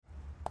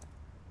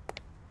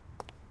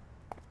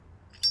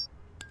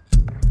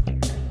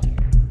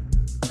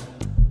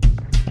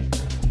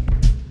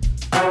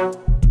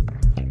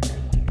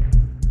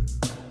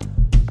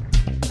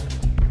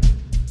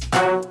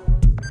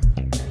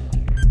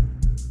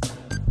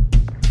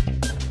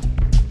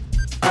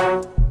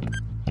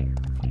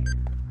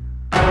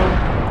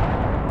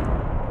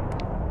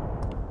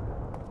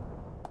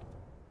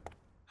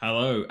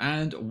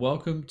and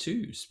welcome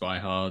to Spy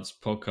Hard's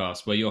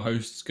podcast, where your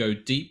hosts go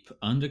deep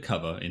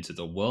undercover into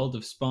the world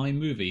of spy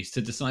movies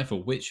to decipher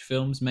which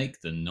films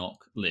make the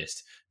knock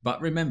list.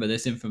 But remember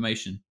this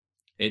information,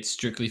 it's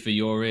strictly for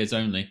your ears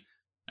only.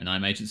 And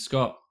I'm Agent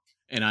Scott.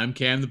 And I'm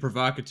Cam the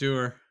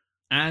Provocateur.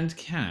 And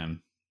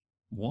Cam,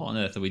 what on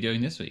earth are we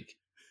doing this week?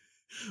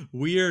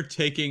 We are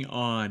taking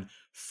on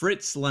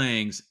Fritz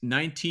Lang's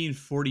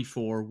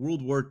 1944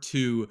 World War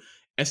II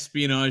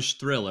espionage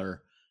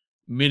thriller,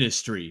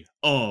 Ministry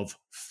of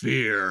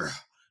Fear.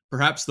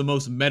 Perhaps the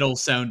most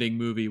metal-sounding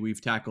movie we've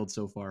tackled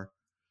so far.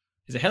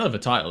 It's a hell of a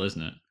title,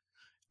 isn't it?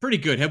 Pretty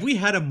good. Have we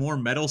had a more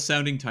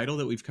metal-sounding title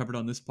that we've covered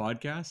on this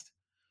podcast?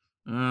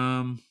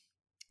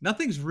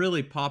 Nothing's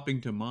really popping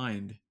to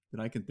mind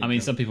that I can think of. I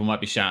mean, some people might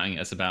be shouting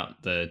at us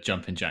about the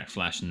Jumpin' Jack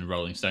Flash and the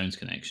Rolling Stones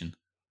connection.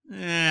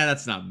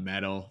 That's not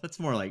metal. That's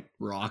more like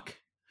rock.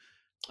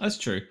 That's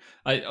true.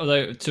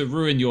 Although, to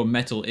ruin your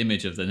metal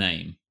image of the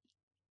name,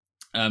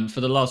 for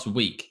the last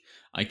week,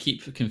 I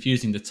keep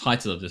confusing the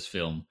title of this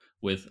film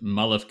with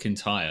Mull of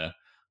Kintyre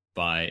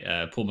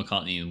by Paul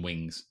McCartney and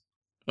Wings.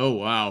 Oh,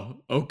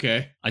 wow.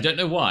 Okay. I don't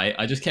know why.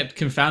 I just kept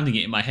confounding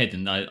it in my head,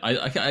 and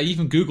I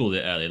even Googled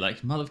it earlier,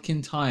 like Mull of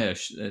Kintyre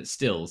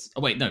Stills.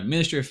 Oh, wait, no,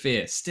 Ministry of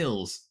Fear,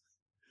 Stills.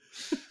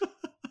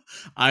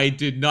 I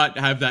did not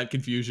have that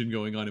confusion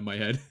going on in my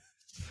head.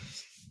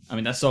 I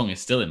mean, that song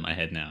is still in my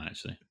head now,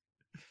 actually.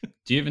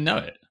 Do you even know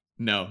it?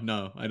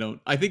 No, I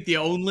don't. I think the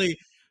only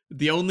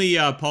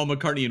Paul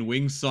McCartney and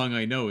Wings song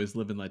I know is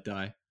 "Live and Let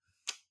Die,"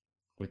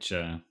 which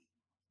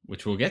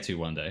we'll get to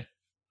one day.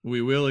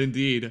 We will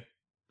indeed.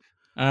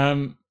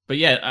 But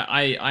yeah,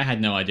 I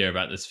had no idea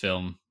about this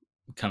film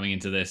coming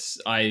into this.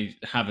 I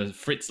have a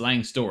Fritz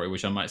Lang story,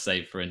 which I might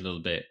save for in a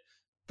little bit.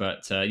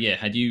 But yeah,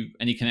 had you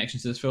any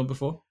connections to this film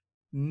before?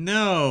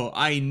 No,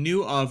 I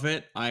knew of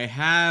it. I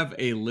have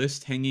a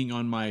list hanging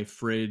on my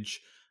fridge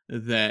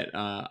that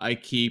I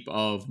keep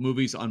of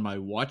movies on my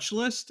watch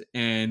list,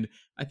 and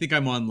I think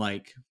I'm on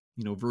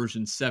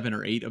version 7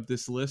 or 8 of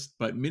this list,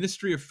 but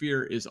Ministry of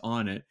Fear is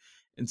on it.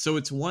 And so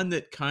it's one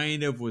that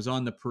kind of was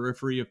on the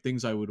periphery of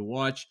things I would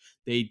watch.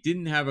 They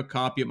didn't have a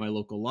copy at my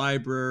local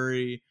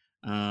library.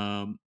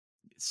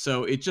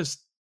 So it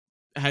just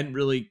hadn't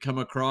really come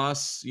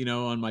across,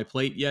 on my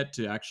plate yet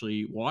to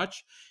actually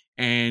watch.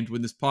 And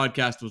when this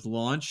podcast was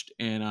launched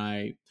and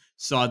I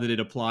saw that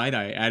it applied,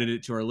 I added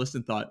it to our list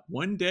and thought,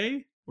 one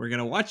day we're going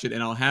to watch it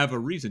and I'll have a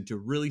reason to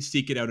really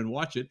seek it out and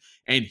watch it.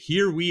 And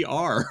here we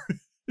are.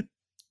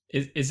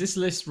 Is this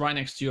list right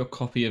next to your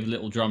copy of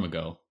Little Drummer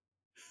Girl?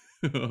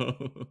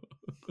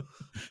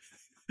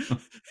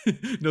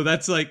 No,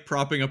 that's like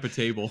propping up a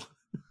table.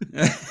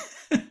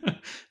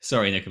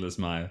 Sorry, Nicholas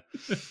Meyer.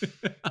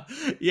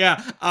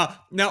 Yeah.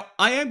 Now,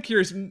 I am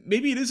curious.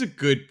 Maybe it is a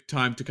good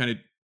time to kind of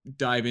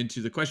dive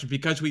into the question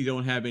because we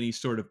don't have any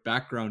sort of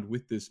background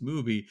with this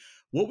movie.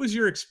 What was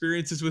your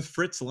experiences with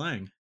Fritz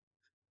Lang?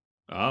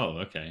 Oh,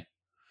 okay.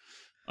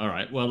 All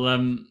right. Well,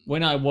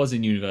 when I was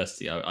in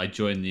university, I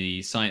joined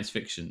the Science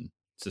Fiction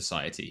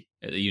Society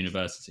at the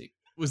university.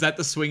 Was that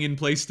the swinging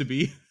place to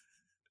be?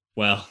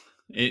 Well,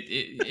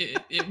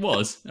 it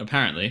was,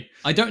 apparently.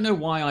 I don't know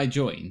why I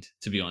joined,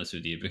 to be honest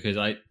with you, because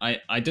I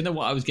don't know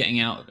what I was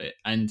getting out of it.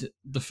 And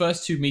the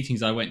first 2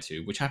 meetings I went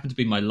to, which happened to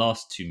be my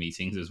last 2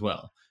 meetings as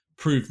well,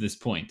 proved this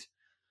point.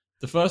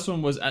 The first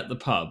one was at the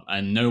pub,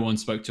 and no one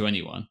spoke to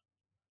anyone.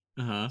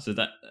 So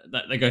that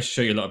goes to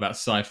show you a lot about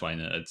sci-fi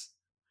nerds.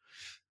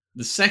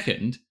 The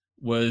second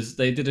was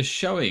they did a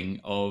showing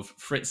of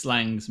Fritz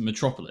Lang's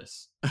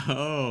Metropolis.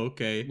 Oh,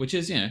 okay. Which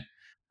is,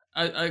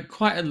 a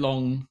quite a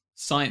long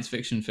science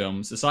fiction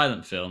film. It's a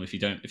silent film. If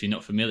you're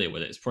not familiar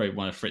with it, it's probably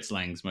one of Fritz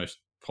Lang's most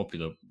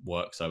popular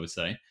works, I would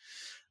say.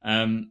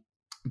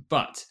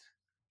 But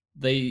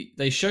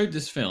they showed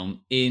this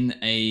film in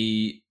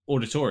a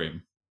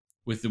auditorium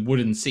with the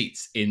wooden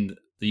seats in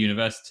the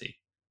university.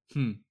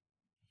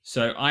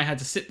 So I had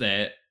to sit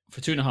there for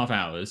 2.5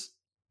 hours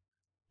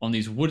on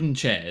these wooden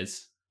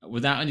chairs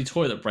without any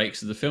toilet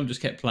breaks, so the film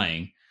just kept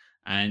playing,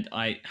 and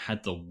I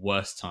had the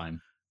worst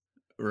time.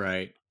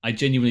 Right. I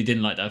genuinely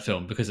didn't like that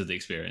film because of the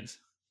experience.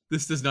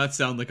 This does not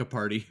sound like a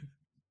party.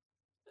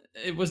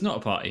 It was not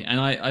a party, and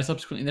I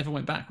subsequently never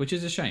went back, which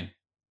is a shame.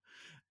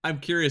 I'm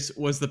curious,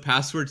 was the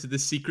password to the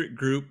secret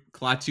group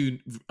Klaatu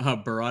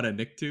Barada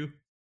Nikto?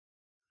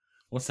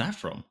 What's that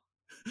from?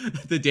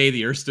 The Day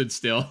the Earth Stood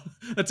Still.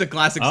 That's a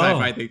classic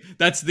sci-fi thing.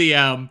 That's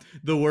the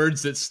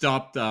words that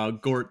stopped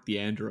Gort the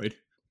android.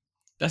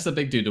 That's the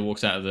big dude that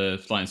walks out of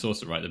the flying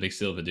saucer, right? The big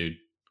silver dude.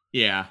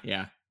 Yeah.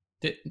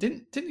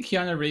 Didn't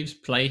Keanu Reeves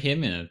play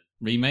him in a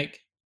remake?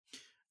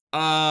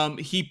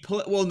 He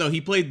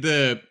played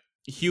the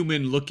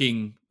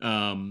human-looking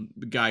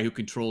guy who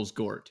controls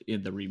Gort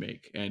in the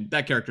remake, and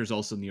that character is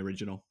also in the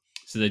original.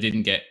 So they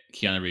didn't get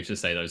Keanu Reeves to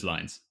say those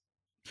lines.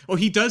 Oh,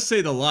 he does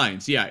say the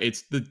lines. Yeah,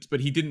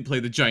 but he didn't play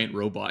the giant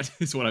robot.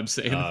 Is what I'm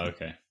saying. Oh,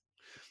 okay.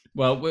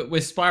 Well,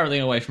 we're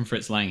spiraling away from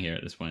Fritz Lang here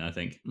at this point, I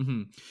think.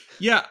 Hmm.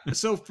 Yeah.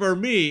 So for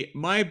me,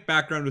 my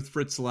background with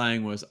Fritz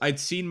Lang was I'd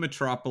seen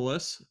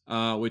Metropolis,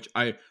 which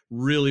I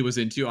really was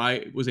into.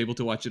 I was able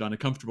to watch it on a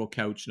comfortable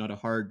couch, not a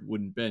hard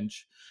wooden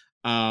bench.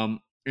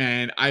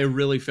 And I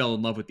really fell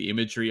in love with the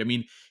imagery. I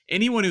mean,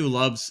 anyone who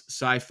loves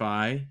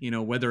sci-fi,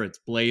 whether it's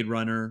Blade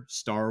Runner,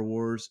 Star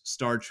Wars,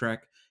 Star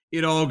Trek,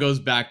 it all goes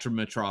back to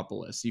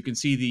Metropolis. You can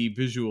see the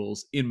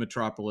visuals in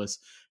Metropolis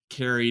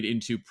carried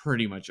into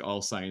pretty much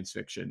all science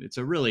fiction. It's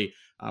a really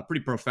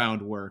pretty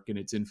profound work in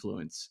its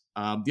influence.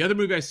 The other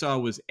movie I saw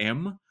was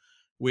M,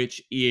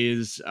 which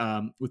is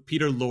with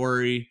Peter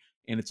Lorre,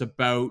 and it's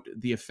about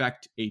the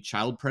effect a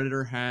child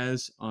predator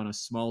has on a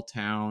small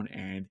town,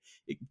 and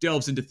it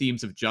delves into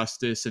themes of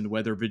justice and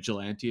whether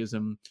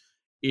vigilantism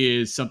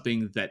is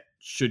something that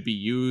should be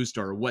used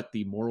or what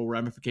the moral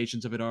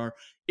ramifications of it are.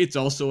 It's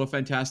also a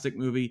fantastic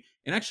movie.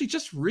 And actually,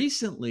 just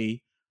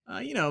recently,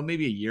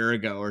 maybe a year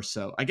ago or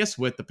so, I guess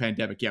with the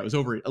pandemic, yeah, it was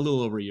over a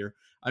little over a year.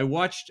 I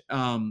watched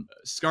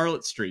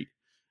Scarlet Street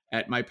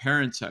at my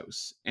parents'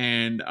 house,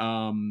 and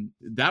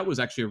that was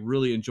actually a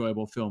really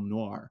enjoyable film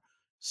noir.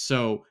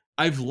 So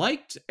I've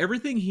liked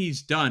everything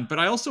he's done, but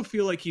I also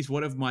feel like he's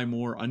one of my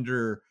more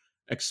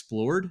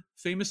underexplored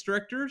famous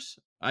directors.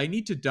 I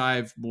need to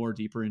dive more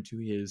deeper into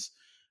his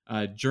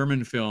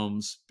German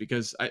films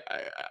because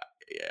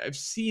I've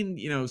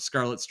seen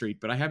Scarlet Street,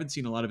 but I haven't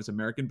seen a lot of his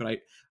American. But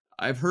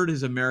I've heard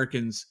his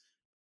Americans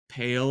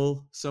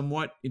pale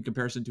somewhat in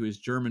comparison to his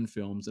German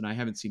films, and I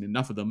haven't seen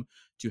enough of them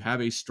to have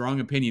a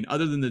strong opinion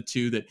other than the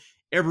two that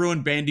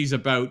everyone bandies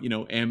about,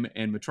 M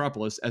and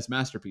Metropolis as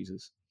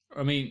masterpieces.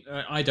 I mean,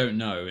 I don't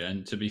know.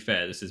 And to be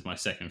fair, this is my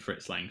second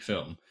Fritz Lang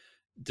film.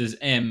 Does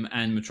M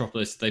and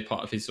Metropolis, are they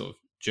part of his sort of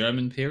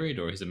German period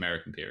or his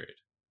American period?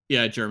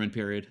 Yeah, German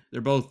period. They're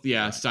both,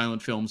 Right.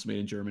 silent films made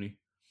in Germany.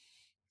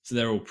 So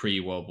they're all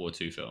pre-World War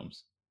II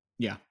films.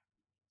 Yeah.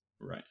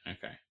 Right.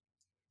 Okay.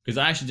 Because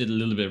I actually did a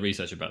little bit of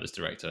research about this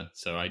director,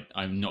 so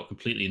I'm not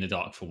completely in the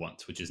dark for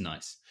once, which is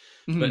nice.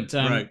 Mhm, But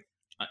right.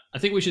 I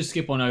think we should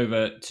skip on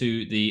over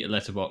to the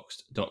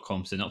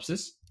letterboxd.com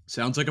synopsis.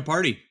 Sounds like a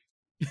party.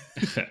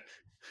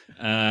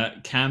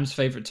 Cam's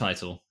favorite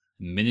title,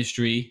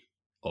 Ministry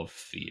of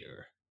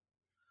Fear.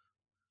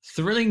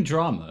 Thrilling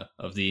drama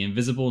of the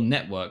invisible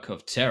network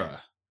of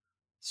terror.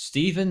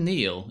 Stephen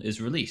Neal is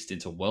released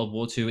into World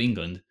War II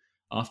England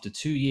after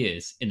 2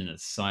 years in an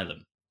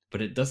asylum,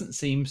 but it doesn't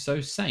seem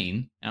so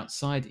sane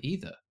outside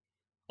either.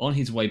 On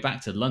his way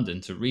back to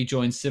London to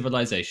rejoin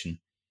civilization,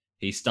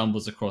 he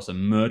stumbles across a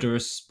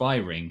murderous spy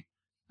ring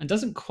and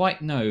doesn't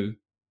quite know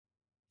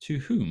to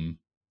whom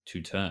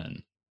to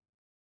turn.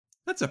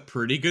 That's a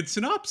pretty good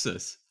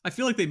synopsis. I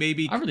feel like they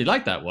maybe I really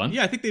like that one.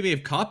 yeah, I think they may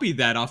have copied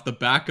that off the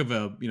back of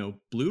a,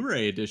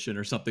 Blu-ray edition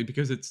or something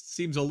because it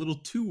seems a little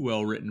too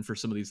well written for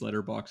some of these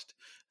letterboxed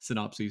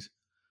synopses.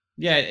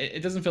 Yeah,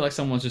 it doesn't feel like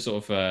someone's just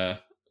sort of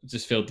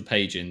just filled the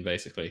page in,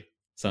 basically.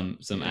 Some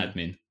Yeah.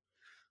 admin.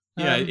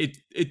 Yeah,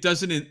 it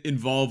doesn't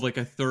involve like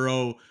a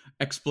thorough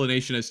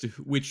explanation as to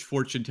which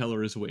fortune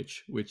teller is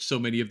which so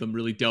many of them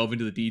really delve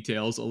into the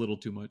details a little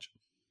too much.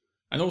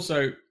 And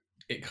also,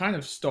 it kind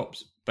of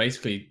stops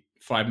basically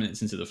 5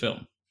 minutes into the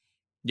film,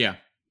 Yeah.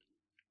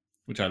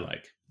 which I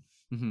like.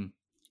 Hmm.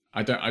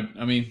 I don't.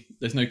 I mean,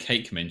 there's no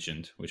cake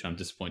mentioned, which I'm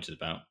disappointed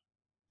about.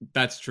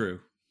 That's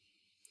true.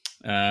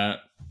 Uh,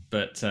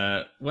 but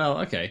well,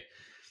 okay.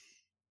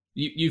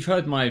 You've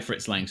heard my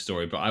Fritz Lang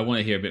story, but I want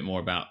to hear a bit more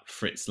about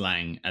Fritz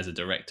Lang as a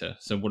director.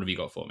 So, what have you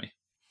got for me?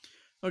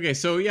 Okay,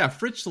 so yeah,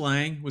 Fritz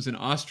Lang was an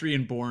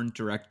Austrian-born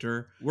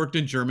director, worked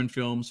in German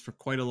films for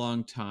quite a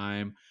long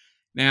time.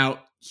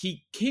 Now,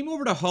 he came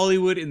over to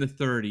Hollywood in the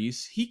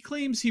 30s. He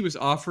claims he was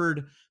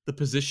offered the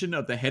position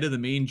of the head of the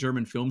main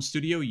German film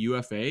studio,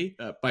 UFA,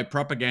 by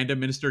propaganda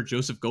minister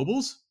Joseph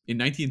Goebbels in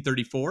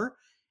 1934.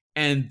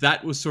 And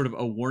that was sort of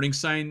a warning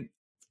sign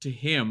to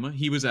him.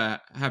 He was a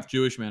half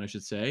Jewish man, I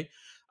should say,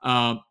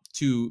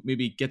 to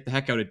maybe get the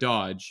heck out of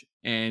Dodge.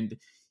 And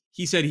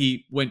he said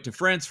he went to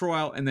France for a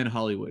while and then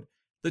Hollywood.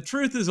 The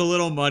truth is a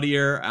little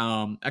muddier.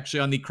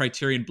 Actually, on the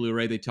Criterion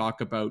Blu-ray, they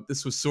talk about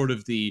this was sort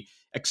of the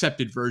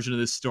accepted version of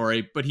this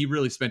story, but he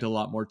really spent a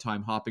lot more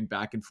time hopping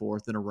back and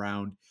forth and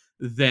around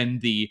than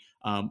the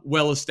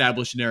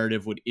well-established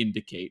narrative would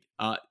indicate.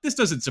 This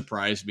doesn't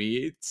surprise me.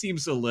 It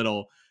seems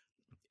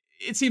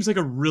like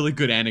a really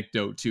good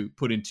anecdote to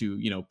put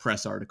into,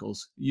 press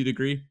articles. You'd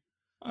agree?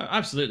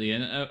 Absolutely,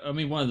 and I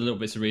mean, one of the little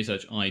bits of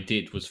research I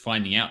did was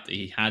finding out that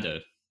he had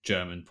a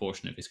German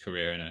portion of his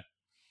career and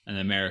an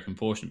American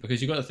portion,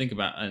 because you've got to think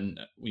about, and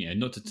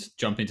not to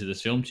jump into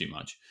this film too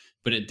much,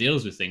 but it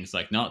deals with things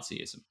like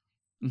Nazism.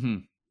 Mm-hmm.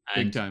 Big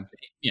And time.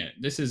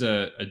 this is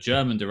a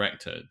German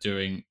director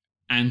doing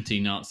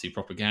anti-Nazi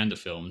propaganda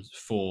films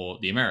for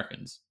the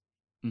Americans.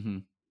 Mm-hmm.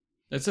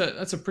 That's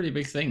a pretty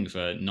big thing for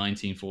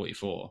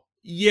 1944.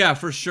 Yeah,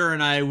 for sure.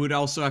 And I would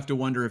also have to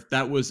wonder if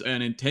that was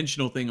an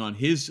intentional thing on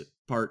his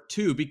part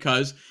too,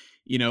 because,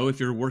 if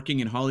you're working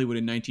in Hollywood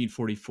in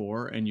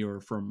 1944 and you're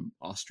from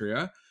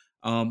Austria,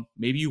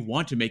 maybe you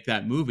want to make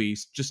that movie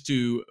just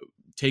to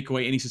take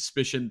away any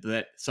suspicion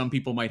that some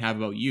people might have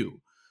about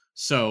you.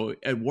 So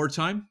at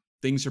wartime,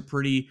 things are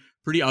pretty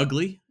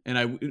ugly,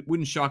 and it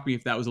wouldn't shock me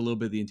if that was a little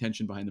bit of the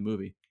intention behind the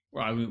movie.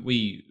 Well, I mean,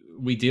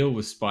 we deal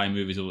with spy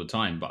movies all the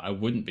time, but I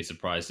wouldn't be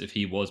surprised if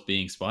he was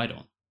being spied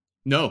on.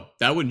 No,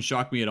 that wouldn't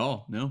shock me at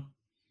all. No.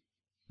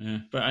 Yeah,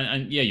 but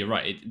and yeah, you're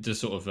right. It just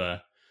sort of,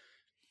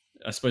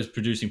 I suppose,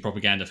 producing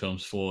propaganda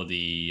films for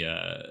the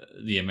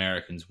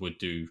Americans would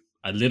do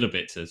a little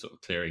bit to sort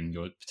of clearing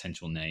your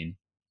potential name.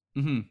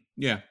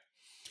 Yeah.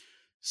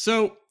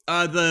 So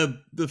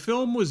the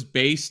film was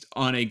based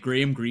on a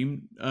Graham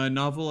Greene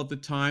novel of the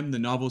time. The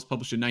novel was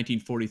published in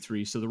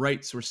 1943, so the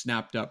rights were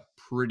snapped up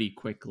pretty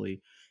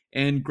quickly.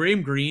 And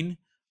Graham Greene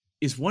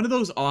is one of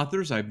those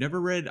authors I've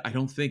never read, I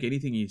don't think,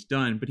 anything he's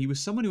done, but he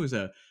was someone who was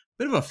a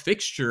bit of a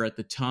fixture at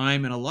the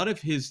time, and a lot of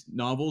his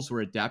novels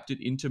were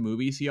adapted into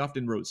movies. He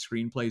often wrote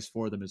screenplays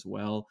for them as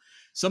well.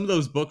 Some of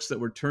those books that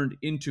were turned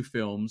into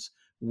films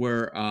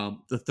were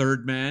The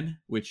Third Man,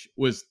 which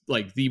was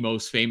like the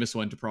most famous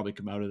one to probably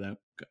come out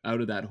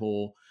of that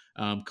whole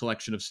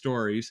collection of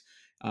stories.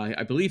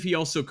 I believe he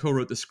also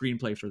co-wrote the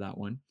screenplay for that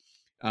one.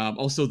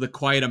 Also, The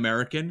Quiet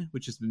American,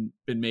 which has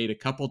been made a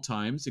couple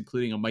times,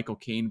 including a Michael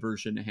Caine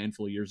version a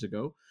handful of years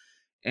ago.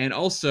 And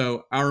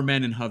also Our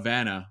Men in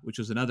Havana, which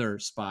was another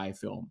spy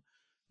film.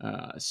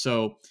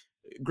 So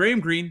Graham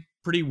Greene,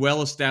 pretty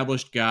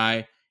well-established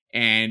guy.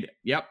 And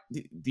yep,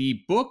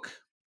 the book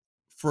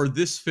for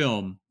this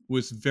film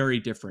was very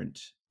different.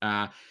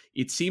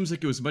 It seems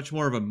like it was much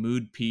more of a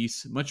mood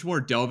piece, much more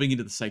delving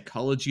into the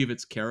psychology of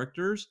its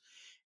characters.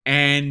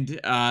 And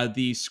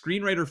the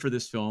screenwriter for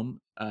this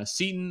film,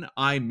 Seton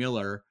I.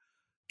 Miller,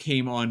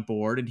 came on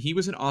board, and he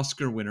was an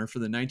Oscar winner for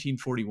the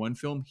 1941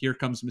 film Here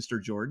Comes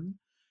Mr. Jordan.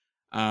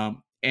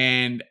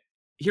 And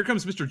Here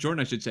Comes Mr. Jordan,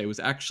 I should say, was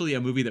actually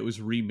a movie that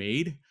was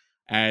remade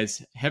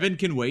as Heaven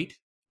Can Wait,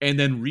 and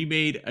then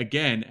remade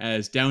again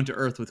as Down to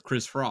Earth with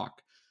Chris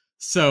Rock.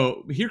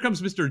 So Here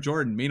Comes Mr.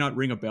 Jordan may not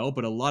ring a bell,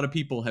 but a lot of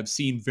people have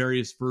seen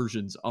various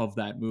versions of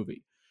that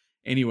movie.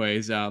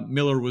 Anyways,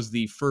 Miller was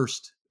the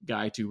first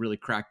guy to really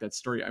crack that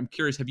story. I'm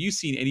curious, have you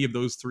seen any of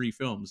those three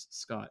films,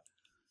 Scott?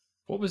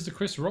 What was the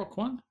Chris Rock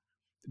one?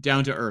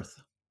 Down to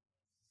Earth.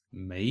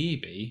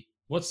 Maybe.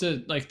 What's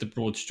the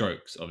broad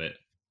strokes of it?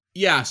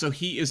 Yeah, so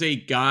he is a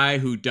guy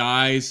who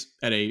dies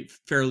at a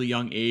fairly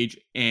young age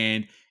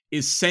and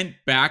is sent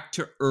back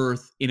to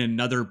Earth in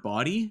another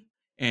body.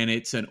 And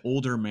it's an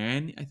older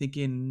man, I think,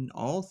 in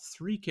all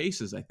three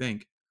cases, I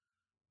think.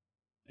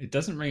 It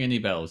doesn't ring any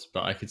bells,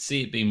 but I could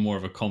see it being more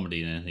of a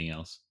comedy than anything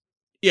else.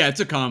 Yeah, it's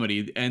a comedy.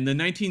 And the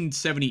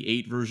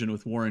 1978 version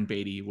with Warren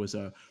Beatty was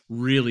a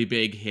really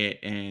big hit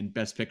and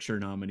Best Picture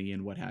nominee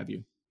and what have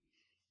you.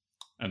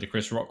 And the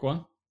Chris Rock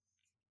one?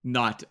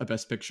 Not a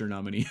Best Picture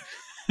nominee.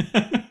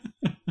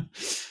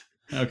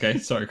 Okay,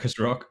 sorry, Chris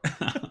Rock.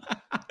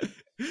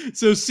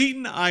 So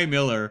Seton I.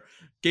 Miller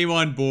came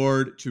on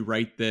board to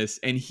write this,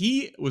 and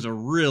he was a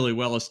really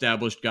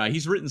well-established guy.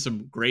 He's written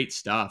some great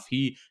stuff.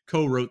 He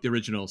co-wrote the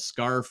original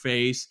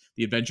Scarface,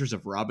 The Adventures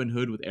of Robin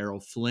Hood with Errol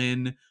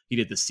Flynn. He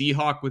did The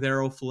Seahawk with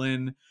Errol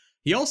Flynn.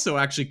 He also,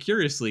 actually,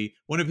 curiously,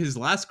 one of his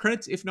last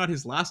credits, if not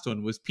his last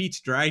one, was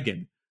Pete's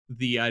Dragon,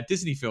 the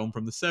Disney film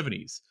from the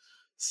 70s.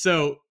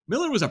 So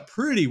Miller was a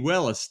pretty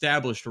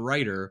well-established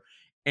writer,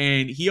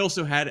 and he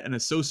also had an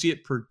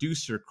associate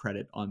producer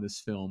credit on this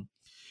film.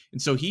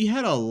 And so he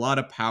had a lot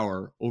of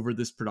power over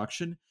this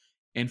production.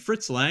 And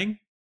Fritz Lang,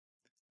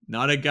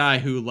 not a guy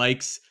who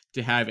likes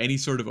to have any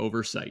sort of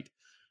oversight.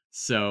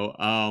 So,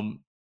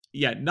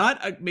 yeah,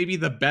 not maybe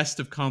the best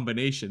of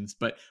combinations,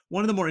 but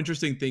one of the more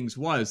interesting things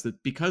was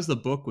that because the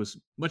book was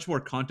much more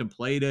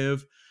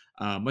contemplative,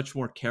 much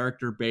more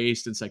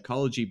character-based and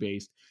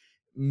psychology-based,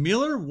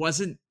 Miller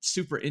wasn't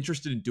super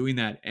interested in doing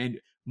that and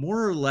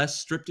more or less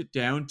stripped it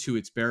down to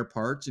its bare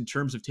parts in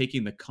terms of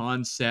taking the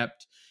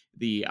concept,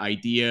 the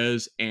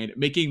ideas, and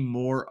making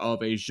more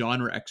of a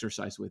genre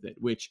exercise with it,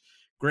 which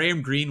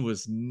Graham Greene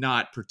was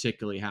not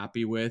particularly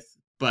happy with,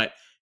 but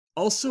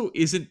also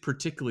isn't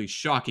particularly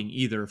shocking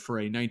either for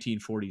a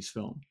 1940s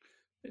film.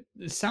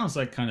 It sounds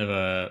like kind of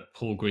a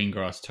Paul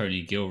Greengrass,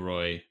 Tony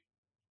Gilroy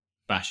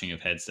bashing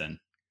of heads then.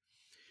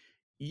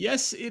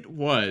 Yes, it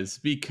was,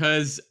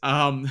 because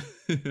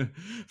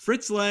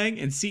Fritz Lang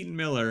and Seton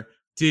Miller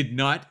did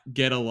not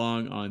get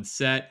along on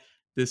set.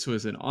 This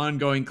was an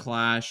ongoing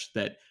clash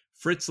that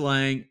Fritz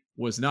Lang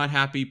was not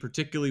happy,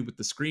 particularly with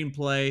the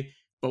screenplay,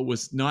 but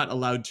was not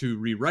allowed to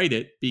rewrite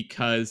it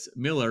because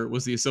Miller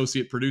was the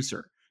associate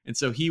producer. And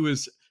so he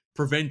was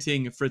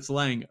preventing Fritz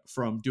Lang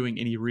from doing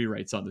any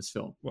rewrites on this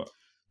film. Well,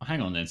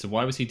 hang on then. So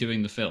why was he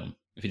doing the film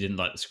if he didn't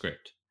like the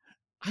script?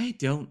 I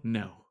don't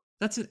know.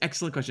 That's an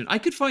excellent question. I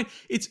could find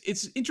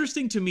it's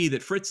interesting to me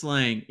that Fritz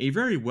Lang, a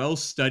very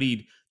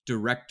well-studied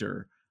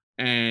director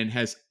and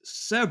has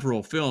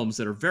several films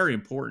that are very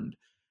important,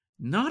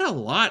 not a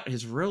lot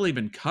has really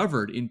been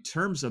covered in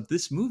terms of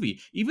this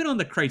movie. Even on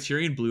the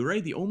Criterion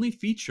Blu-ray, the only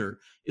feature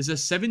is a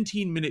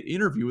 17-minute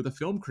interview with a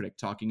film critic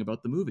talking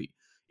about the movie.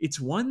 It's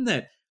one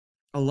that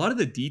a lot of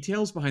the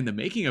details behind the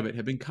making of it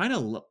have been kind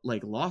of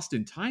like lost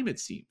in time, it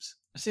seems.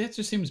 See, that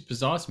just seems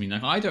bizarre to me.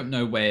 Like, I don't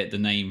know where the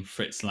name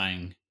Fritz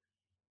Lang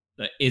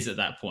that is at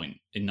that point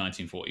in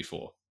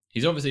 1944.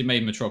 He's obviously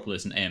made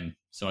Metropolis and M,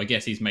 so I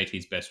guess he's made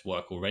his best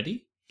work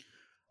already.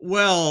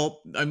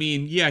 Well, I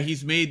mean, yeah,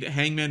 he's made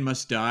Hangman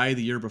Must Die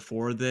the year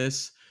before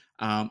this.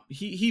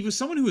 He was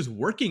someone who was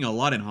working a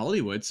lot in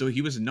Hollywood, so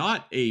he was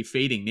not a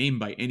fading name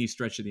by any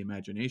stretch of the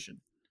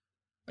imagination.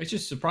 It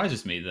just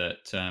surprises me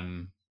that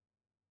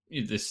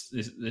this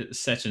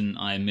Seton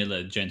I.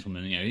 Miller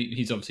gentleman,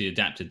 he's obviously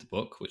adapted the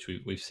book, which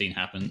we've seen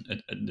happen at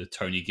the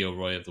Tony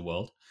Gilroy of the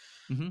world.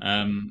 Hmm.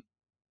 Um,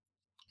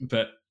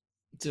 but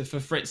for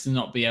Fritz to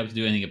not be able to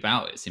do anything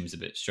about it seems a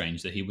bit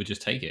strange that he would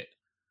just take it.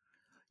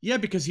 Yeah,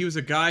 because he was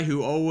a guy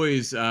who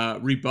always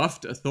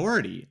rebuffed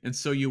authority, and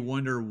so you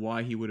wonder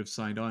why he would have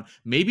signed on.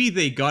 Maybe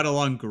they got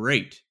along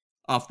great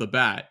off the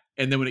bat,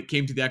 and then when it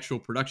came to the actual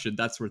production,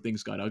 that's where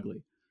things got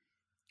ugly.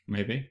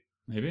 Maybe.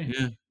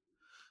 Yeah.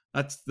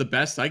 That's the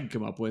best I can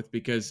come up with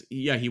because,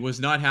 yeah, he was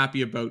not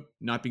happy about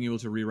not being able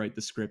to rewrite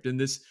the script. And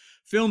this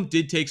film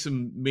did take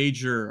some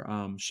major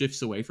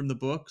shifts away from the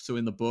book. So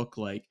in the book,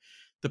 like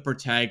the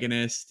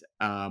protagonist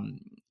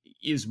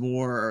is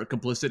more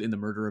complicit in the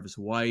murder of his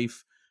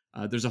wife.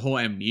 There's a whole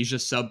amnesia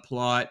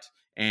subplot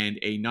and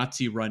a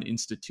Nazi-run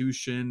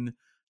institution.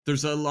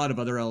 There's a lot of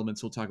other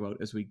elements we'll talk about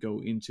as we go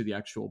into the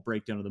actual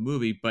breakdown of the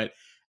movie. But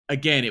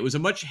again, it was a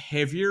much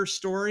heavier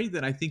story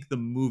than I think the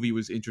movie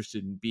was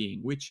interested in being,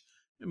 which,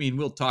 I mean,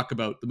 we'll talk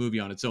about the movie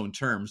on its own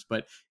terms, but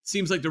it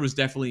seems like there was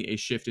definitely a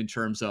shift in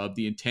terms of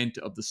the intent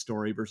of the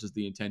story versus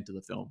the intent of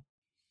the film.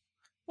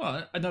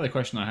 Well, another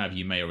question I have,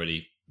 you may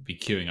already be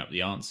queuing up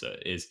the answer,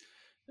 is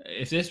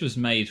if this was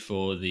made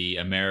for the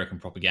American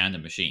propaganda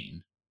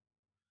machine,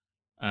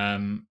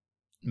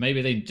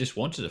 maybe they just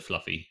wanted a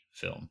fluffy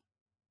film.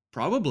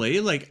 Probably.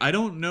 Like, I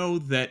don't know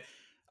that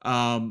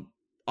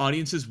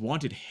audiences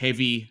wanted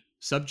heavy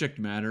subject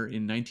matter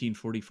in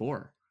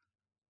 1944.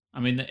 I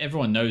mean,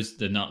 everyone knows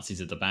the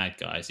Nazis are the bad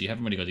guys. So you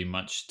haven't really got to do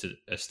much to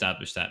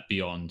establish that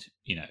beyond,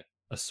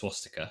 a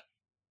swastika.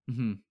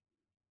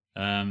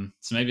 Mm-hmm.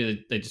 So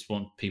maybe they just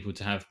want people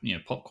to have,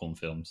 popcorn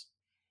films.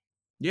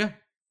 Yeah,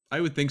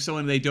 I would think so.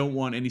 And they don't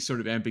want any sort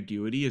of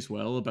ambiguity as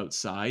well about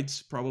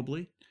sides,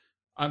 probably.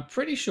 I'm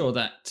pretty sure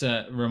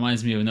that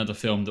reminds me of another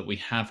film that we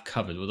have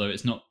covered, although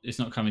it's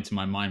not coming to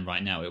my mind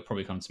right now. It'll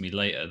probably come to me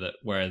later. That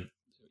where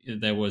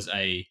there was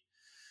an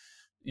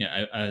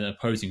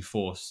opposing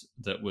force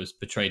that was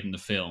portrayed in the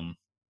film,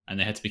 and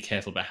they had to be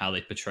careful about how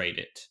they portrayed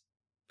it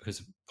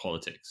because of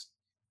politics.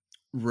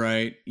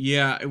 Right.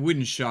 Yeah, it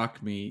wouldn't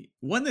shock me.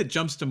 One that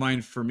jumps to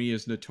mind for me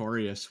is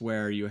Notorious,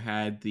 where you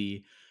had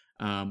the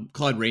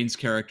Claude Rains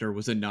character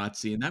was a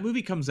Nazi, and that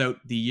movie comes out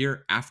the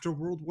year after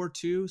World War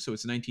II, so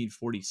it's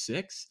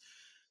 1946.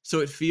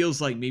 So it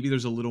feels like maybe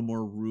there's a little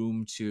more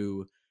room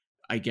to,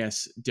 I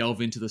guess,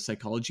 delve into the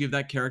psychology of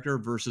that character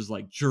versus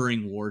like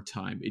during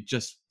wartime. It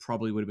just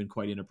probably would have been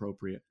quite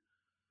inappropriate.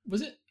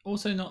 Was it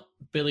also not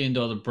Billion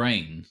Dollar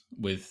Brain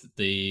with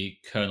the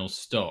Colonel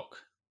Stock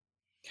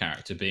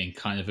character being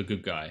kind of a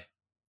good guy?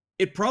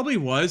 It probably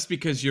was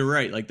because you're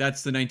right. Like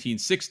that's the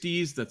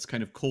 1960s. That's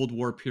kind of Cold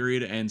War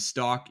period, and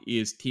Stock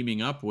is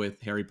teaming up with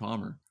Harry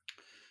Palmer.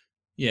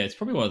 Yeah, it's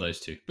probably one of those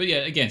two. But yeah,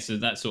 again, so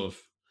that sort of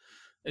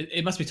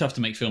it must be tough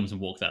to make films and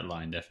walk that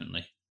line,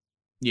 definitely.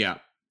 Yeah.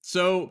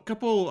 So, a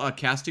couple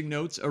casting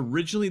notes.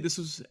 Originally, this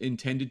was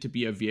intended to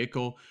be a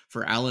vehicle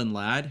for Alan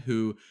Ladd,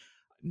 who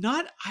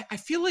I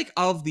feel like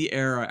of the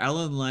era,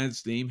 Alan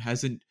Ladd's name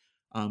hasn't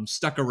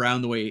stuck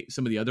around the way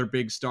some of the other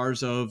big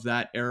stars of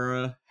that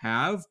era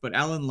have. But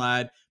Alan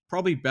Ladd,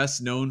 probably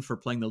best known for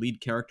playing the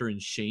lead character in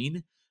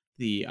Shane,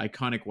 the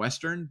iconic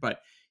Western,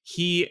 but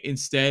he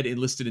instead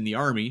enlisted in the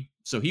army,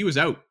 so he was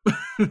out.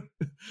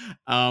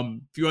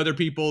 Few other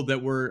people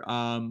that were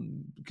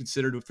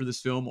considered for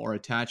this film or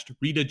attached.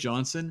 Rita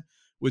Johnson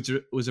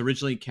was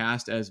originally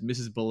cast as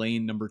Mrs.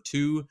 Belaine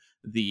 #2,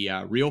 the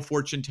real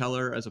fortune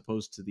teller, as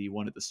opposed to the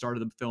one at the start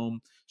of the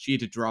film. She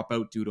had to drop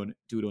out due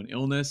to an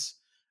illness.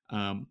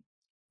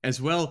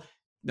 As well,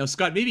 now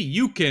Scott, maybe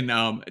you can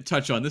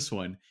touch on this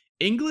one.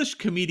 English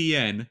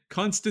comedienne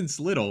Constance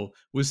Little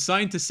was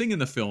signed to sing in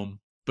the film,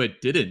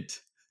 but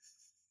didn't.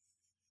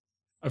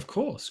 Of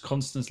course,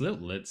 Constance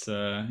Little. It's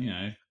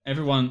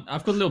everyone.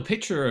 I've got a little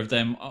picture of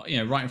them,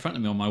 right in front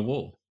of me on my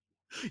wall.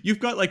 You've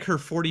got like her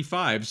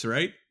 45s,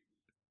 right?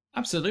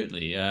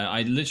 Absolutely.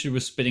 I literally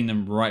was spitting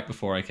them right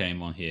before I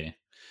came on here.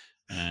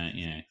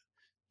 I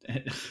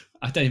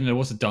don't even know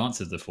what's a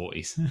dance of the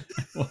 40s.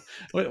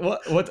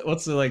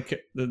 What's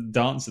the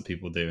dance that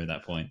people do at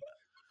that point?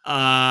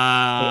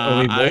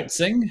 Are we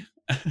waltzing?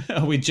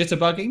 Are we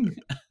jitterbugging?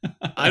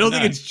 I don't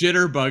think it's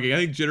jitterbugging. I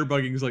think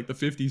jitterbugging is like the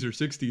 50s or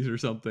 60s or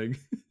something.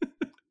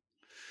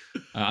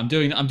 I'm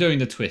doing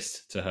the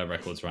twist to her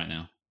records right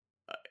now.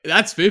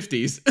 That's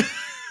 50s.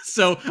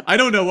 So I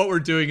don't know what we're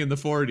doing in the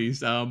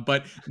 40s.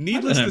 But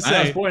needless to say,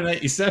 I was born in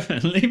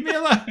 87. Leave me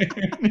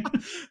alone.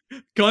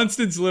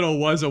 Constance Little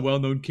was a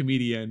well-known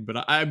comedian,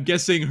 but I'm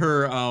guessing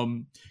her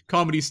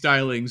comedy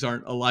stylings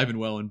aren't alive and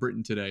well in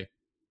Britain today.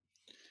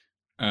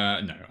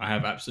 No, I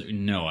have absolutely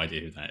no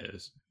idea who that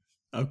is.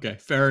 Okay,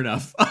 fair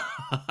enough.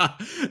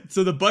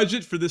 So the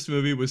budget for this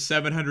movie was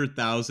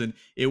 700,000.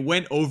 It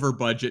went over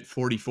budget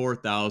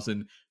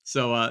 44,000.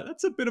 So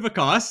that's a bit of a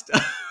cost.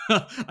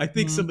 I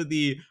think Hmm. some of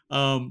the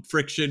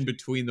friction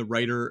between the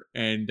writer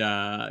and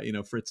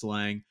Fritz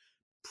Lang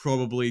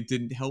probably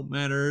didn't help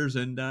matters.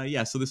 And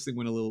yeah, so this thing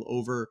went a little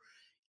over.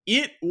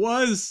 It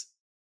was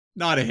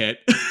not a hit.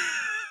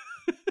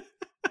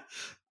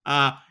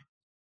 uh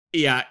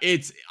yeah,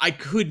 it's I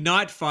could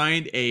not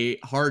find a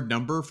hard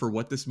number for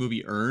what this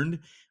movie earned,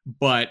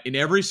 but in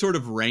every sort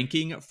of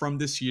ranking from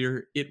this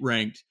year, it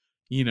ranked,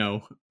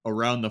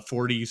 around the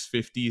 40s,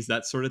 50s,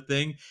 that sort of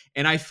thing.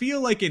 And I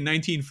feel like in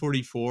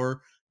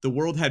 1944, the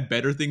world had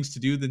better things to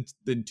do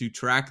than to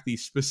track the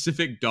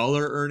specific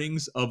dollar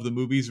earnings of the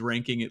movies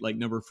ranking at like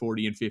number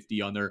 40 and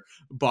 50 on their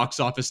box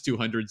office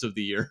 200s of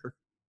the year.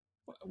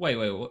 Wait,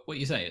 what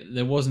you say?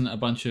 There wasn't a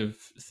bunch of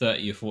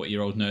 30 or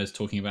 40-year-old nerds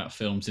talking about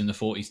films in the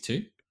 40s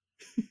too?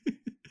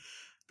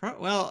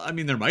 Well, I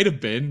mean, there might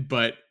have been,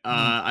 but Hmm.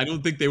 I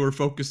don't think they were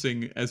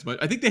focusing as much.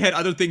 I think they had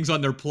other things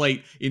on their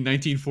plate in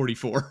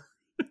 1944.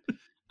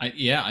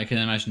 Yeah, I can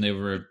imagine they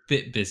were a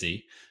bit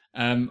busy.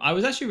 I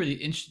was actually really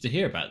interested to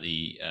hear about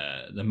the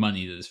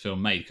money that this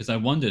film made because I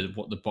wondered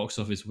what the box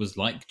office was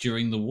like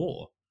during the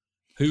war.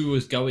 Who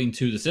was going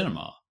to the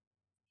cinema?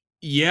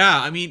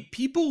 Yeah, I mean,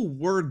 people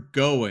were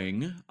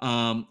going.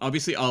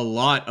 Obviously, a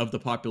lot of the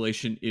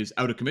population is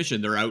out of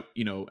commission. They're out,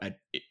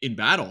 in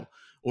battle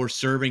or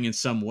serving in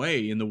some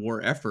way in the war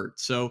effort.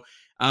 So,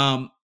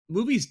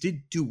 movies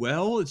did do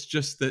well. It's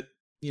just that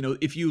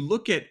if you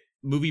look at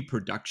movie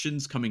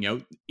productions coming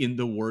out in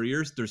the war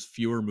years, there's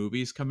fewer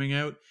movies coming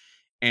out,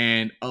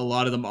 and a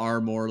lot of them are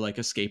more like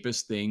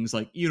escapist things.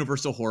 Like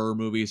Universal horror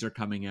movies are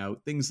coming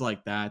out, things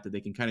like that they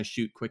can kind of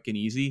shoot quick and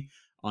easy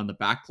on the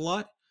back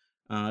lot.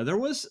 There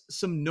was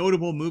some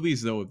notable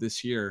movies though of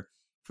this year.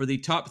 For the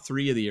top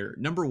three of the year,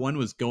 number one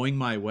was Going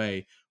My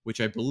Way, which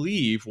I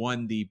believe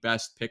won the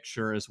Best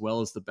Picture as well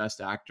as the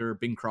Best Actor.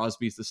 Bing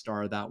Crosby's the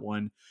star of that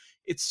one.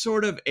 It's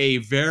sort of a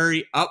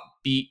very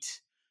upbeat,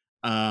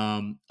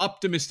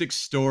 optimistic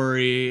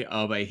story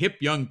of a hip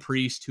young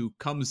priest who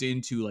comes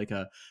into like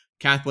a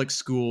Catholic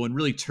school and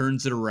really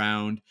turns it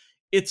around.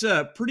 It's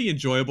a pretty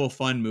enjoyable,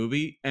 fun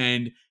movie,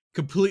 and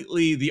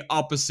completely the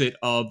opposite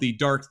of the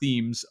dark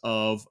themes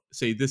of,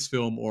 say, this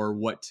film or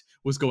what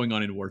was going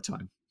on in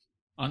wartime.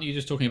 Aren't you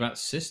just talking about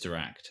Sister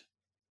Act?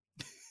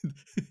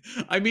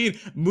 I mean,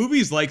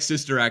 movies like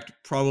Sister Act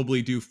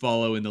probably do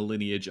follow in the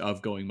lineage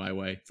of Going My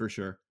Way, for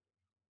sure.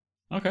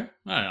 Okay,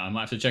 I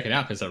might have to check it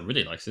out because I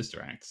really like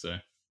Sister Act. So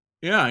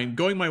Yeah, and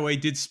Going My Way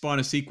did spawn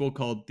a sequel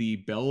called The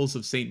Bells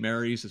of St.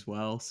 Mary's as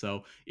well.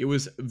 So it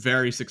was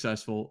very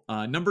successful.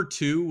 Number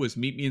two was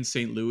Meet Me in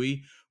St.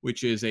 Louis,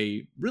 which is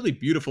a really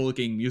beautiful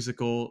looking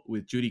musical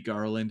with Judy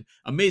Garland.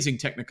 Amazing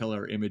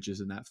Technicolor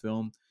images in that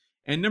film.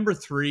 And number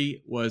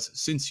three was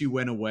Since You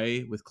Went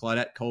Away with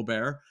Claudette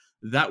Colbert.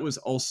 That was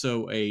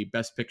also a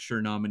Best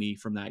Picture nominee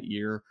from that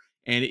year.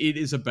 And it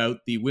is about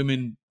the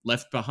women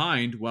left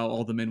behind while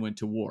all the men went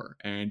to war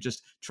and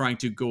just trying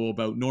to go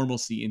about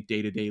normalcy in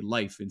day-to-day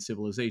life in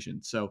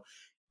civilization. So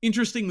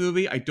interesting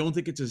movie. I don't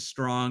think it's as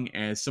strong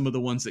as some of the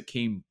ones that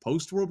came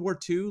post World War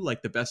II,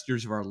 like The Best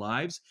Years of Our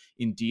Lives,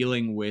 in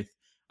dealing with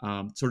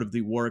sort of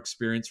the war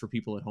experience for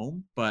people at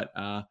home. But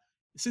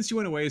Since You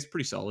Went Away is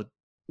pretty solid.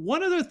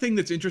 One other thing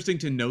that's interesting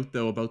to note,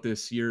 though, about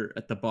this year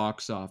at the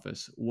box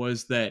office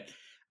was that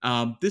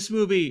this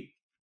movie,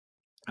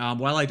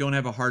 while I don't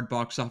have a hard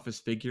box office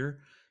figure,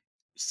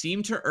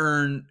 seemed to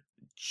earn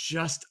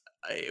just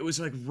it was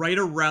like right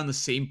around the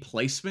same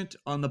placement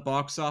on the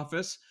box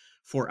office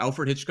for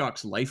Alfred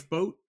Hitchcock's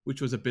Lifeboat,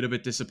 which was a bit of a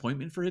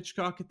disappointment for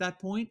Hitchcock at that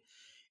point.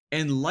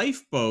 And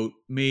Lifeboat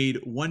made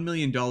 $1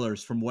 million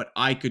from what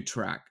I could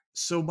track.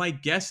 So my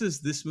guess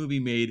is this movie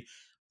made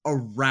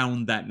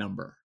around that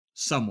number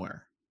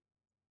somewhere.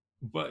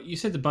 but you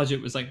said the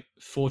budget was like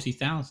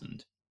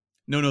 40,000.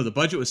 No, the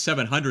budget was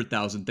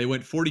 700,000. They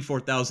went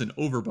 44,000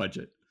 over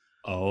budget.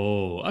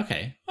 Oh,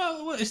 okay.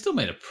 Well, it still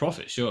made a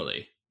profit,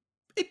 surely.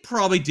 It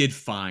probably did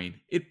fine.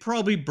 It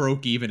probably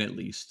broke even at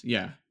least.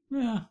 Yeah.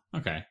 Yeah,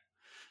 okay.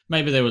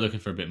 Maybe they were looking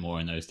for a bit more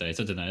in those days.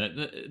 I don't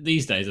know.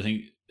 These days, I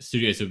think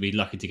studios would be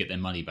lucky to get their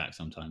money back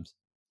sometimes.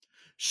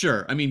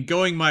 Sure. I mean,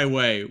 Going My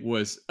Way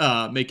was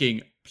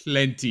making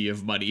plenty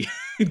of money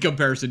in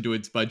comparison to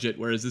its budget,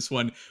 whereas this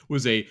one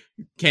was a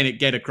can it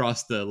get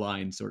across the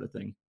line sort of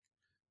thing.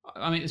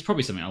 I mean, it's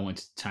probably something I want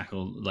to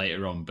tackle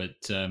later on, but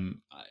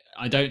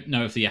I don't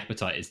know if the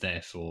appetite is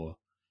there for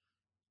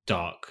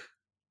dark,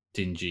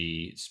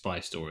 dingy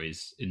spy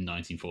stories in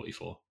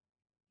 1944.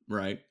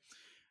 Right.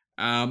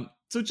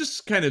 So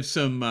just kind of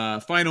some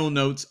final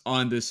notes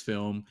on this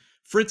film.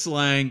 Fritz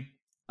Lang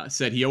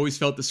said he always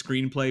felt the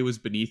screenplay was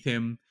beneath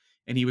him,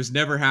 and he was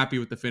never happy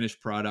with the finished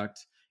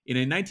product. In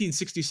a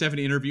 1967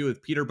 interview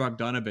with Peter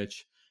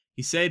Bogdanovich,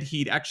 he said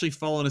he'd actually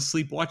fallen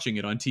asleep watching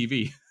it on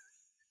TV.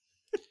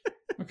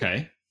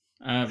 Okay.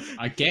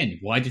 Again,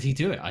 why did he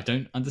do it? I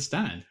don't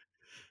understand.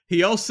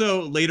 He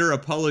also later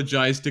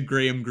apologized to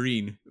Graham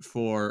Greene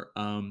for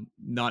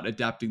not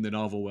adapting the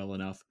novel well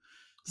enough.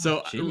 Oh,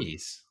 So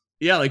jeez.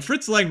 yeah, like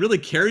Fritz Lang really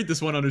carried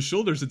this one on his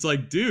shoulders. It's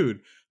like,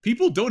 dude,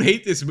 people don't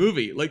hate this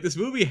movie. Like this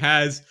movie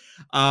has,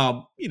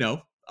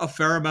 a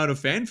fair amount of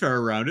fanfare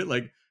around it.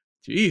 Like,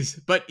 geez,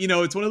 but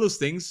it's one of those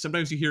things.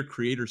 Sometimes you hear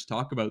creators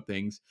talk about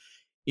things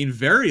in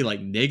very like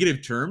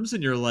negative terms,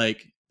 and you're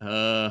like,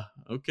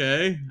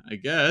 okay, I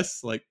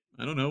guess. Like,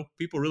 I don't know,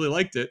 people really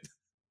liked it.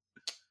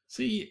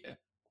 See,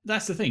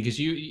 that's the thing because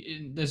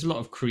there's a lot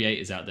of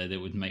creators out there that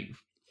would make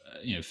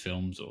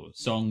films or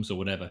songs or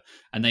whatever,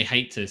 and they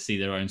hate to see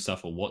their own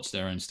stuff or watch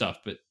their own stuff,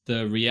 but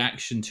the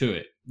reaction to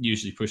it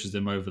usually pushes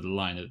them over the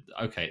line of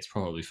okay, it's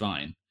probably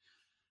fine.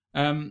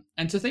 And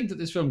to think that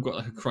this film got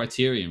like a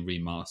Criterion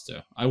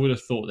remaster, I would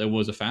have thought there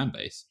was a fan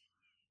base.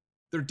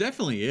 There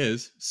definitely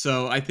is.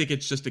 So I think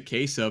it's just a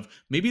case of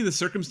maybe the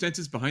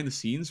circumstances behind the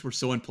scenes were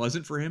so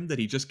unpleasant for him that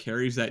he just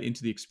carries that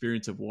into the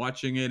experience of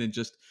watching it and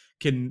just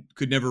could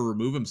never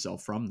remove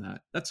himself from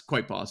that. That's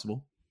quite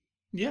possible.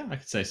 Yeah, I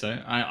could say so.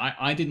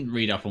 I didn't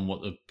read up on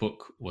what the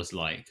book was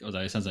like, although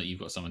it sounds like you've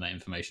got some of that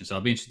information. So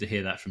I'll be interested to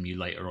hear that from you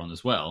later on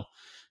as well.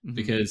 Hmm.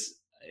 Because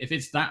if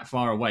it's that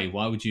far away,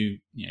 why would you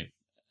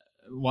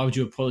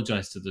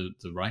apologize to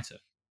the writer?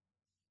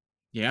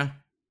 Yeah,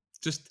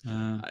 just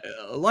Uh,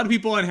 a lot of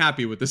people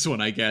unhappy with this one,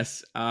 I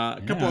guess.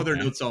 A couple yeah, other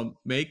okay. notes I'll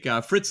make.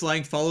 Fritz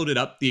Lang followed it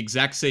up the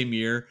exact same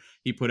year.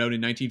 He put out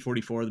in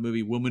 1944 the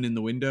movie Woman in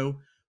the Window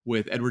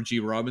with Edward G.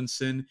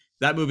 Robinson.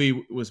 That movie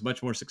was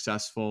much more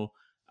successful.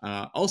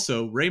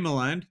 Also, Ray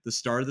Milland, the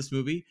star of this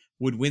movie,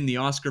 would win the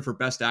Oscar for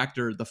Best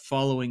Actor the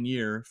following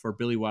year for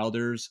Billy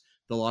Wilder's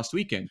The Lost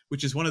Weekend,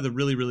 which is one of the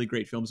really, really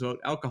great films about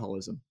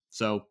alcoholism.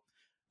 So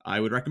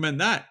I would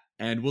recommend that.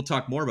 And we'll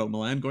talk more about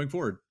Milland going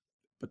forward.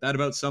 But that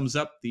about sums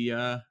up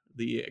the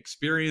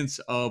experience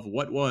of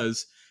what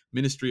was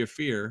Ministry of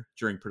Fear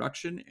during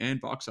production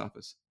and box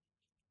office.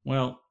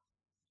 Well,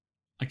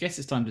 I guess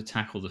it's time to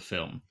tackle the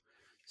film.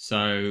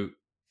 So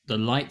the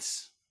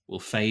lights will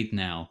fade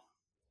now.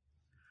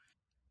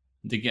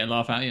 Did you get a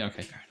laugh out of you?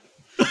 Okay, fair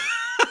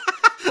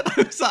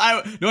enough.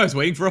 I was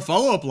waiting for a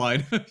follow up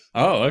line.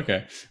 Oh,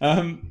 okay.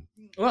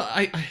 Well,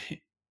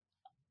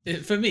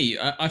 for me,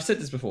 I've said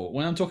this before.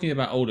 When I'm talking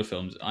about older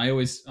films,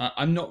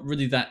 I'm not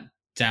really that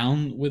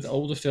down with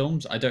older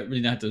films. I don't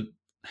really know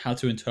how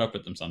to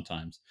interpret them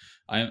sometimes.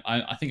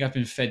 I think I've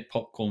been fed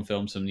popcorn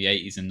films from the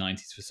 80s and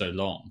 90s for so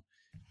long.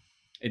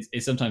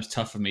 It's sometimes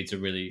tough for me to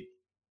really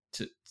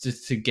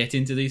to get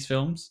into these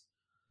films.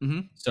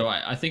 Hmm. So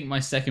I think my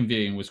second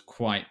viewing was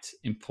quite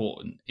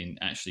important in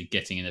actually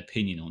getting an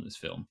opinion on this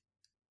film.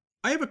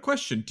 I have a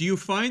question. Do you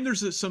find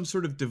there's some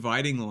sort of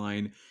dividing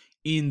line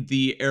in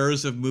the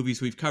eras of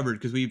movies we've covered?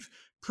 Because we've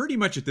pretty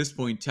much at this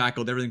point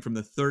tackled everything from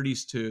the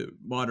 30s to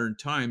modern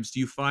times. Do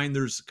you find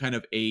there's kind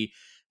of a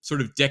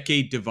sort of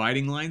decade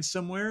dividing line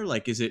somewhere?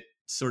 Like, is it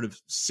sort of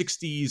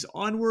 60s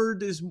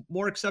onward is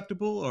more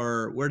acceptable,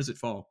 or where does it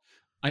fall?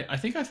 I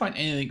think I find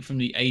anything from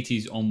the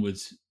 80s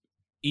onwards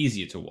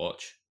easier to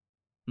watch.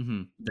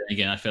 Hmm. Then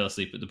again, I fell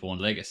asleep at the Bourne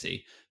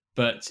Legacy.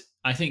 But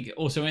I think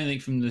also anything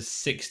from the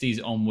 60s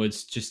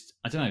onwards, just,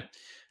 I don't know,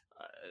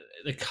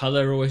 the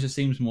color always just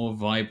seems more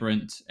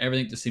vibrant.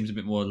 Everything just seems a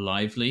bit more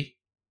lively.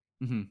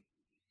 Hmm.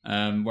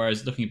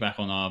 Whereas looking back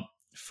on our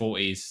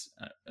 40s,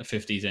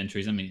 50s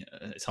entries, I mean,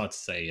 it's hard to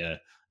say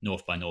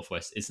North by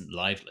Northwest isn't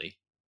lively.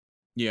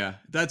 Yeah,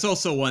 that's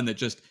also one that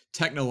just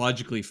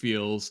technologically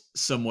feels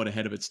somewhat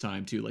ahead of its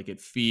time too. Like it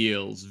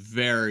feels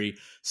very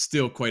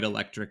still quite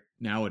electric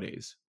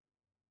nowadays.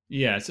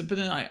 Yeah, so but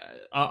then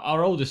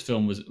our oldest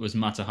film was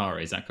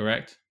Matahari, is that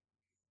correct?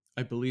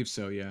 I believe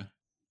so. Yeah.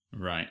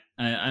 Right,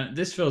 and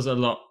this feels a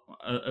lot.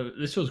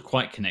 This feels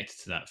quite connected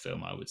to that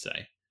film, I would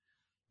say.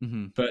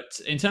 Hmm. But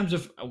in terms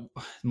of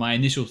my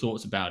initial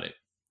thoughts about it,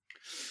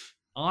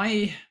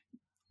 I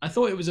I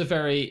thought it was a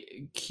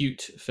very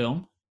cute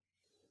film.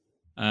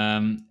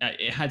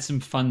 It had some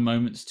fun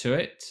moments to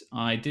it.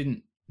 I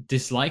didn't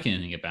dislike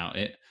anything about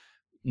it,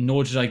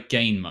 nor did I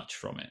gain much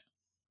from it.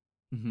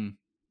 Hmm.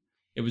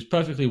 It was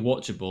perfectly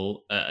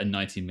watchable at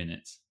 90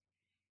 minutes.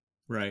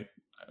 Right.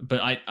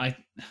 But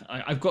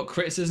I've got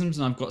criticisms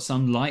and I've got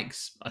some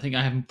likes. I think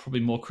I have probably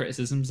more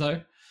criticisms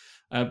though.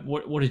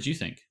 What did you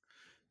think?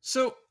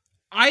 So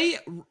I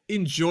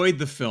enjoyed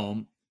the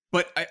film,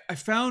 but I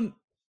found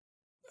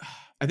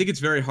I think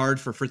it's very hard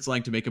for Fritz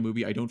Lang to make a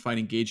movie I don't find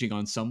engaging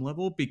on some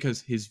level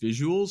because his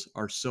visuals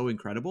are so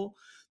incredible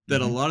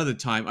that a Hmm. lot of the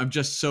time I'm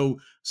just so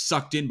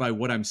sucked in by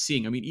what I'm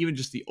seeing. I mean, even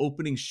just the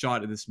opening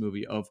shot of this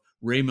movie of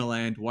Ray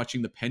Milland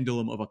watching the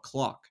pendulum of a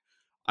clock,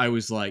 I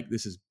was like,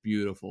 this is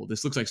beautiful.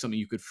 This looks like something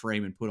you could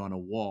frame and put on a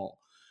wall.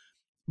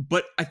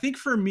 But I think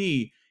for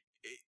me,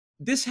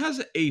 this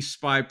has a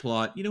spy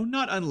plot,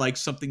 not unlike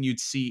something you'd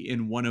see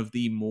in one of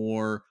the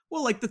more,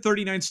 well, like the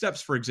 39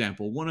 Steps, for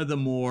example, one of the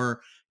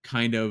more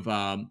kind of,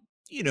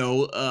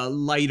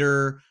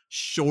 lighter,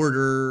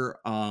 shorter,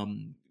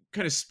 kind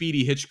of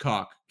speedy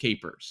Hitchcock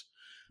capers.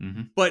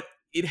 Hmm. But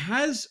it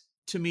has,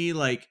 to me,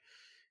 like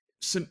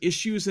some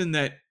issues in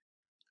that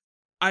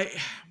I,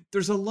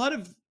 there's a lot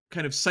of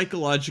kind of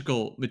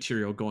psychological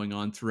material going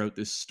on throughout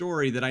this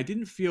story that I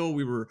didn't feel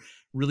we were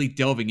really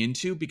delving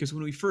into, because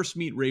when we first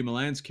meet Ray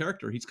Milland's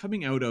character, he's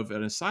coming out of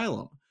an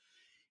asylum.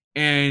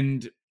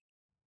 And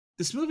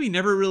this movie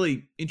never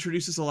really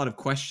introduces a lot of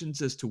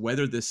questions as to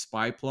whether this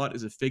spy plot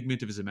is a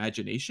figment of his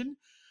imagination.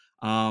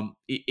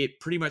 It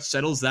pretty much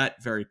settles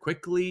that very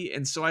quickly.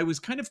 And so I was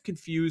kind of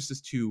confused as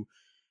to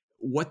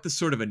what the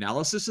sort of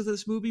analysis of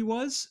this movie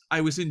was.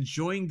 I was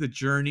enjoying the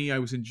journey. I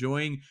was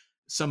enjoying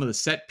some of the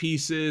set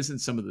pieces and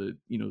some of the,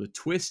 the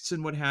twists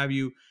and what have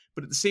you.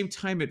 But at the same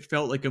time, it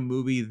felt like a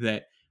movie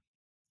that,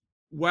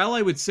 while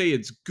I would say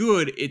it's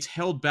good, it's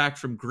held back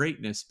from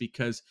greatness,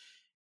 because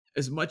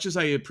as much as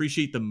I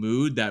appreciate the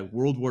mood, that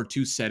World War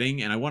II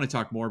setting, and I want to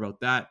talk more about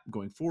that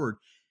going forward,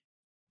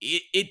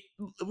 it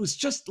was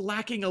just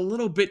lacking a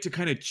little bit to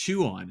kind of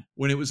chew on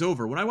when it was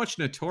over. When I watched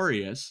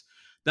Notorious,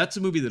 that's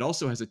a movie that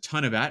also has a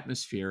ton of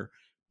atmosphere,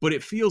 but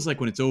it feels like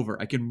when it's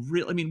over, I can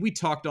really, I mean, we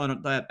talked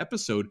on that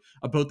episode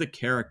about the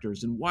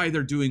characters and why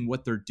they're doing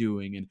what they're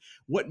doing and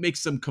what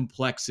makes them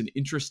complex and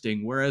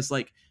interesting. Whereas,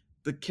 like,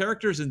 the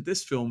characters in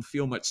this film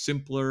feel much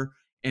simpler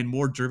and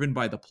more driven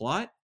by the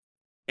plot.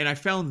 And I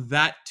found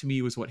that, to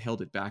me, was what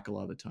held it back a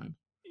lot of the time.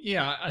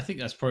 Yeah, I think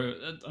that's probably.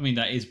 I mean,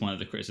 that is one of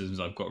the criticisms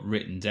I've got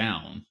written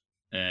down.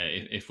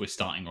 If we're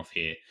starting off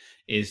here,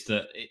 is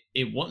that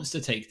it wants to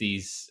take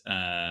these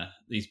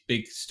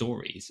big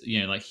stories.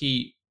 Like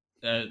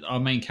our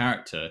main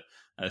character,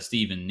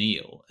 Stephen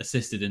Neal,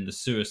 assisted in the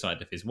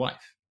suicide of his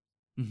wife,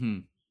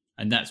 and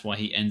that's why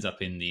he ends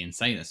up in the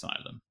insane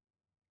asylum.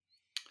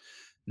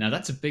 Now,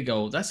 that's a big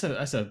old.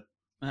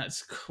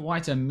 That's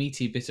quite a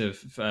meaty bit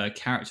of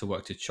character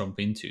work to chomp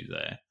into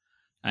there,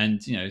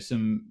 and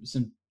some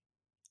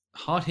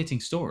hard-hitting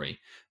story,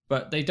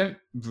 but they don't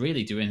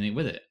really do anything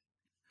with it.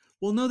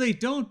 Well, no, they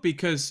don't,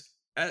 because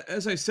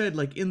as I said,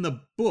 like, in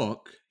the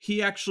book,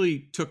 he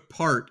actually took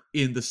part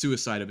in the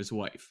suicide of his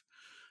wife.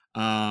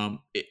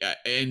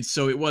 And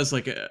so it was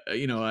like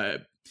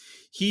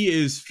he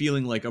is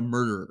feeling like a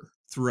murderer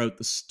throughout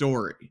the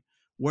story.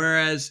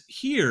 Whereas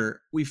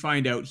here we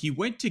find out he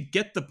went to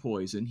get the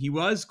poison. He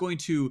was going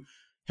to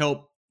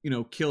help,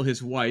 kill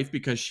his wife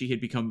because she had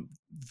become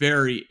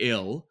very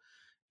ill,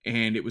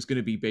 and it was going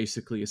to be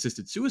basically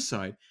assisted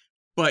suicide,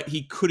 but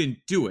he couldn't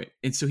do it.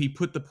 And so he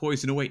put the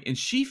poison away, and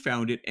she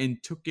found it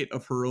and took it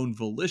of her own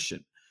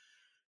volition.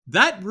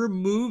 That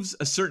removes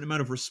a certain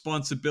amount of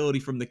responsibility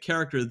from the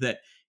character that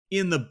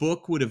in the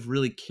book would have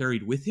really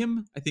carried with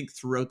him, I think,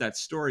 throughout that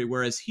story.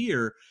 Whereas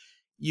here,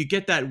 you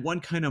get that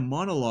one kind of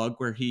monologue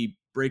where he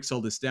breaks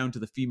all this down to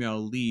the female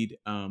lead,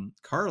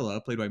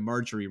 Carla, played by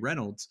Marjorie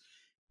Reynolds,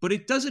 but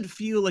it doesn't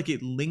feel like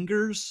it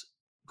lingers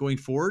going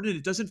forward, and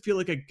it doesn't feel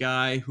like a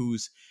guy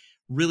who's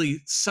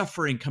really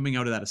suffering coming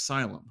out of that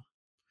asylum.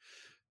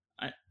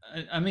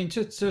 I mean,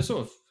 to sort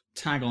of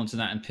tag onto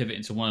that and pivot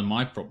into one of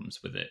my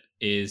problems with it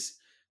is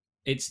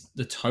it's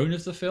the tone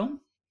of the film.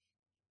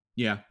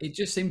 Yeah. It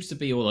just seems to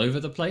be all over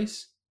the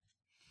place.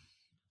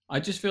 I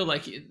just feel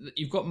like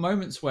you've got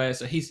moments where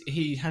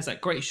he has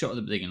that great shot at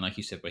the beginning, like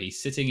you said, where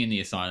he's sitting in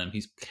the asylum,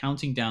 he's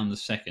counting down the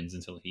seconds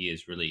until he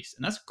is released,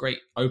 and that's a great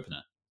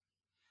opener.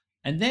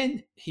 And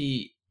then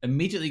he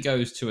immediately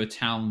goes to a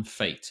town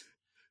fete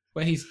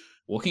where he's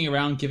walking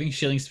around giving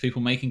shillings to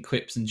people, making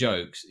quips and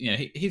jokes.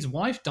 His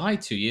wife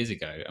died 2 years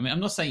ago. I mean, I'm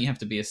not saying you have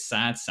to be a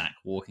sad sack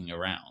walking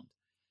around,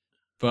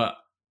 but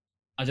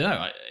I don't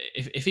know.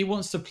 If he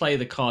wants to play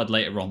the card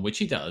later on, which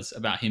he does,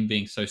 about him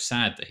being so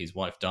sad that his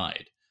wife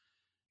died,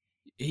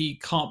 he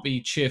can't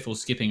be cheerful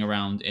skipping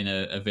around in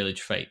a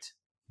village fete.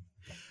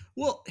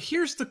 Well,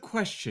 here's the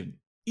question.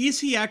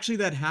 Is he actually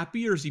that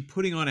happy, or is he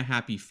putting on a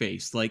happy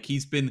face? Like,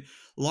 he's been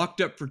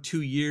locked up for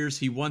 2 years.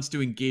 He wants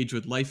to engage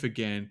with life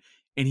again,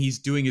 and he's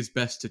doing his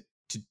best to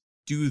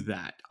do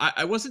that.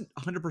 I wasn't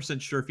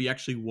 100% sure if he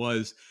actually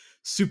was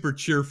super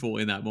cheerful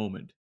in that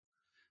moment.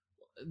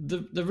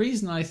 The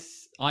reason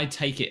I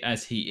take it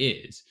as he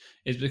is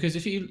because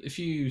if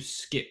you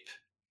skip,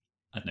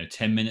 I don't know,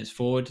 10 minutes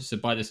forward, so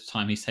by this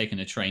time he's taken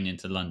a train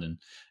into London,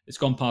 it's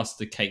gone past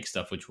the cake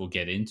stuff, which we'll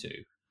get into,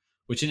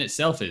 which in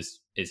itself is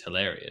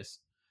hilarious.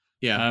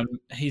 Yeah.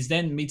 He's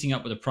then meeting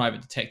up with a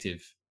private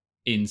detective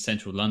in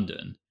central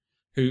London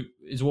who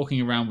is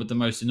walking around with the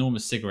most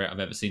enormous cigarette I've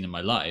ever seen in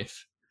my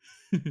life.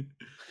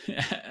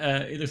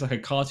 He looks like a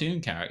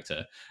cartoon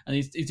character, and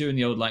he's doing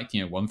the old, like,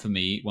 one for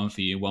me, one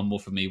for you, one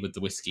more for me with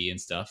the whiskey and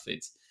stuff.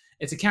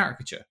 It's a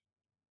caricature.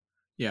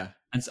 Yeah.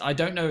 And so I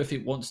don't know if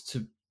it wants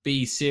to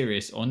be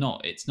serious or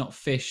not. It's not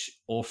fish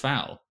or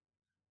fowl.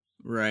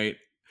 Right.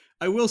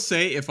 I will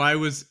say, if I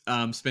was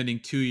spending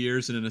 2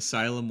 years in an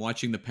asylum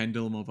watching the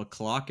pendulum of a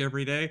clock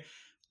every day,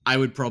 I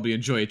would probably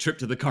enjoy a trip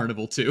to the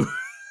carnival too.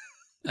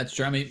 That's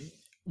true. I mean,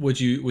 would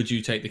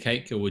you take the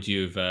cake, or would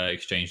you have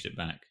exchanged it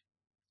back?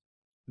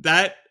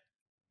 That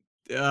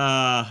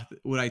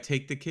would I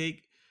take the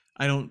cake?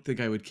 I don't think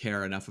I would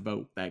care enough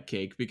about that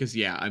cake, because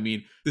I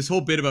mean, this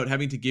whole bit about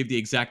having to give the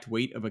exact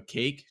weight of a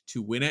cake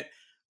to win it,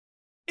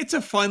 it's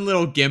a fun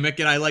little gimmick,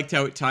 and I liked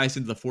how it ties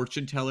into the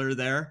fortune teller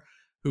there,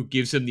 who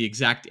gives him the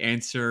exact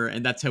answer,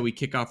 and that's how we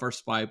kick off our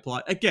spy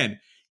plot. Again,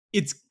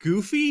 it's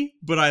goofy,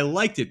 but I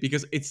liked it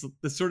because it's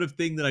the sort of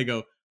thing that I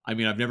go, I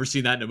mean, I've never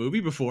seen that in a movie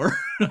before.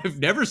 I've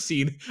never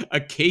seen a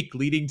cake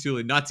leading to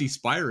a Nazi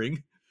spy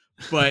ring,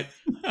 but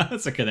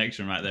That's a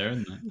connection right there,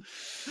 isn't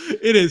it?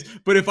 it is.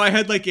 But if I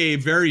had like a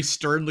very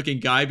stern looking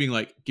guy being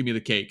like, give me the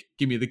cake,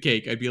 give me the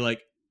cake, I'd be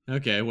like,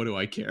 okay, what do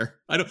I care?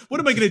 I don't, what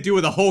am I going to do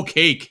with a whole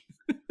cake?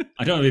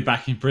 I don't want to be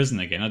back in prison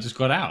again. I just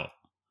got out.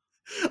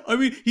 I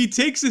mean, he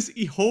takes this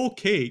whole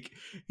cake.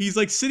 He's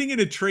like sitting in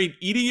a train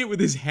eating it with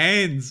his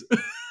hands.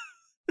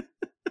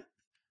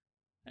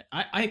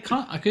 I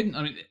can't. I couldn't.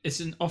 I mean, it's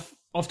an off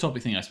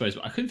topic thing, I suppose,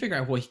 but I couldn't figure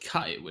out what he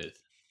cut it with.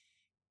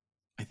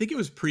 I think it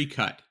was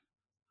pre-cut.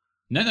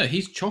 No,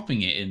 he's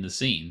chopping it in the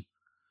scene.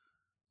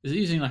 Is he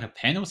using like a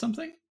pen or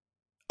something?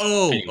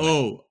 Oh, Anyway,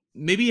 oh,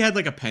 maybe he had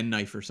like a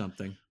penknife or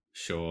something.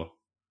 sure.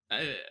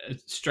 A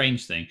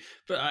strange thing,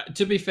 but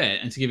to be fair,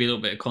 and to give you a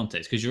little bit of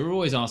context, because you're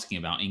always asking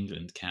about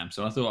England, Cam.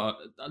 So I thought,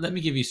 let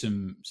me give you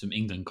some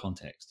England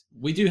context.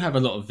 We do have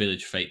a lot of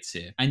village fates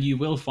here, and you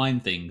will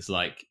find things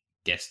like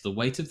guess the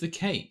weight of the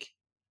cake,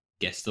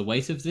 guess the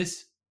weight of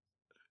this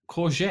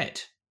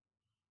courgette.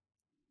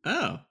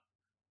 Oh,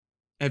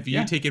 have you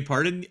Yeah, taken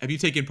part in? Have you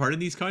taken part in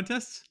these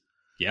contests?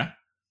 yeah.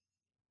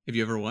 Have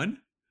you ever won?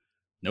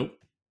 Nope.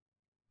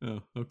 Oh,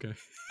 okay.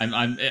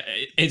 I'm.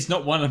 It's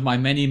not one of my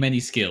many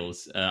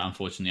skills.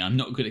 Unfortunately, I'm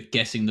not good at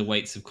guessing the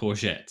weights of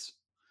courgettes.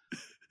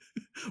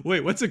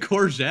 Wait, what's a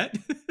courgette?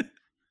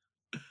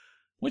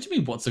 What do you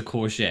mean? What's a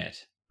courgette?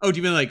 Oh, do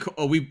you mean like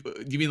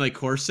do you mean like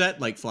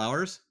corset, like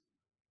flowers?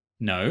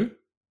 No,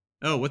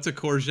 Oh, what's a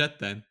courgette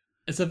then?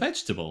 it's a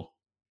vegetable.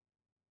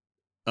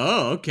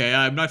 Oh, okay.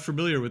 I'm not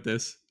familiar with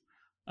this.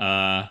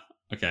 Uh,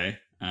 okay.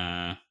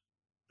 Cam,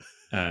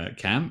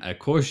 a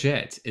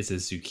courgette is a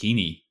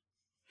zucchini.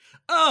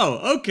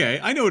 Oh, okay.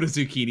 I know what a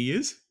zucchini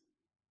is.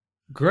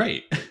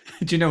 Great.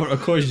 Do you know what a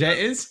courgette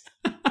is?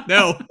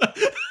 No.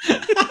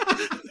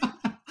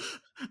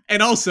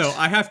 And also,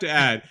 I have to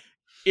add,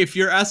 if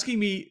you're asking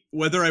me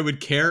whether I would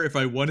care if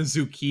I won a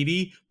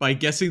zucchini by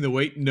guessing the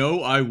weight,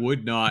 no, I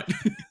would not.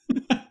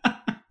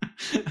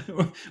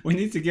 We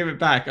need to give it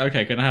back.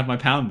 Okay, can I have my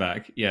pound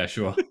back? Yeah,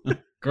 sure.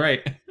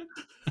 Great.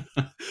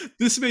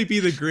 This may be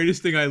the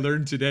greatest thing I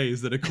learned today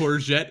is that a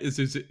courgette is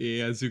a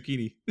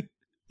zucchini.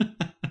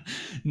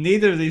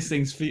 Neither of these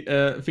things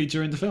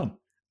feature in the film.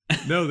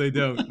 No, they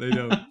don't. They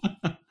don't.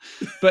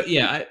 But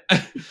yeah,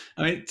 I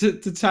mean, to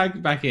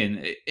tag back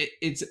in,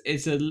 it's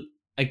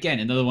again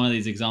another one of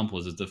these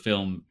examples of the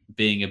film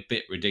being a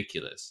bit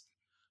ridiculous,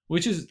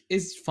 which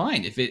is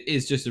fine if it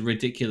is just a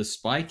ridiculous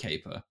spy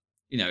caper.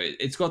 You know,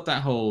 it's got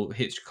that whole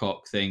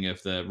Hitchcock thing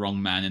of the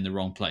wrong man in the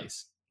wrong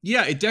place.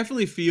 Yeah, it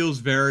definitely feels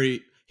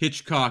very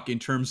Hitchcock in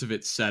terms of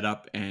its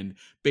setup and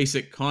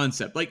basic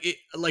concept.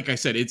 Like I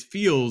said, it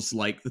feels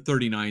like the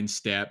 39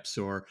 Steps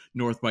or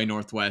North by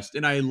Northwest.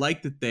 And I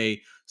like that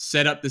they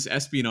set up this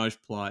espionage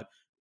plot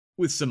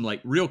with some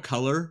like real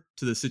color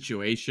to the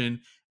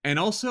situation. And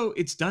also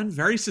it's done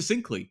very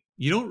succinctly.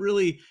 You don't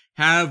really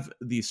have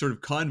the sort of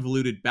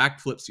convoluted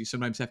backflips you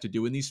sometimes have to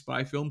do in these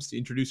spy films to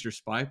introduce your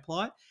spy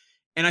plot.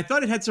 And I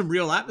thought it had some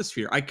real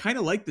atmosphere. I kind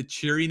of like the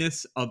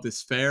cheeriness of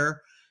this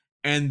fair.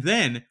 And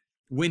then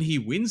when he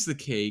wins the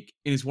cake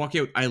and is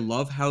walking out, I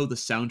love how the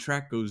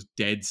soundtrack goes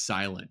dead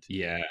silent.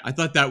 Yeah. I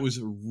thought that was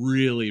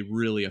really,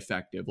 really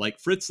effective. Like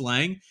Fritz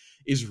Lang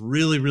is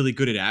really, really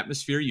good at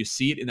atmosphere. You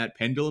see it in that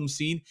pendulum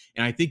scene.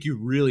 And I think you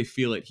really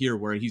feel it here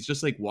where he's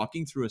just like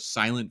walking through a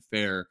silent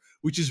fair,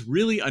 which is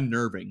really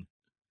unnerving.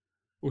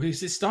 Well,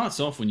 because it starts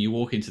off when you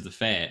walk into the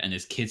fair and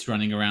there's kids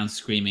running around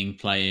screaming,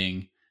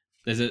 playing.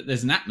 There's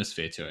an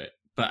atmosphere to it.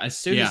 But as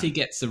soon as Yeah. he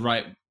gets the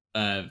right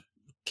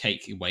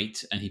cake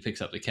weight and he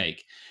picks up the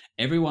cake,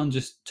 everyone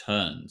just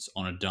turns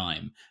on a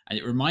dime. And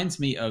it reminds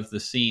me of the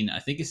scene, I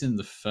think it's in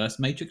the first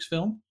Matrix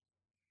film,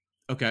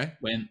 Okay.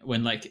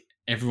 when like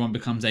everyone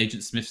becomes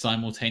Agent Smith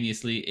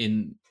simultaneously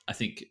in, I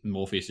think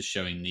Morpheus is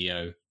showing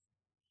Neo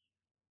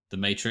the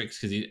Matrix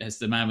because he has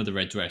the man with the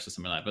red dress or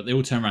something like that. But they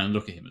all turn around and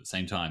look at him at the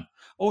same time.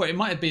 Or it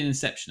might have been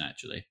Inception,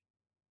 actually.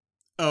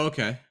 Oh,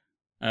 okay.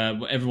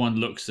 Where everyone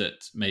looks at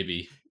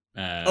maybe.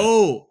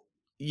 Oh,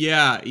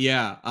 yeah,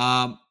 yeah.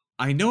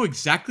 I know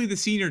exactly the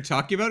scene you're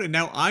talking about, and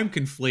now I'm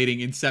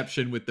conflating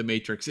Inception with the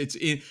Matrix.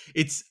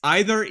 It's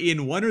either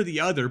in one or the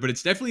other, but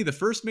it's definitely the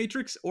first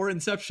Matrix or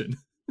Inception.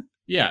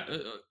 Yeah,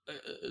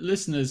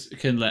 listeners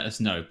can let us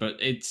know, but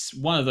it's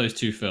one of those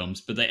two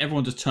films. But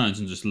everyone just turns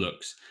and just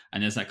looks,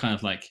 and there's that kind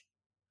of like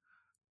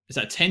it's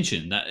that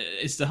tension. That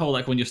it's the whole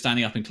like when you're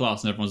standing up in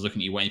class and everyone's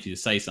looking at you, waiting for you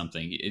to say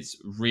something. It's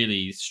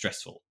really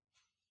stressful.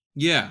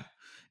 Yeah.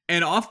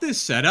 And off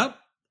this setup,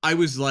 I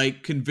was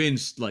like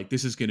convinced like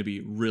this is going to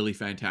be really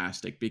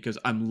fantastic because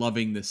I'm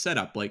loving this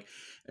setup. Like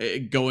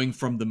going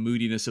from the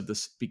moodiness of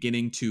this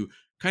beginning to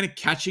kind of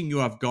catching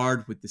you off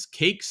guard with this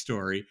cake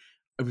story.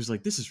 I was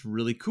like, this is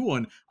really cool.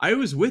 And I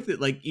was with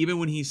it, like, even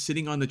when he's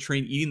sitting on the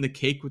train eating the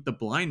cake with the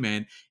blind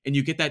man, and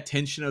you get that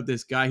tension of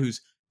this guy who's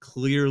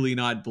clearly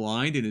not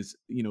blind and is,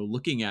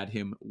 looking at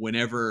him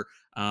whenever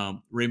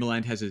Ray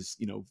Milland has his,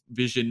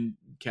 vision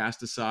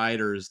cast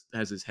aside or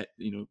has his head,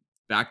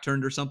 back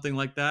turned or something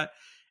like that.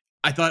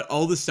 I thought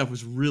all this stuff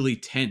was really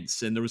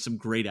tense and there was some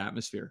great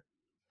atmosphere.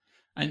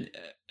 And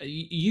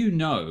you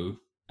know,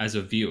 as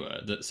a viewer,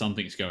 that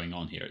something's going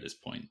on here at this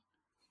point.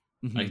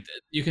 Hmm. Like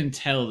you can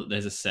tell that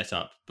there's a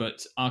setup,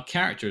 but our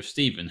character of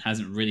Stephen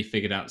hasn't really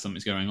figured out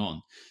something's going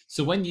on.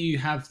 So when you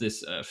have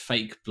this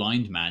fake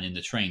blind man in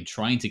the train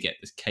trying to get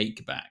this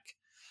cake back,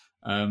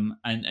 and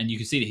you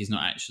can see that he's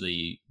not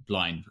actually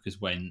blind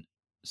because when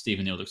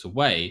Stephen Neal looks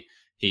away,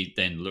 he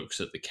then looks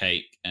at the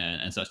cake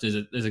and such.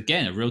 There's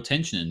again a real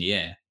tension in the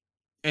air.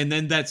 And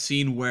then that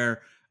scene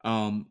where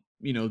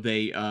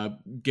they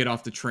get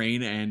off the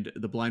train and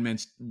the blind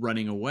man's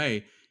running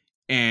away,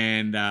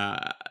 and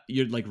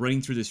you're like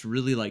running through this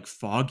really like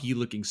foggy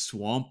looking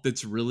swamp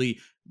that's really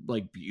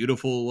like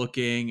beautiful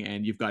looking,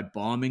 and you've got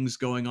bombings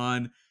going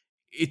on.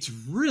 It's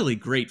really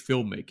great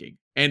filmmaking.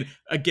 And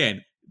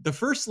again, the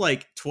first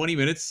like 20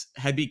 minutes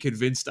had me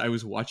convinced I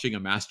was watching a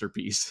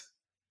masterpiece.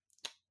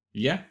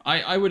 Yeah,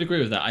 I would agree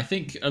with that. I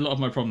think a lot of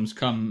my problems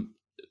come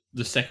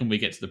the second we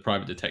get to the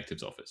private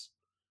detective's office.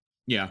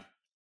 Yeah.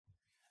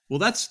 Well,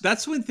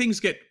 that's when things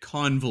get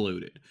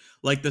convoluted.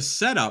 Like the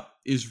setup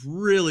is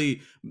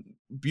really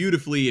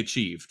beautifully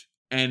achieved,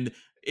 and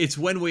it's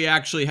when we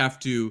actually have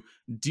to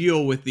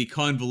deal with the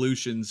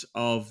convolutions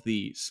of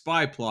the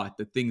spy plot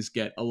that things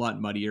get a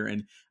lot muddier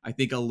and I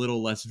think a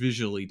little less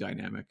visually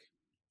dynamic.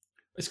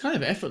 It's kind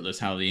of effortless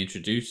how they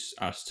introduce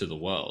us to the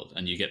world,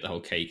 and you get the whole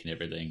cake and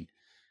everything.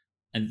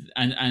 And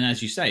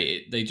as you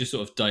say, they just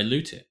sort of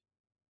dilute it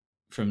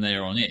from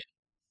there on in.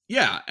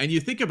 Yeah, and you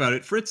think about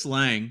it, Fritz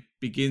Lang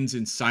begins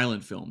in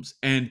silent films,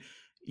 and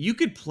you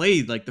could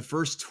play like the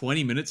first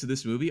 20 minutes of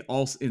this movie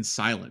all in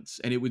silence,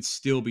 and it would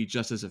still be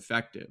just as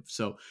effective.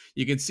 So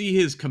you can see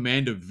his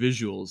command of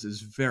visuals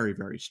is very,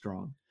 very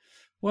strong.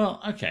 Well,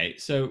 okay,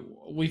 so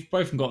we've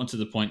both gotten to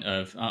the point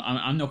of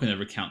I'm not going to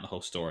recount the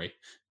whole story,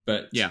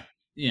 but Yeah.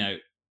 you know,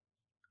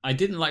 I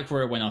didn't like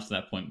where it went after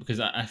that point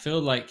because I feel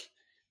like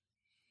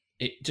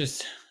it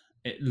just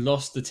it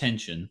lost the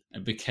tension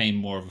and became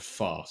more of a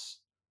farce.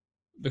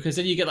 Because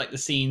then you get like the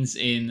scenes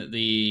in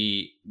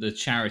the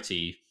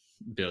charity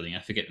building. I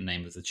forget the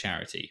name of the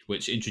charity,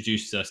 which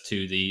introduces us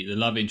to the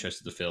love interest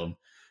of the film,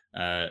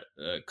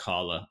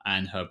 Carla,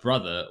 and her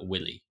brother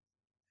Willie.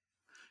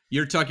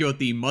 You're talking about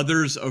the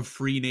Mothers of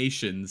Free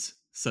Nations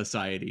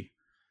Society.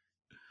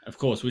 Of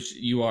course, which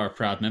you are a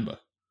proud member.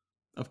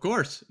 Of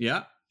course.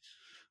 Yeah.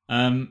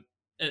 Um,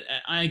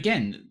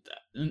 again,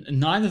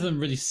 neither of them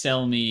really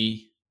sell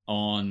me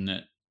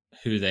on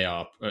who they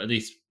are, or at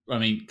least, I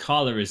mean,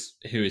 Carla is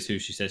who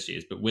she says she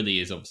is, but Willie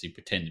is obviously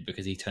pretending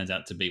because he turns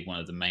out to be one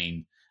of the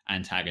main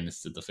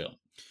antagonists of the film.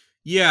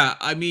 Yeah,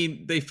 I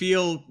mean, they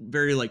feel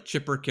very like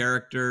chipper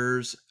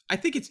characters. I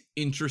think it's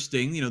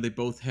interesting. They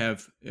both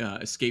have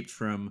escaped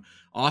from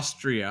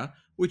Austria,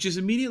 which is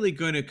immediately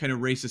going to kind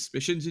of raise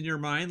suspicions in your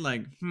mind.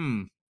 Like,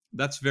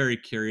 that's very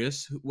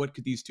curious. What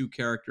could these two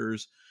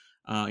characters,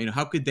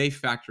 how could they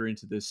factor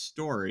into this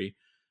story?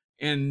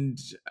 And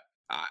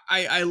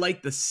I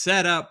like the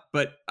setup,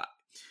 but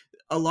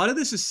a lot of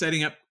this is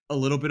setting up a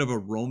little bit of a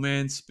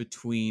romance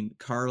between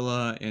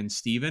Carla and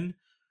Steven,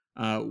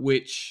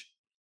 which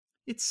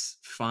it's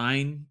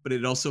fine, but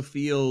it also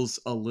feels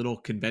a little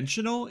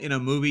conventional in a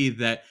movie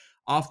that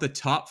off the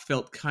top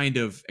felt kind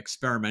of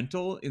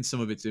experimental in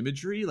some of its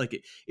imagery. Like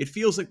it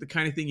feels like the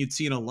kind of thing you'd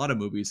see in a lot of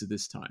movies at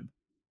this time.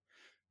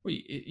 Well,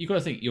 you got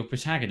to think your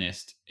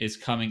protagonist is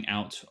coming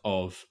out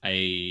of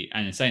an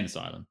insane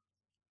asylum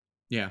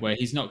Yeah. where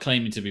he's not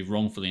claiming to be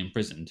wrongfully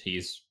imprisoned.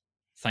 He's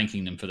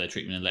thanking them for their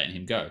treatment and letting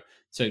him go.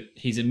 So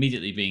he's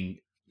immediately being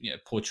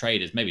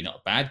portrayed as maybe not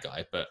a bad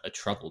guy, but a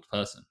troubled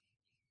person.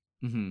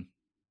 Hmm.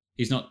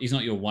 He's not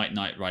your white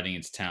knight riding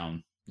into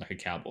town like a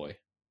cowboy.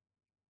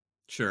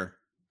 Sure.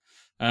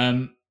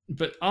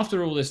 But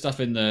after all this stuff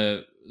in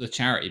the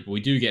charity, we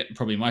do get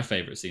probably my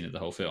favorite scene of the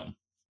whole film,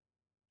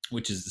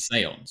 which is the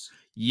seance.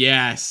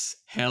 Yes.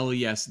 Hell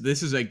yes.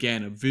 This is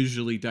again a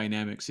visually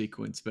dynamic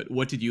sequence, but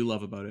what did you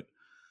love about it?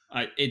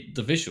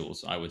 The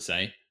visuals, I would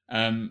say.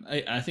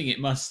 I think it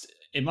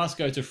must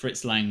go to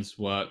Fritz Lang's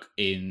work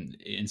in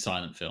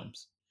silent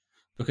films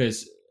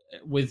because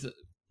with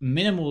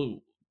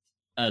minimal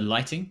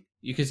lighting,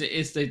 because it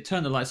is they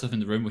turn the lights off in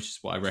the room, which is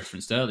what I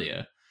referenced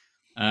earlier.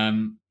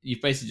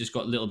 You've basically just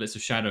got little bits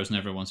of shadows on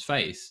everyone's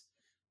face,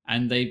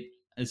 and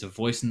there's a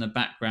voice in the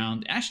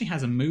background. It actually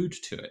has a mood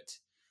to it.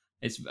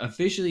 It's a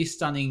visually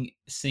stunning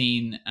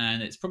scene,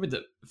 and it's probably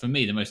for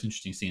me the most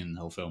interesting scene in the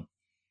whole film.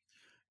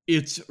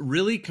 It's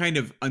really kind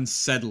of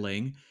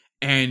unsettling,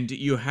 and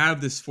you have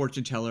this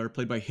fortune teller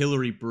played by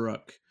Hilary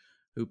Brooke,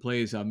 who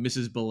plays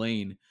Mrs.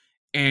 Belaine,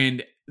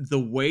 and the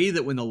way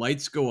that when the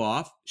lights go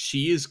off,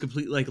 she is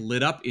completely like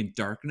lit up in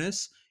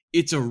darkness.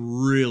 It's a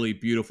really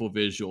beautiful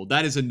visual.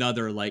 That is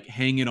another like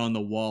hanging on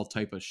the wall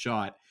type of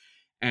shot,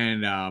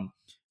 and I,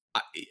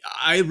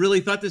 I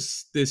really thought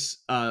this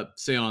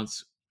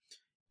seance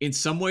in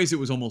some ways it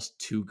was almost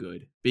too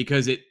good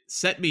because it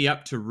set me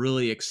up to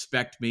really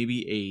expect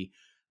maybe a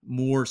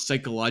more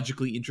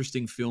psychologically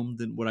interesting film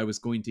than what I was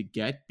going to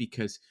get,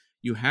 because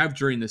you have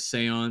during the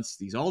seance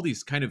all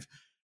these kind of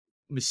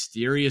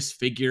mysterious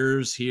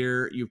figures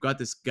here. You've got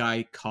this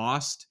guy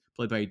Cost,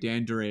 played by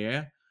Dan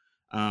Duryea,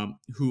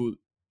 who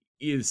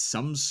is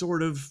some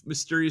sort of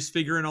mysterious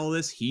figure in all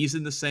this. He's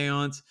in the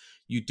seance.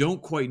 You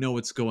don't quite know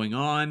what's going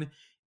on.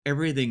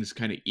 Everything's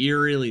kind of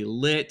eerily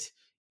lit.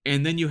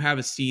 And then you have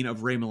a scene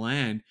of Ray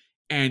Milland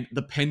and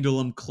the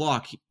pendulum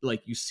clock,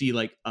 like you see,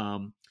 like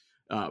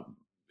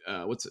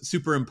what's it,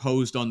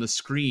 superimposed on the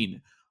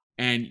screen.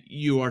 And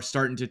you are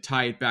starting to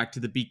tie it back to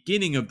the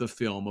beginning of the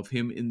film of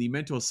him in the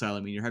mental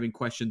asylum. And you're having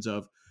questions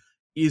of,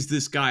 is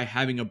this guy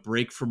having a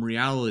break from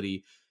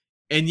reality?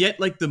 And yet,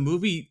 like, the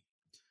movie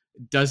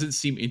doesn't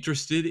seem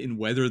interested in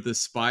whether the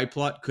spy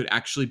plot could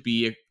actually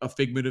be a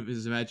figment of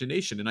his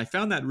imagination. And I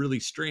found that really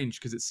strange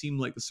because it seemed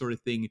like the sort of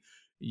thing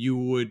you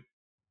would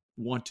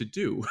want to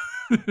do.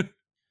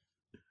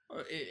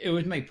 It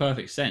would make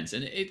perfect sense.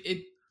 And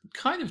it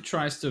kind of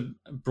tries to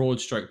broad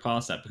stroke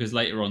past that, because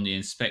later on the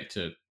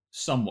inspector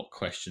somewhat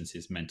questions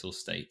his mental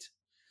state,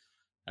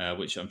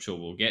 which I'm sure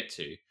we'll get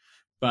to.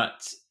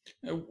 But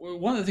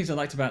one of the things I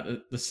liked about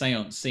the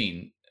seance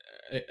scene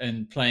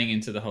and playing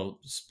into the whole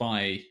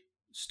spy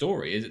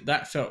story is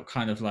that felt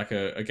kind of like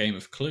a game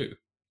of Clue.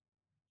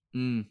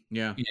 Yeah. You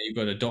know, you've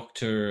got a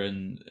doctor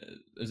and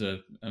there's a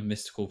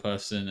mystical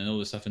person and all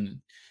this stuff, and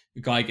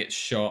the guy gets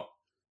shot,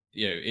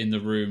 you know, in the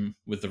room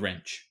with the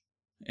wrench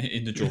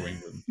in the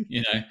drawing room.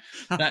 You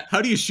know,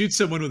 how do you shoot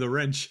someone with a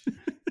wrench?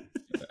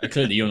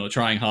 Clearly, you're not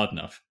trying hard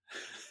enough.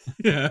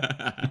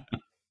 Yeah.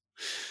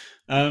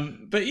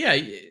 But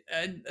yeah,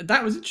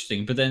 that was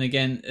interesting. But then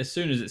again, as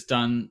soon as it's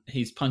done,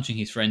 he's punching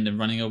his friend and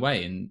running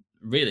away. And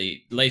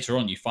really, later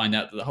on, you find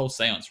out that the whole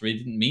seance really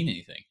didn't mean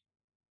anything.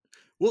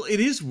 Well, it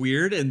is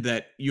weird in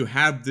that you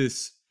have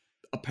this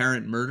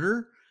apparent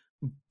murder,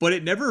 but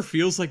it never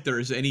feels like there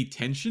is any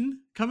tension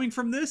coming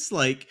from this.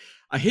 Like,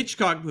 a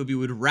Hitchcock movie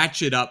would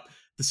ratchet up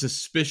the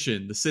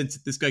suspicion, the sense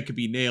that this guy could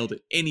be nailed at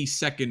any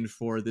second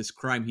for this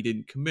crime he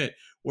didn't commit.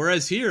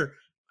 Whereas here,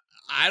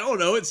 I don't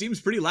know, it seems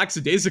pretty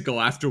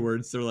lackadaisical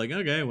afterwards. They're like,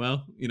 okay,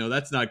 well, you know,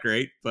 that's not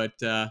great, but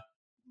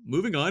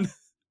moving on.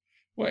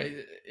 Well,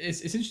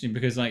 it's interesting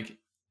because, like,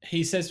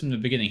 he says from the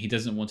beginning he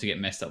doesn't want to get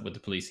messed up with the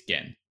police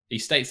again. He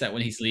states that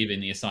when he's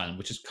leaving the asylum,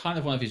 which is kind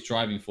of one of his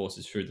driving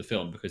forces through the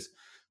film, because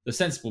the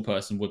sensible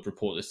person would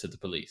report this to the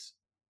police.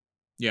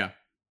 Yeah.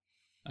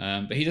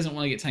 But he doesn't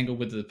want to get tangled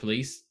with the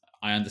police.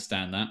 I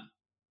understand that.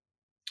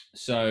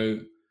 So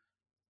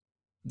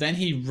then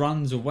he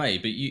runs away,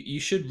 but you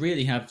should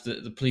really have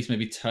the police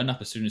maybe turn up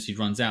as soon as he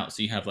runs out,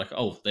 so you have like,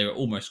 oh, they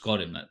almost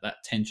got him,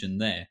 that tension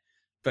there.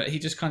 But he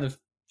just kind of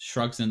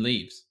shrugs and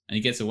leaves, and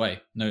he gets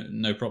away.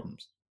 No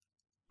problems.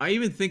 I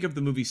even think of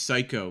the movie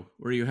Psycho,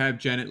 where you have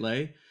Janet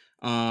Leigh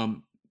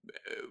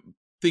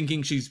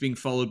thinking she's being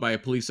followed by a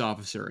police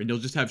officer, and you'll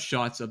just have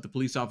shots of the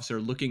police officer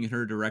looking in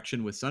her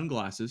direction with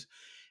sunglasses,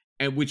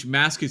 and which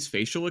mask his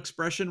facial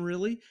expression,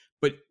 really.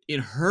 But in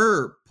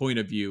her point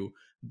of view,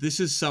 this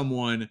is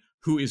someone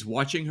who is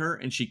watching her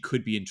and she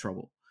could be in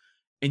trouble.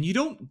 And you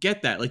don't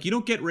get that. Like, you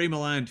don't get Ray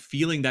Milland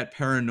feeling that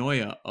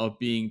paranoia of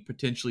being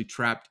potentially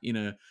trapped in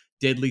a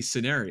deadly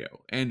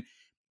scenario. And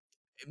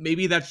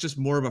maybe that's just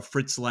more of a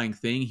Fritz Lang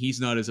thing. He's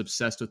not as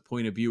obsessed with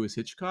point of view as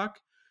Hitchcock.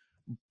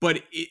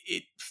 But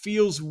it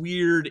feels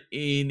weird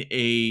in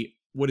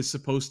what is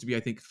supposed to be,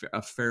 I think,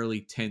 a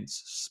fairly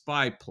tense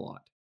spy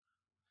plot.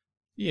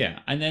 Yeah,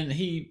 and then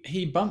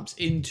he bumps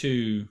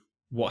into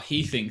what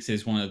he thinks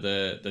is one of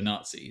the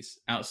Nazis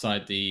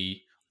outside the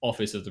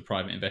office of the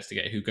private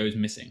investigator, who goes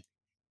missing,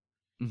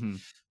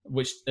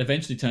 which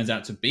eventually turns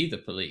out to be the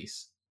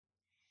police.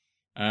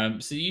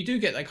 So you do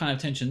get that kind of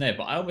tension there,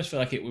 but I almost feel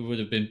like it would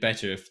have been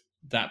better if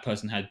that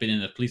person had been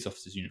in a police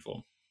officer's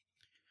uniform.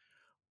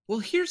 Well,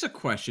 here's a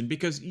question,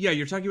 because, yeah,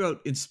 you're talking about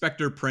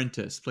Inspector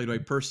Prentice, played by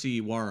Percy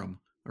Wareham,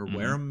 or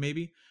Wareham,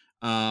 maybe.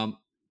 Now,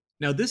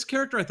 this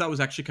character I thought was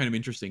actually kind of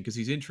interesting because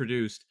he's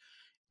introduced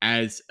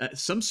as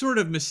some sort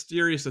of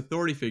mysterious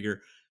authority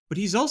figure, but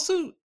he's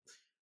also,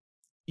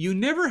 you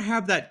never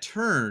have that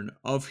turn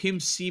of him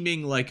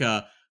seeming like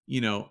a,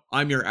 you know,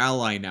 I'm your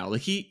ally now.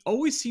 Like, he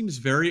always seems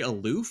very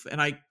aloof, and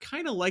I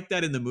kind of like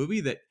that in the movie,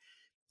 that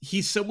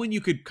he's someone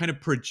you could kind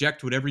of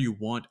project whatever you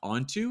want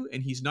onto,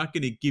 and he's not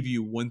going to give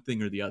you one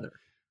thing or the other.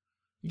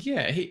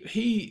 Yeah,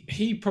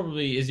 he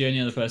probably is the only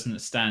other person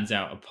that stands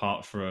out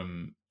apart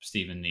from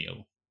Stephen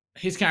Neill.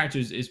 His character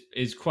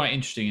is quite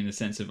interesting in the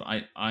sense of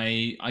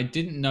I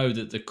didn't know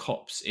that the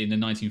cops in the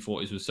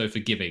 1940s were so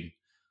forgiving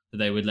that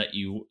they would let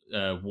you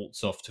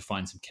waltz off to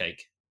find some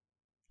cake.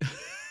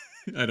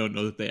 I don't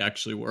know that they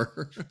actually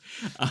were.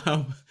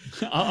 I'll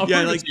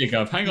yeah, promise you,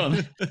 Gov. Hang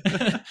on.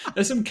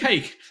 There's some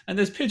cake and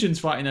there's pigeons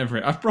fighting over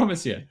it. I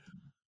promise you.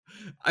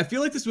 I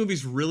feel like this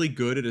movie's really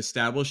good at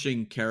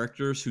establishing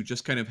characters who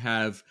just kind of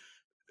have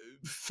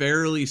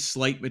fairly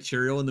slight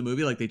material in the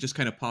movie. Like, they just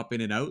kind of pop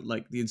in and out.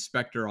 Like, the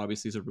inspector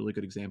obviously is a really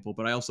good example,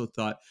 but I also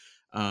thought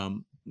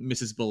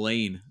Mrs.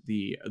 Belaine,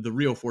 the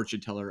real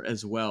fortune teller,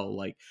 as well.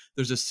 Like,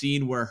 there's a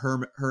scene where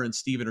her and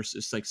Steven are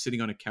just like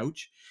sitting on a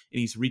couch, and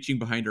he's reaching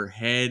behind her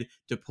head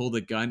to pull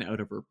the gun out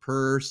of her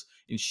purse,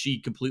 and she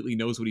completely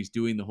knows what he's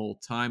doing the whole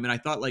time. And I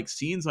thought like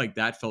scenes like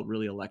that felt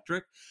really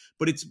electric,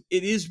 but it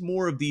is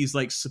more of these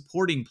like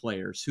supporting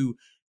players who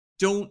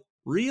don't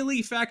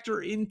really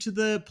factor into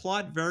the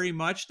plot very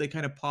much. They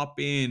kind of pop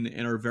in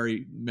and are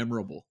very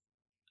memorable.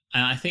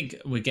 And I think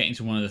we're getting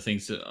to one of the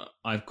things that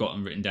I've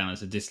gotten written down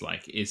as a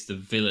dislike is the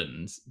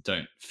villains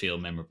don't feel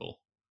memorable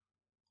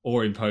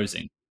or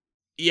imposing.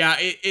 Yeah,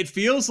 it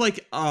feels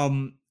like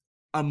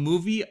a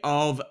movie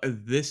of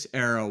this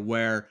era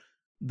where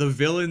the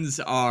villains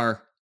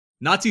are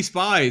Nazi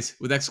spies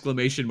with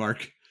exclamation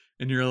mark,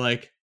 and you're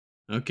like,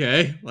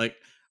 okay, like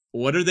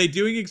what are they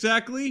doing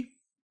exactly?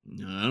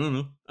 I don't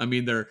know. I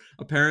mean, they're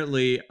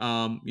apparently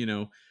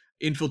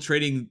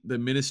infiltrating the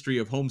Ministry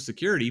of Home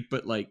Security,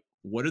 but like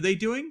what are they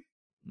doing?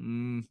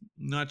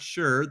 Not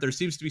sure. There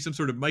seems to be some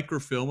sort of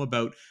microfilm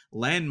about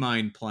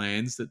landmine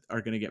plans that are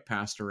going to get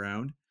passed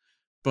around,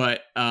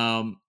 but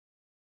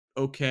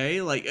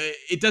okay, like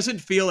it doesn't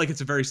feel like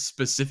it's a very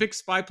specific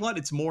spy plot.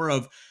 It's more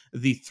of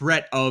the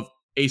threat of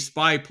a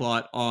spy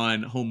plot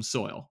on home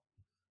soil.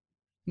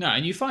 No,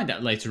 and you find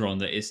out later on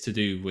that it's to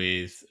do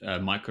with a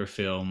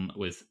microfilm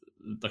with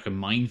like a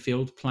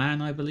minefield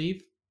plan, I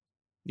believe.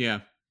 Yeah.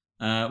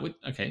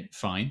 Okay,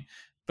 fine,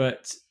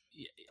 but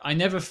I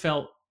never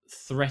felt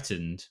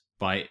threatened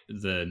by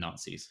the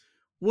Nazis.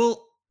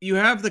 Well, you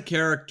have the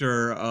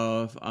character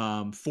of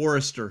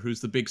Forrester, who's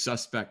the big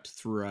suspect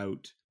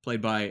throughout,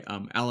 played by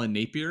Alan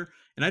Napier.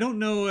 And I don't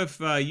know if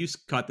you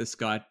caught this,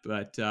 Scott,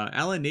 but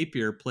Alan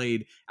Napier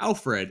played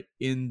Alfred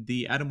in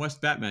the Adam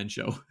West Batman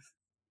show.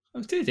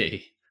 Oh, did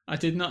he? I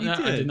did not He know.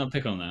 I did did. not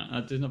pick on that.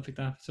 I did not pick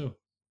that up at all.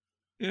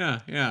 Yeah,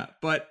 yeah.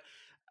 But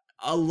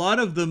a lot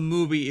of the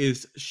movie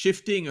is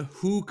shifting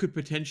who could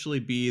potentially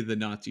be the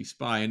Nazi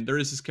spy. And there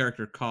is this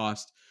character,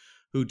 Cost,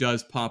 who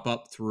does pop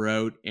up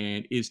throughout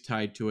and is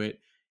tied to it.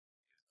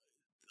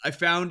 I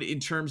found in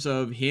terms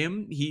of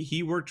him,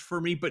 he worked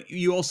for me, but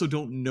you also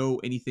don't know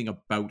anything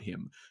about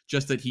him,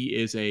 just that he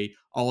is a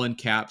all in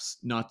caps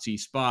Nazi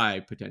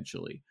spy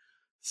potentially.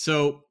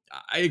 So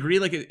I agree,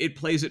 like it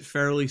plays it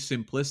fairly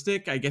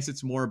simplistic. I guess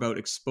it's more about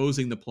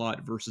exposing the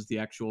plot versus the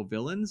actual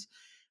villains,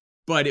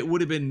 but it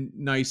would have been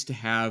nice to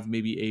have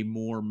maybe a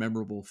more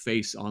memorable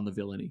face on the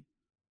villainy.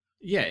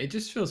 Yeah, it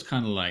just feels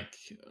kind of like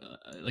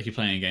you're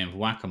playing a game of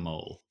whack a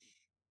mole.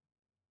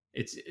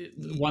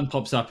 One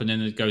pops up and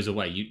then it goes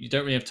away. You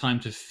don't really have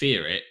time to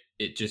fear it.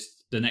 It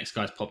just the next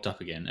guy's popped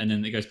up again, and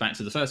then it goes back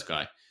to the first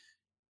guy.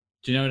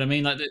 Do you know what I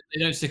mean? Like they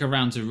don't stick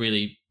around to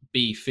really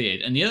be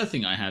feared. And the other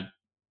thing I had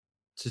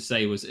to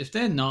say was, if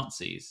they're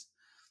Nazis,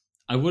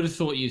 I would have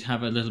thought you'd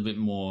have a little bit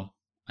more.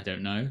 I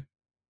don't know,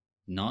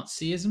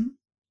 Nazism.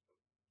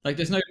 Like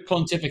there's no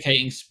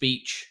pontificating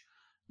speech.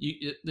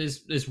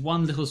 There's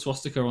one little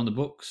swastika on the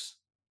books.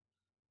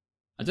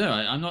 I don't know.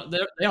 I'm not.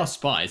 They are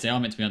spies. They are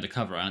meant to be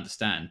undercover. I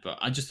understand, but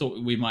I just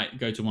thought we might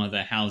go to one of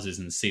their houses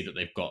and see that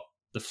they've got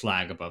the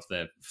flag above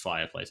their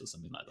fireplace or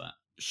something like that.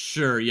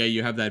 Sure, yeah,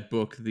 you have that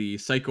book, The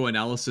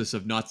Psychoanalysis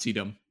of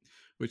Nazism,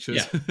 which was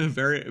Yeah, a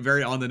very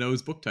very on the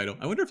nose book title.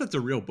 I wonder if that's a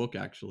real book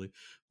actually.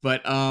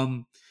 But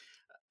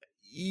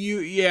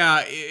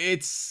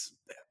it's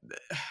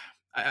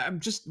I'm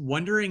just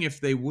wondering if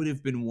they would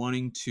have been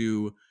wanting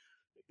to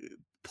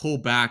pull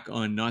back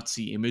on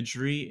Nazi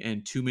imagery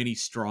and too many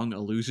strong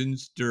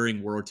allusions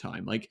during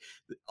wartime. Like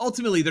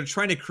ultimately they're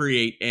trying to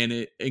create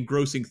an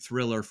engrossing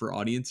thriller for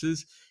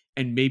audiences,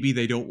 and maybe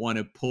they don't want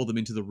to pull them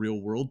into the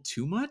real world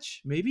too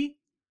much, maybe.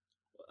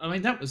 I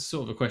mean that was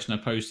sort of a question I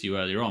posed to you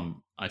earlier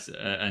on.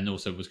 And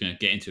also was going to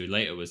get into it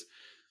later was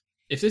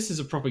if this is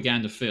a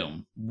propaganda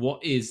film,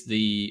 what is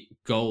the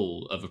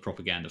goal of a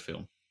propaganda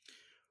film?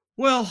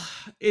 Well,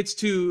 it's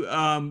to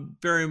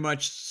very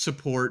much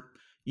support,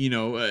 you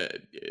know,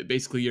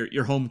 basically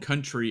your home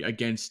country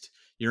against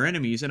your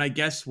enemies. And I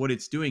guess what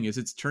it's doing is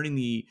it's turning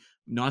the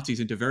Nazis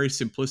into very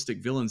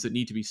simplistic villains that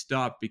need to be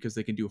stopped because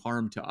they can do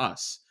harm to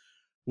us,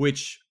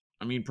 which,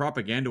 I mean,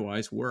 propaganda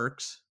wise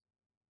works.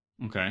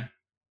 Okay.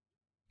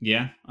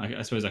 Yeah,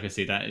 I suppose I could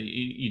see that.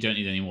 You don't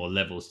need any more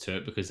levels to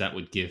it because that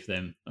would give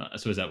them. I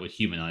suppose that would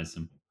humanize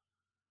them.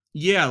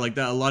 Yeah, like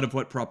that. A lot of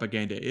what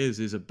propaganda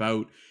is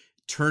about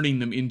turning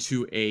them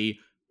into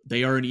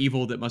they are an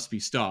evil that must be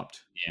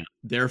stopped. Yeah.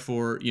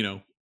 Therefore,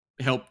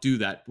 help do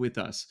that with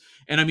us.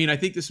 And I mean, I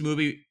think this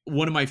movie,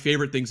 one of my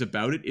favorite things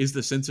about it is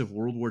the sense of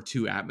World War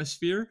II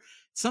atmosphere.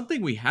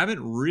 Something we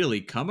haven't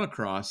really come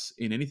across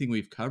in anything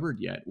we've covered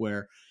yet,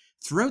 where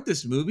throughout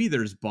this movie,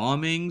 there's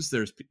bombings,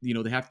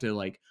 they have to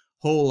like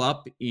hole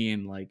up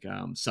in like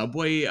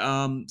subway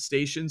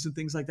stations and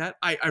things like that.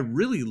 I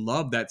really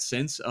love that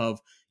sense of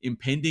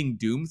impending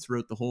doom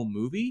throughout the whole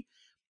movie.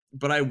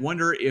 But I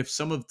wonder if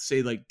some of,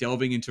 say, like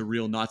delving into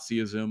real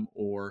Nazism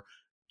or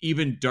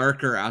even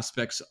darker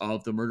aspects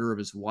of the murder of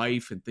his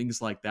wife and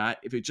things like that,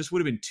 if it just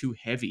would have been too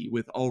heavy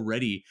with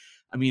already,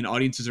 I mean,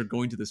 audiences are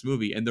going to this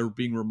movie and they're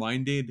being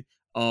reminded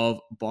of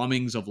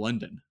bombings of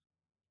London.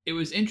 it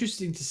was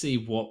interesting to see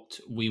what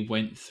we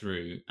went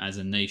through as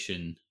a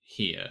nation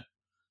here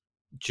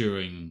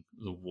during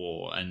the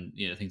war, and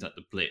things like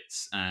the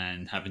Blitz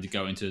and having to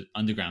go into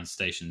underground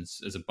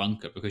stations as a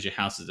bunker because your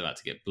house is about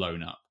to get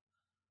blown up.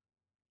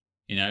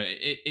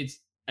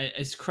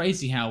 It's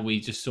crazy how we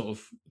just sort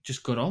of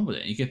just got on with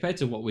it. And compared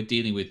to what we're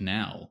dealing with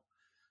now,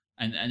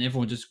 and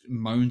everyone just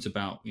moans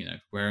about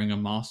wearing a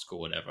mask or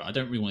whatever. I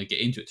don't really want to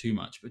get into it too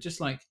much, but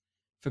just like,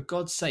 for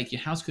God's sake,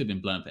 your house could have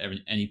been blown up at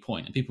any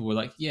point, and people were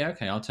like, "Yeah,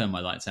 okay, I'll turn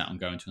my lights out and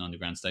go into an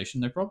underground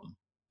station, no problem."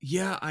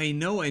 Yeah, I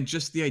know. And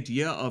just the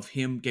idea of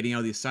him getting out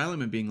of the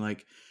asylum and being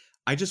like,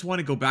 I just want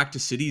to go back to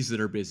cities that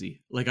are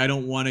busy. Like, I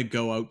don't want to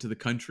go out to the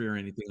country or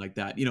anything like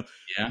that.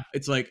 Yeah,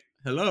 It's like,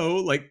 hello,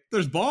 like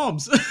there's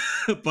bombs.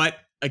 But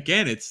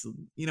again, it's,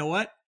 you know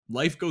what?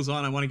 Life goes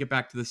on. I want to get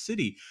back to the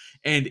city.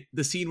 And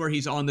the scene where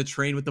he's on the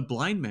train with the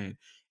blind man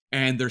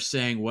and they're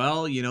saying,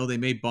 well, they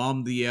may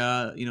bomb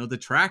the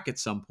track at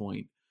some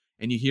point.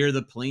 And you hear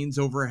the planes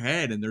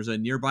overhead and there's a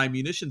nearby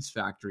munitions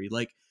factory.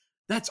 Like,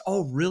 that's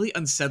all really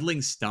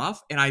unsettling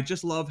stuff. And I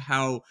just love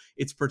how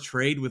it's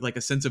portrayed with like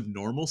a sense of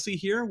normalcy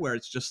here, where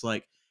it's just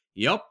like,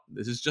 yep,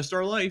 this is just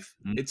our life.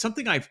 mm. It's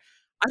something I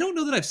don't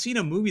know that I've seen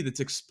a movie that's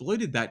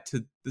exploited that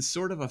to the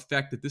sort of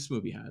effect that this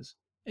movie has.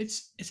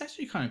 it's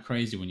actually kind of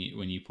crazy when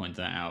you point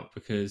that out,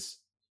 because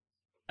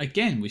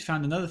again, we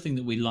found another thing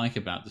that we like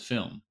about the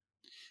film.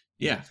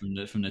 Yeah.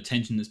 From the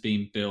tension that's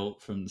being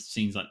built, from the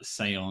scenes like the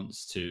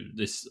seance to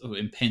this sort of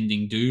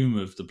impending doom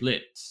of the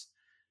Blitz,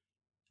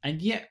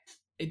 and yet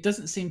it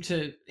doesn't seem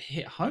to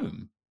hit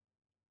home.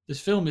 This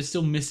film is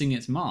still missing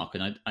its mark,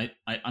 and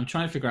I'm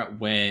trying to figure out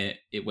where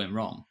it went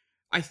wrong.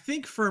 I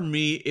think for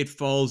me, it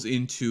falls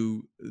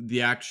into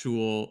the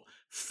actual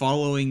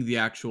following the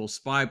actual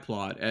spy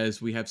plot,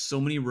 as we have so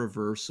many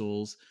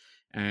reversals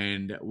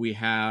and we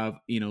have,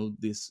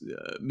 this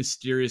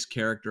mysterious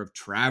character of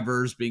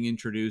Travers being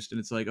introduced. And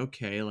it's like,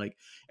 okay, like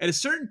at a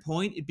certain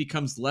point, it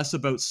becomes less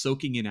about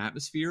soaking in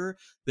atmosphere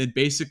than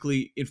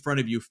basically in front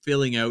of you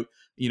filling out,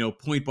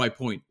 point by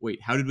point.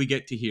 Wait, how did we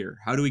get to here?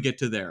 How do we get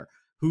to there?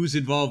 Who's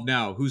involved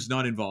now? Who's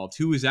not involved?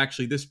 Who is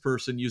actually this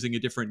person using a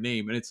different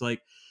name? And it's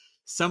like,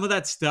 some of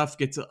that stuff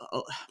gets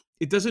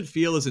it doesn't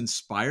feel as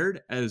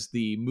inspired as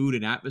the mood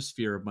and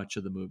atmosphere of much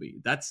of the movie.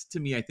 That's, to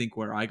me, I think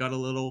where I got a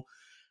little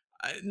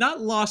not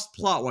lost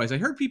plot wise. I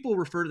heard people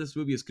refer to this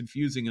movie as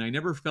confusing, and I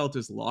never felt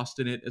as lost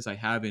in it as I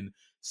have in,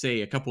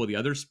 say, a couple of the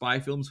other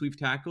spy films we've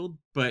tackled.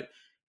 But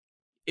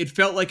it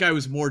felt like I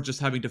was more just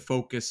having to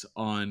focus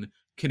on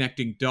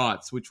connecting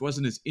dots, which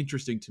wasn't as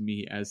interesting to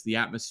me as the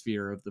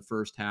atmosphere of the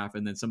first half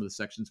and then some of the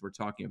sections we're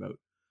talking about.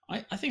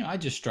 I think I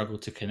just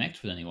struggled to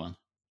connect with anyone.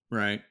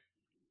 Right.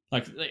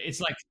 Like, it's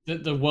like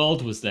the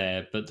world was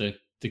there, but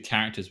the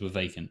characters were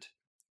vacant.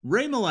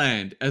 Ray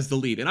Milland as the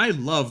lead, and I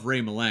love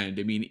Ray Milland.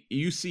 I mean,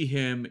 you see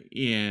him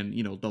in,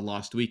 The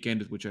Lost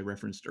Weekend, which I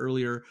referenced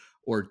earlier,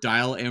 or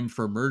Dial M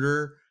for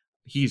Murder.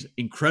 He's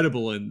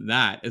incredible in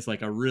that as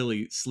like a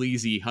really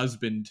sleazy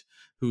husband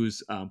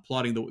who's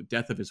plotting the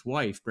death of his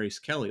wife, Grace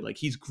Kelly. Like,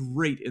 he's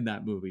great in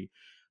that movie.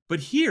 But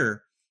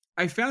here,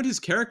 I found his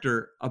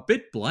character a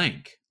bit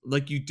blank.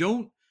 Like, you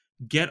don't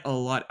get a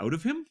lot out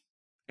of him.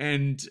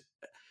 And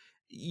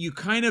you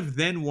kind of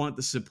then want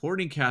the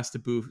supporting cast to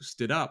boost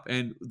it up.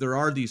 And there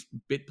are these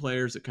bit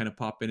players that kind of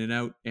pop in and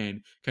out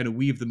and kind of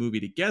weave the movie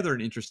together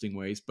in interesting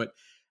ways. But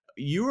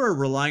you are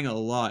relying a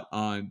lot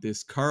on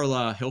this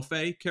Carla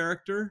Hilfe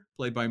character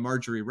played by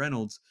Marjorie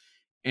Reynolds.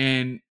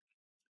 And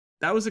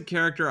that was a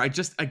character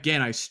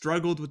I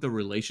struggled with the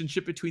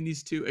relationship between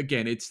these two.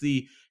 Again, it's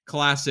the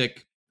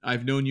classic,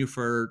 I've known you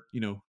for,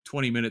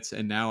 20 minutes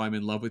and now I'm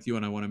in love with you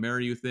and I want to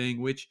marry you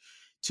thing, which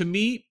to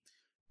me,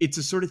 it's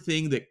a sort of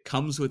thing that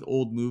comes with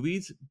old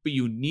movies, but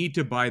you need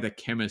to buy the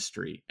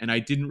chemistry. And I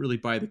didn't really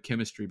buy the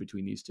chemistry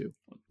between these two.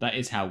 That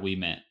is how we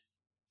met.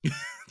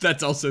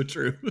 That's also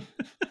true.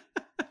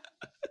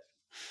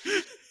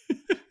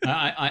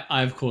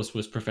 I of course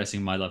was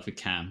professing my love for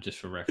Cam just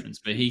for reference,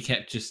 but he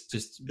kept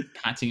just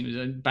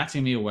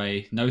batting me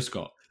away. No,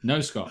 Scott. No,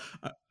 Scott.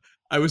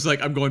 I was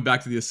like, I'm going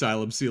back to the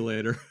asylum. See you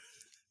later.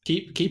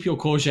 Keep your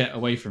courgette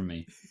away from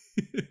me.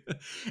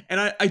 And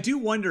I do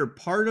wonder,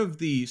 part of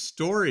the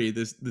story,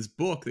 this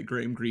book that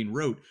Graham Greene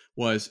wrote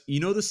was,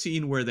 the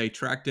scene where they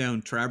track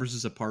down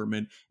Travers's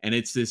apartment and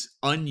it's this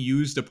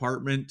unused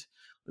apartment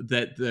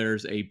that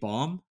there's a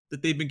bomb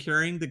that they've been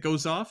carrying that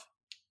goes off.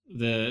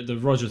 The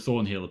Roger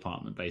Thornhill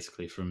apartment,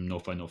 basically, from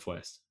North by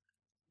Northwest.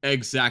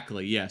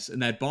 Exactly, yes.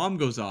 And that bomb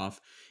goes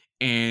off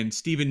and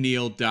Stephen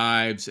Neal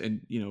dives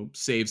and,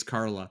 saves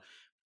Carla.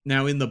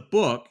 Now, in the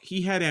book,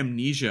 he had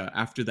amnesia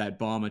after that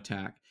bomb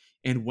attack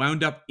and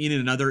wound up in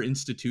another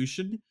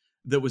institution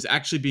that was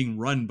actually being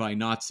run by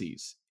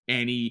Nazis.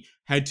 And he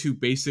had to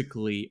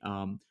basically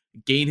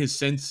gain his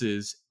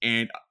senses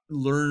and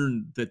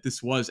learn that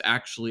this was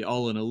actually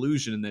all an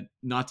illusion and that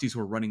Nazis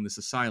were running this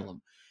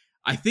asylum.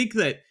 I think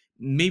that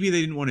maybe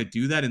they didn't want to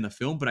do that in the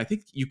film, but I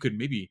think you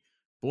could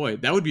boy,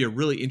 that would be a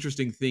really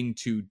interesting thing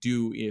to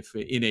do if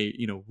in a,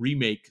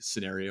 remake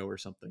scenario or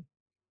something.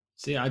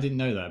 See, I didn't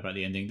know that about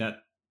the ending.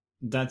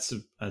 That's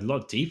a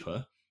lot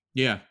deeper.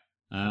 Yeah.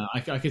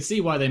 I could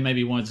see why they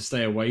maybe wanted to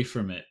stay away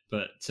from it,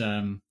 but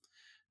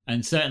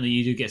and certainly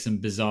you do get some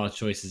bizarre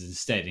choices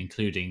instead,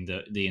 including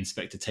the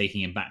inspector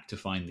taking him back to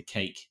find the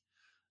cake,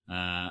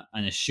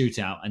 and a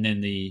shootout, and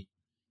then the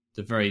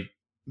very,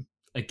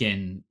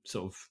 again,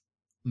 sort of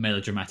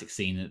melodramatic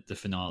scene at the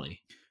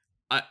finale.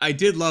 I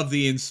did love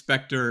the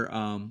inspector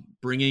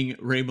bringing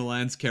Ray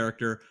Milan's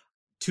character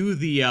to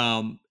the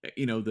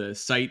the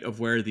site of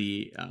where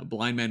the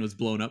blind man was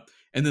blown up,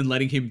 and then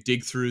letting him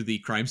dig through the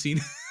crime scene.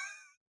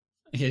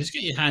 Yeah, just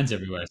get your hands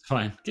everywhere. It's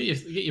fine. Get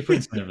your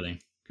prints and everything.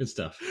 Good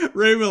stuff.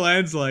 Ray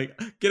Milan's like,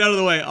 "Get out of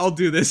the way, I'll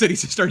do this," and he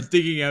just starts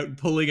digging out and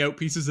pulling out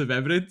pieces of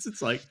evidence.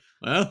 It's like,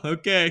 well,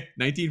 okay,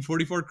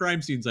 1944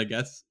 crime scenes, I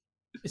guess.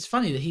 It's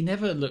funny that he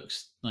never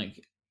looks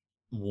like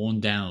worn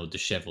down or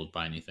disheveled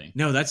by anything.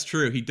 No, that's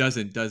true. He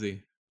doesn't, does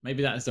he?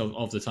 Maybe that's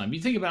of the time.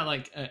 You think about,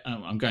 like,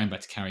 I'm going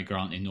back to Cary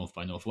Grant in North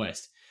by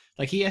Northwest.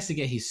 Like, he has to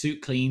get his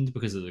suit cleaned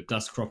because of the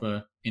dust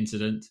cropper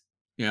incident.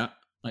 Yeah.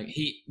 Like,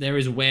 there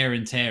is wear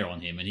and tear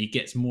on him, and he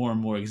gets more and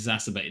more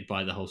exacerbated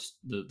by the whole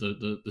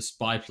the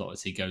spy plot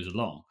as he goes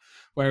along.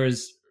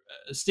 Whereas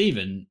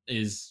Stephen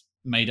is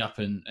made up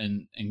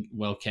and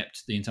well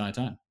kept the entire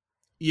time.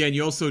 Yeah, and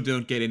you also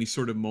don't get any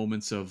sort of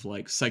moments of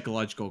like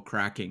psychological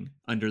cracking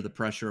under the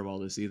pressure of all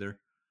this either.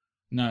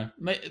 No,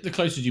 the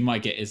closest you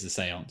might get is the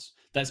seance.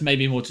 That's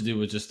maybe more to do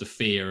with just the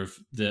fear of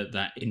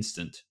that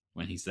instant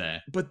when he's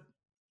there. But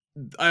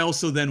I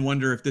also then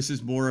wonder if this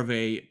is more of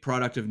a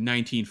product of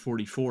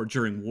 1944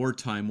 during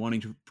wartime,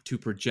 wanting to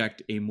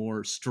project a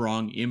more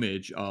strong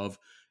image of,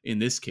 in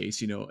this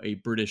case, a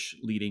British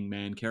leading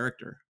man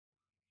character.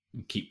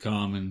 Keep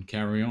calm and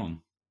carry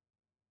on.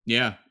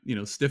 Yeah,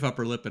 stiff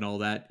upper lip and all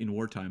that in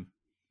wartime.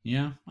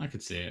 Yeah, I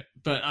could see it,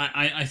 but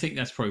I think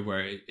that's probably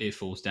where it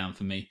falls down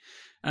for me.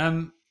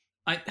 Um,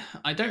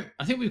 I don't.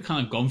 I think we've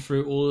kind of gone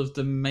through all of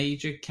the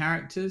major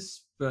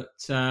characters, but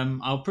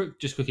I'll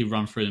just quickly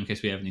run through them in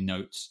case we have any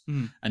notes,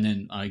 and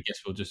then I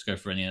guess we'll just go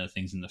for any other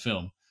things in the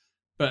film.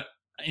 But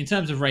in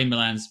terms of Ray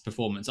Milan's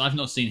performance, I've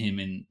not seen him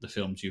in the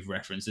films you've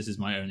referenced. This is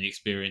my only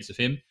experience of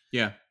him.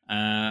 Yeah.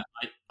 I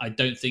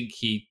don't think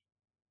he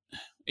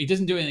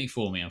doesn't do anything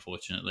for me,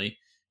 unfortunately.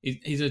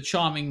 He's a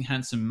charming,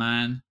 handsome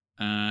man.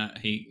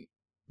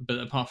 But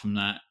apart from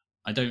that,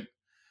 I don't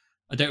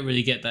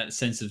really get that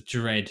sense of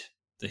dread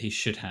that he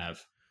should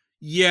have.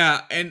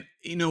 Yeah, and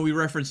we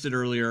referenced it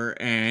earlier,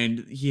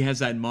 and he has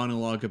that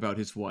monologue about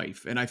his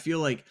wife, and I feel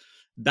like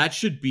that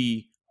should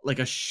be like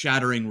a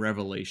shattering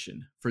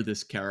revelation for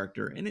this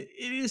character, and it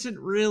isn't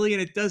really,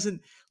 and it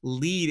doesn't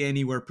lead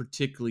anywhere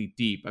particularly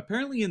deep.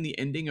 Apparently, in the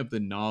ending of the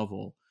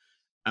novel,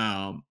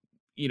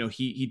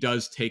 he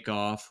does take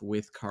off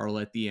with Carl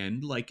at the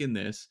end, like in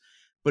this,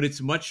 but it's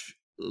much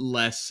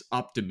less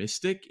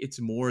optimistic. It's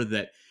more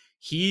that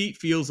he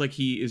feels like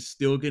he is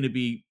still going to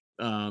be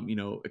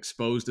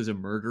exposed as a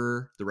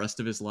murderer the rest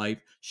of his life.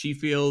 She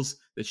feels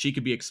that she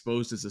could be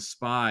exposed as a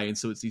spy, and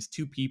so it's these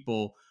two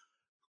people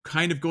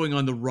kind of going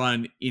on the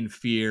run in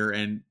fear,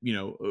 and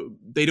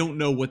they don't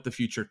know what the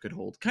future could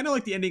hold. Kind of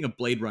like the ending of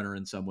Blade Runner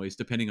in some ways,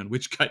 depending on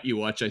which cut you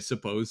watch, I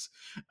suppose.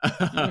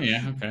 Oh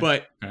yeah, okay.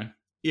 But okay.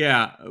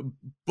 Yeah,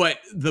 but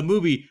the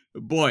movie,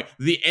 boy,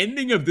 the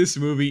ending of this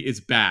movie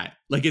is bad.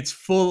 Like, it's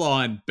full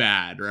on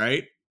bad,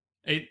 right?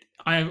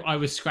 I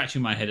was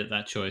scratching my head at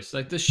that choice.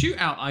 Like, the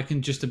shootout, I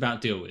can just about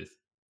deal with.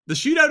 The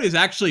shootout is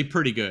actually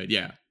pretty good,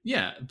 yeah.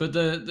 Yeah, but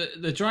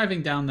the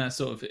driving down that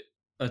sort of,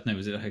 I don't know,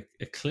 was it like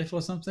a cliff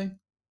or something?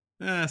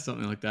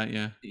 Something like that,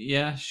 yeah.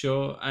 Yeah,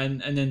 sure. And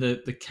then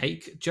the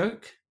cake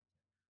joke.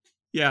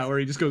 Yeah, where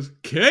he just goes,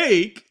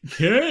 cake.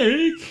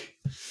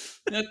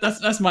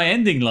 That's my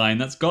ending line.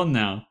 That's gone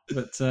now,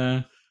 but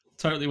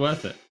totally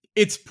worth it.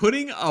 It's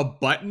putting a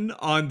button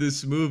on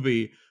this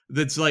movie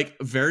that's like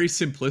very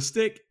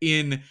simplistic.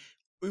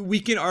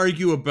 We can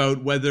argue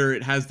about whether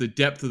it has the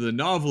depth of the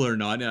novel or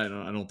not. I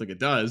don't think it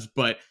does,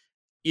 but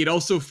it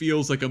also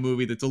feels like a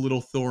movie that's a little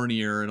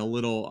thornier and a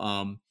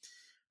little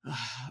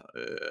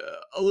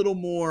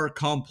more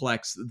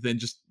complex than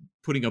just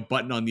putting a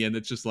button on the end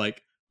that's just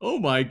like, oh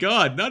my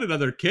god, not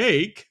another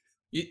cake.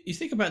 You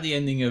think about the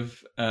ending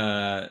of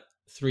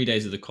 3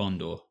 Days of the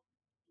Condor.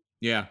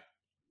 Yeah.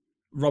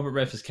 Robert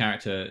Redford's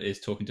character is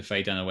talking to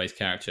Faye Dunaway's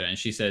character, and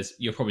she says,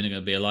 "You're probably not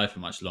going to be alive for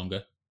much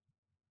longer."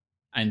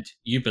 And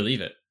you believe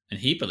it, and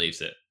he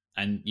believes it,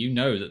 and you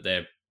know that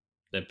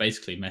they're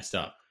basically messed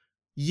up.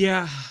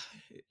 Yeah.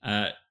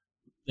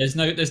 There's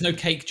no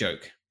cake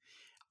joke.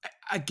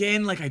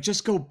 Again, like, I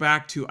just go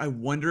back to, I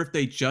wonder if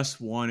they just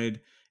wanted,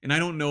 and I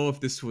don't know if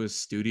this was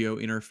studio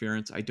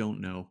interference. I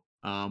don't know.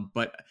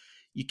 But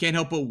you can't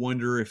help but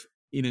wonder if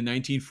in a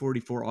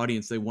 1944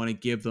 audience, they want to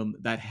give them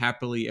that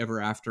happily ever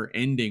after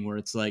ending where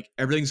it's like,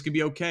 everything's going to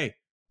be okay.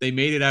 They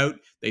made it out.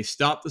 They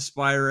stopped the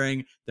spy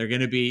ring. They're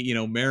going to be,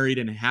 married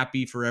and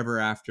happy forever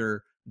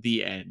after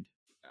the end.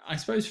 I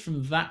suppose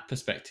from that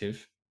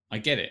perspective, I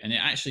get it. And it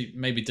actually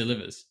maybe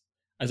delivers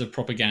as a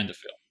propaganda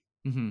film.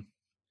 Mm-hmm.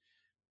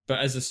 But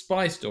as a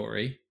spy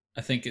story,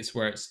 I think it's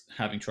where it's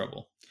having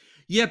trouble.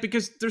 Yeah,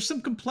 because there's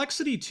some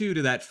complexity too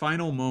to that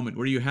final moment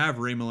where you have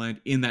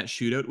Raymoland in that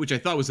shootout, which I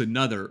thought was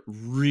another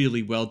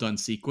really well done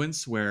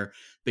sequence where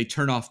they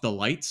turn off the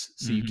lights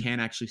so you Hmm.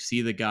 can't actually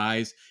see the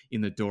guys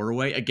in the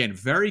doorway. Again,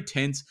 very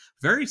tense,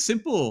 very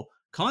simple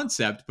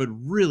concept, but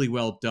really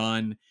well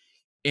done.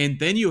 And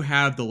then you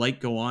have the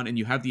light go on and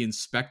you have the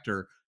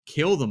inspector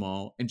kill them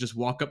all and just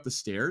walk up the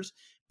stairs.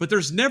 But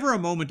there's never a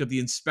moment of the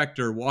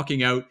inspector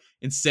walking out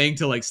and saying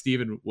to like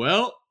Steven,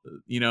 well,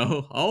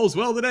 all's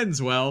well that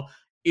ends well.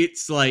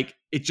 It's like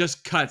it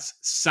just cuts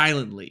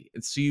silently.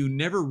 And so you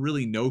never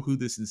really know who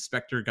this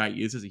inspector guy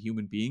is as a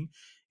human being.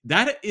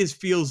 That is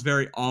feels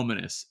very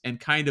ominous and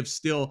kind of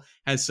still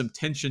has some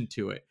tension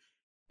to it.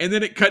 And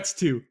then it cuts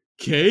to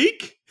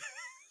cake.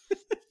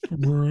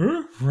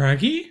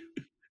 Raggy?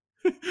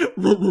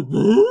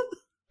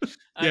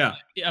 I, Yeah,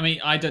 I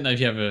mean, I don't know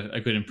if you have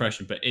a good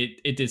impression, but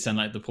it did sound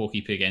like the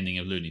Porky Pig ending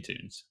of Looney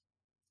Tunes.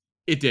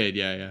 it did.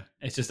 Yeah, yeah.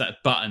 It's just that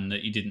button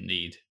that you didn't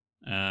need.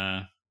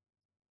 I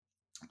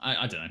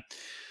don't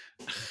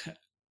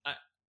know.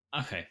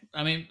 Okay,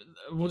 I mean,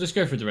 we'll just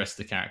go through the rest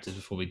of the characters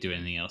before we do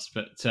anything else.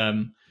 But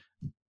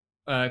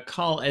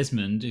Carl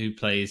Esmond, who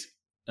plays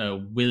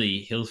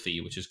Willie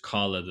Hilfy, which is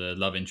Carla, the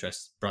love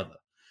interest's brother,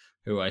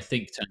 who I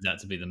think turns out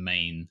to be the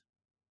main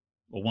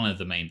or one of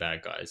the main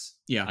bad guys.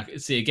 Yeah.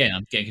 See, again,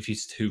 I'm getting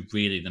confused who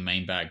really the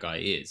main bad guy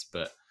is,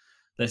 but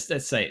let's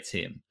say it's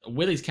him.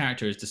 Willie's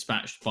character is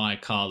dispatched by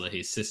Carla,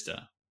 his sister,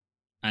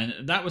 and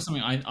that was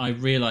something I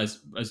realized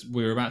as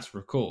we were about to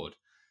record,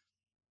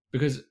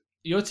 because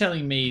you're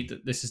telling me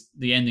that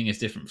the ending is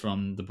different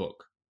from the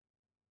book.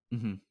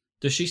 Mm-hmm.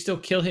 Does she still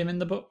kill him in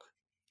the book?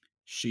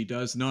 She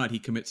does not. He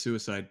commits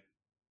suicide.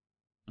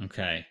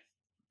 Okay,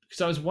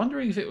 because I was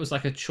wondering if it was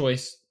like a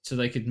choice so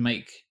they could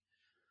make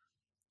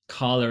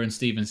Carla and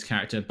Steven's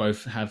character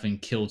both having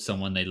killed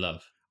someone they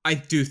love. I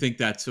do think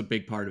that's a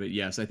big part of it.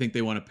 Yes, I think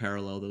they want to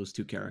parallel those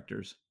two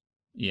characters.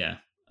 Yeah,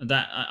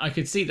 that I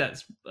could see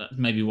that's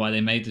maybe why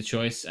they made the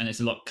choice, and it's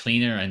a lot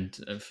cleaner and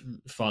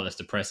far less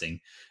depressing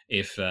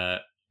if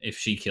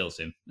she kills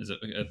him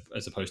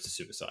as opposed to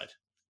suicide.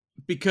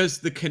 Because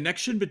the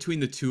connection between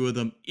the two of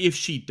them, if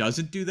she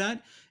doesn't do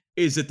that,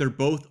 is that they're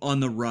both on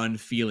the run,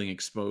 feeling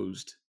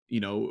exposed.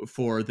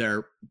 For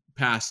their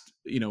past,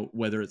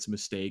 whether it's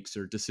mistakes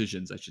or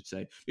decisions, I should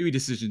say. Maybe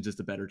decisions is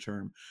the better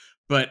term.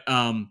 But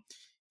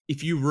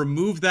if you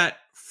remove that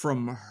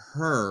from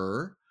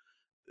her,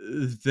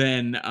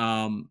 then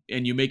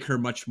and you make her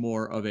much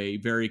more of a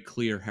very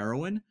clear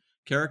heroine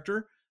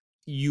character,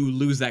 you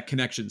lose that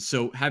connection.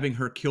 So having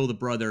her kill the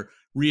brother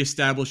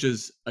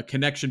reestablishes a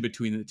connection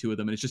between the two of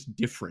them, and it's just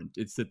different.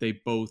 It's that they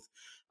both,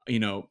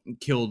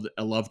 killed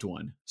a loved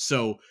one.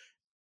 So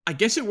I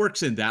guess it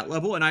works in that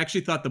level. And I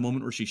actually thought the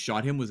moment where she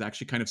shot him was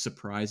actually kind of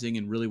surprising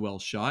and really well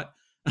shot.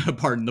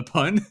 Pardon the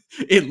pun.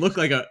 It looked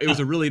like it was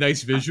a really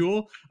nice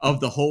visual of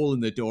the hole in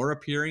the door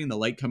appearing and the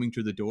light coming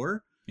through the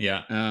door.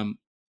 Yeah.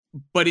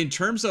 But in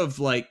terms of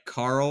like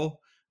Carl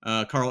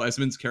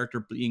Esmond's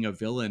character being a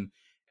villain,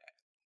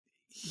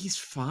 he's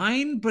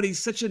fine, but he's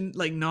such a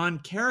like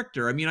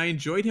non-character. I mean, I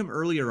enjoyed him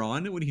earlier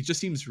on when he just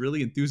seems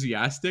really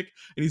enthusiastic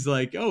and he's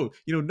like, "Oh,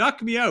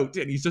 knock me out,"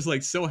 and he's just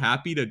like so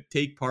happy to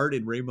take part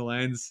in Ray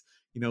Milan's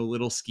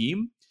little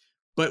scheme.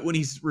 But when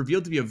he's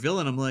revealed to be a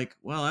villain, I'm like,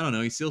 well, I don't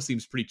know. He still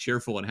seems pretty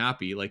cheerful and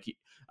happy. Like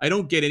I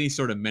don't get any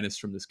sort of menace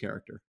from this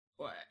character.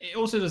 It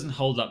also doesn't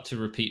hold up to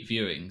repeat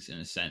viewings in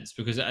a sense,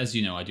 because as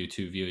you know, I do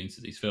 2 viewings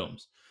of these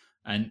films,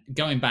 and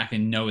going back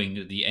and knowing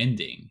that the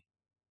ending,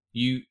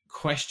 you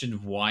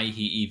question why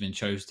he even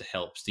chose to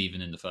help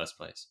Steven in the first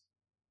place.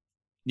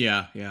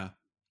 Yeah, yeah.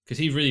 Because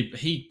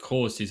he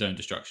caused his own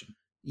destruction.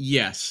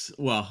 Yes.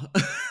 Well,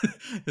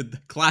 the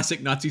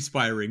classic Nazi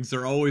spy rings.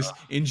 They're always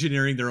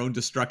engineering their own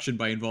destruction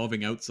by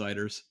involving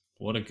outsiders.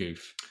 What a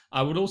goof.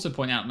 I would also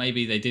point out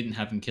maybe they didn't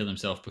have him kill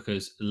himself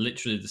because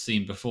literally the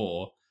scene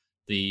before,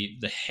 the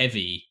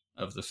heavy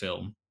of the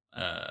film,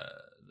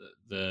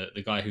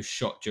 the guy who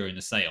shot during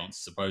the seance,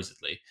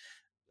 supposedly,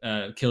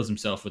 kills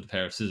himself with a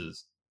pair of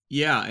scissors.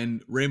 Yeah,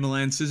 and Ray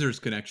Milan scissors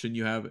connection.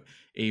 You have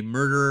a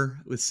murder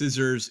with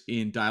scissors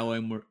in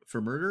Dial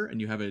for Murder, and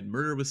you have a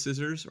murder with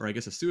scissors, or I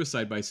guess a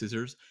suicide by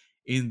scissors,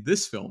 in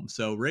this film.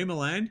 So Ray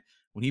Milan,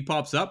 when he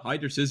pops up, hide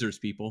your scissors,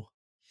 people.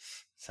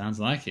 Sounds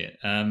like it.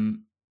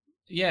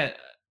 Yeah,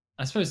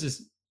 I suppose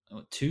there's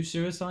 2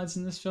 suicides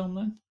in this film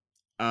then?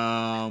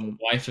 The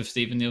wife of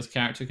Stephen Neal's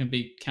character can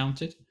be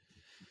counted?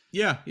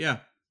 Yeah, yeah.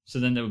 So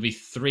then there would be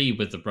 3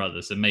 with the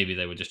brothers, and maybe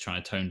they were just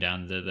trying to tone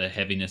down the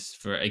heaviness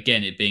for,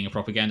 again, it being a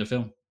propaganda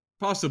film.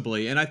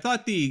 Possibly. And I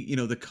thought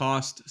the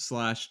cost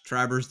 /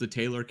 Travers the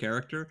Taylor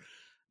character,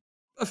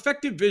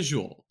 effective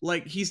visual.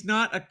 Like he's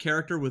not a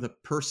character with a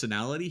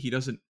personality. He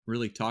doesn't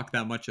really talk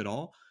that much at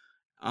all.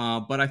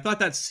 But I thought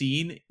that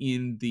scene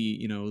in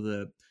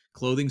the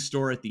clothing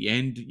store at the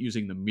end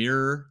using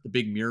the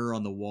big mirror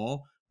on the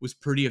wall, was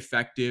pretty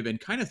effective and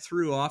kind of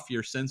threw off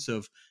your sense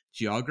of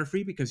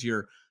geography because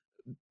you're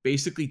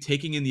basically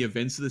taking in the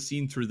events of the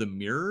scene through the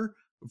mirror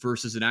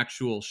versus an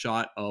actual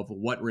shot of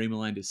what Ray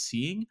Milland is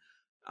seeing.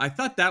 I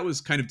thought that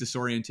was kind of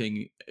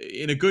disorienting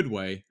in a good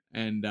way.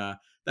 And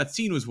that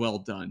scene was well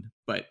done.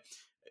 But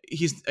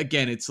he's,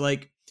 again, it's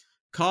like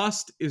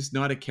Cost is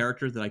not a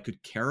character that I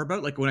could care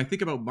about. Like when I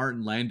think about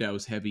Martin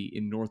Landau's Heavy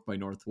in North by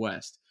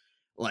Northwest,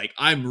 like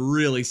I'm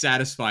really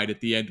satisfied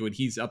at the end when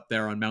he's up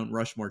there on Mount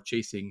Rushmore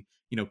chasing,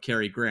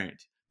 Cary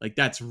Grant. Like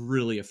that's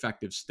really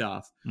effective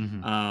stuff.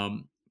 Hmm.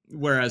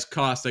 Whereas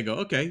Cost, I go,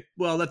 okay,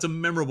 well, that's a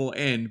memorable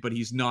end, but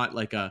he's not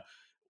like a,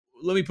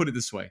 let me put it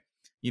this way,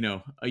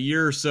 a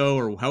year or so,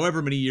 or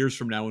however many years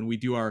from now, when we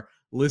do our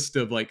list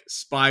of like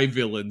spy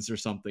villains or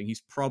something,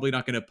 he's probably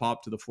not going to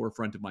pop to the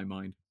forefront of my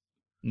mind.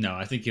 No,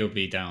 I think he'll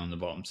be down on the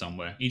bottom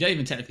somewhere. You don't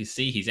even technically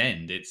see his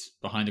end. It's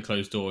behind a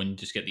closed door and you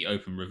just get the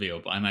open reveal.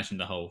 But I imagine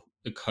the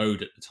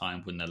code at the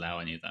time wouldn't allow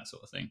any of that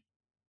sort of thing.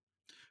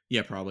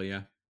 Yeah, probably,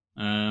 yeah.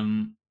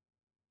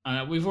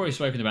 We've already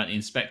spoken about the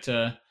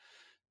inspector.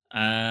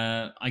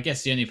 I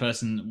guess the only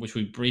person which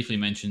we briefly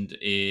mentioned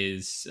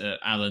is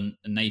Alan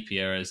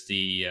Napier as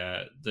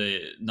the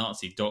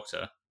Nazi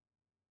doctor.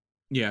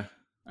 Yeah.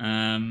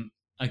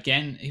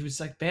 Again, he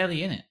was like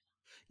barely in it.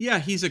 Yeah,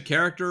 he's a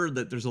character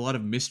that there's a lot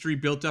of mystery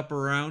built up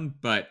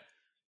around, but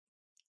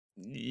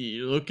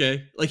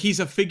okay, like he's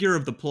a figure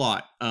of the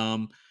plot.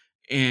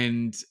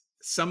 And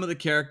some of the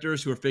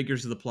characters who are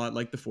figures of the plot,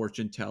 like the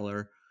fortune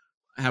teller,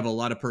 have a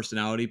lot of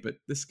personality, but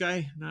this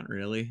guy, not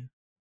really.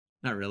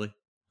 Not really.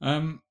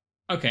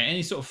 Okay,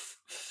 any sort of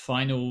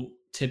final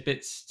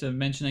tidbits to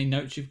mention? Any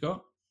notes you've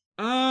got?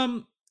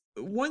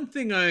 One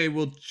thing I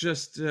will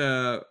just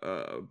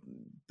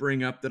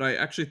bring up that I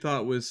actually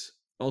thought was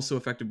also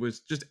effective was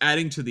just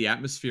adding to the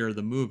atmosphere of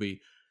the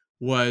movie.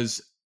 Was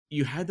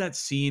you had that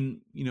scene,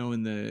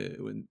 when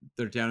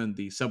they're down in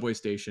the subway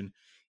station,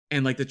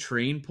 and like the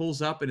train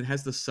pulls up and it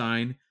has the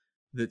sign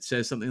that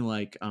says something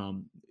like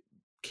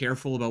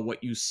careful about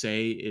what you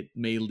say, it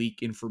may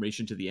leak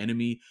information to the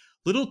enemy.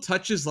 Little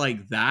touches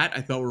like that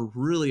I thought were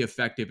really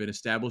effective in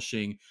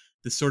establishing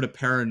the sort of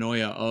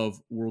paranoia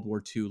of World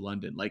War II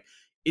London. Like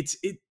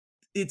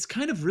it's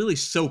kind of really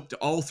soaked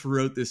all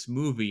throughout this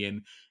movie,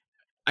 and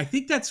I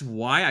think that's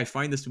why I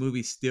find this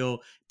movie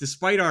still,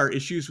 despite our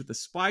issues with the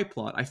spy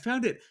plot, I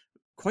found it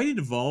quite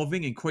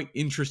involving and quite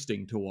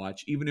interesting to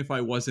watch, even if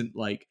I wasn't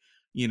like,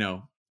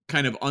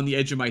 kind of on the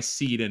edge of my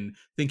seat and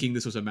thinking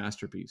this was a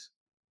masterpiece.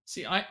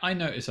 See, I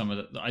noticed some of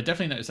that. I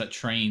definitely noticed that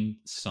train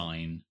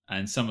sign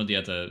and some of the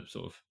other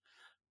sort of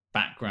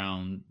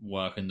background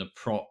work and the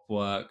prop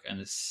work and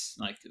it's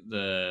like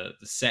the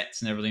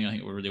sets and everything. I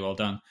think were really well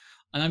done.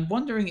 And I'm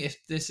wondering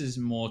if this is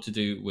more to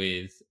do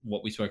with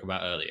what we spoke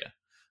about earlier,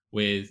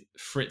 with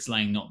Fritz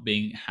Lang not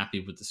being happy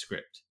with the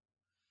script.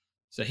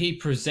 So he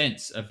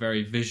presents a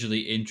very visually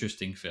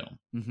interesting film.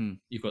 Mm-hmm.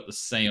 You've got the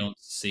seance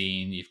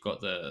scene, you've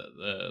got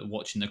the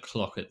watching the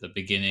clock at the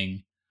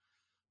beginning,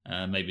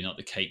 maybe not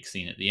the cake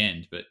scene at the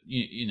end, but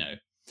you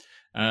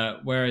know.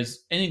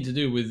 Whereas anything to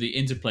do with the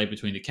interplay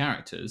between the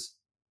characters,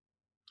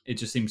 it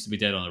just seems to be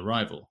dead on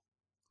arrival.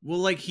 Well,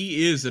 like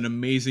he is an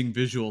amazing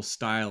visual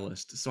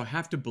stylist, so I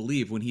have to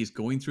believe when he's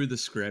going through the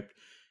script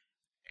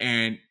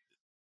and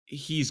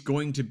he's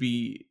going to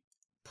be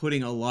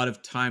putting a lot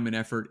of time and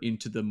effort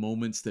into the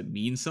moments that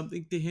mean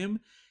something to him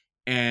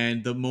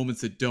and the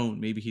moments that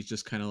don't, maybe he's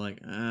just kind of like,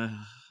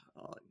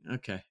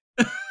 okay.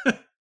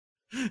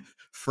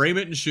 Frame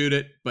it and shoot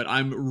it, but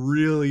I'm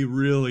really,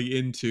 really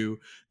into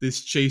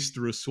this chase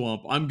through a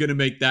swamp. I'm gonna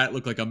make that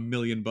look like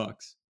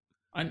 $1,000,000.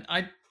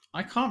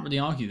 I can't really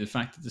argue the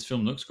fact that this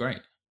film looks great.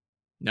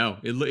 No,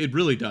 it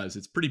really does.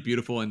 It's pretty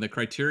beautiful, and the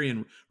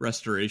Criterion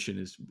restoration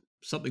is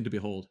something to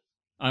behold.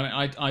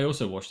 I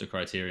also watched the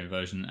Criterion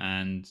version,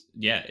 and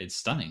yeah, it's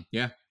stunning.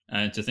 Yeah.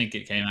 And to think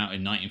it came out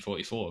in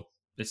 1944,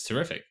 it's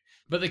terrific.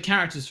 But the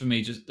characters for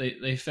me just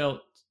they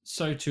felt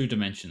so two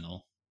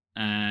dimensional,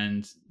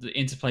 and the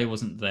interplay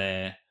wasn't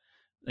there.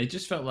 They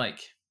just felt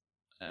like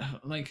I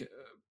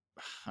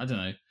don't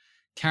know,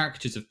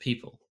 caricatures of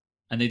people,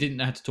 and they didn't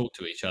know how to talk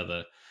to each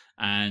other,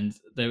 and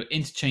they were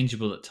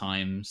interchangeable at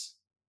times.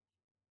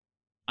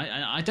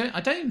 I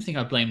don't even think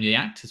I blame the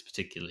actors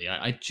particularly.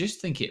 I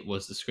just think it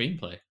was the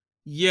screenplay.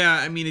 Yeah,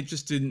 I mean, it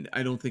just didn't,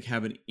 I don't think,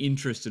 have an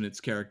interest in its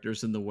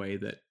characters in the way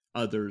that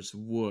others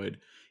would.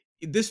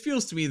 This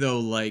feels to me, though,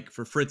 like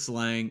for Fritz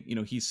Lang,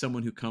 he's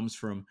someone who comes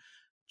from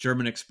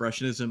German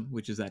Expressionism,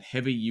 which is that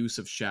heavy use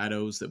of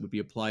shadows that would be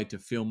applied to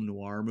film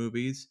noir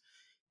movies.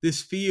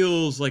 This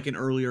feels like an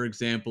earlier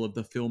example of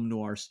the film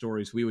noir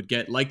stories we would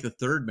get, like The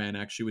Third Man,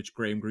 actually, which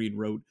Graham Greene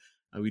wrote.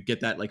 We'd get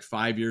that like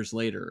 5 years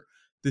later.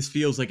 This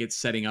feels like it's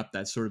setting up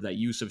that sort of that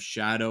use of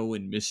shadow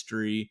and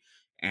mystery,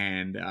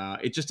 and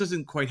it just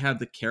doesn't quite have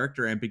the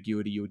character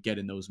ambiguity you would get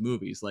in those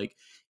movies. Like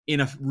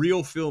in a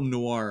real film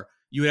noir,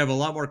 you would have a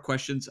lot more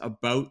questions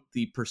about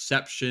the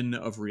perception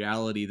of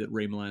reality that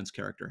Ray Milland's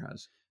character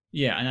has.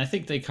 Yeah, and I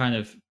think they kind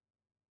of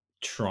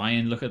try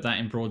and look at that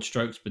in broad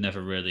strokes, but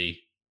never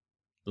really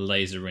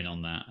laser in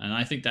on that. And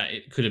I think that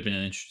it could have been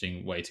an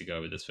interesting way to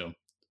go with this film.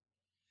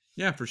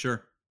 Yeah, for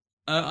sure.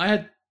 I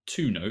had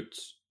two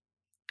notes.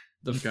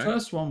 The Okay.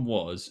 first one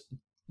was,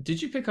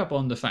 did you pick up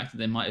on the fact that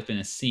there might have been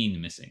a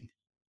scene missing?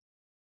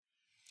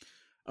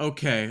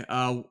 Okay.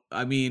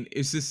 I mean,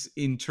 is this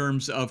in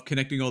terms of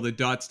connecting all the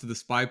dots to the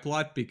spy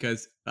plot?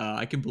 Because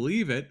I can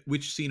believe it.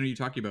 Which scene are you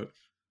talking about?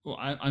 Well,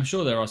 I'm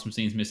sure there are some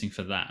scenes missing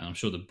for that, and I'm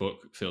sure the book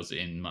fills it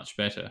in much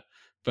better.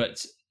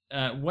 But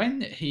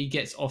when he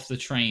gets off the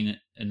train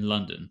in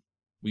London,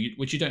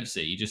 which you don't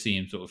see, you just see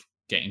him sort of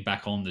getting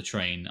back on the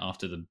train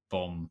after the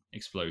bomb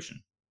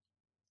explosion.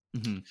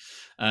 Hmm.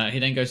 He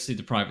then goes to see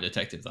the private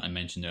detective that I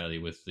mentioned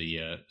earlier with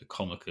the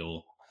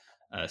comical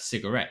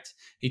cigarette.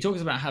 He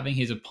talks about having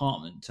his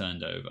apartment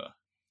turned over,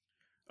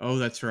 Oh,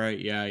 that's right.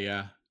 Yeah,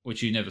 yeah.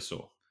 which you never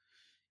saw.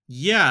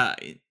 Yeah,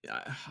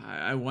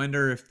 I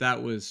wonder if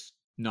that was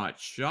not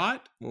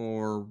shot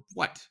or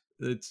what.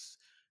 It's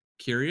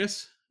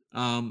curious.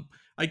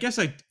 I guess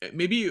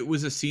maybe it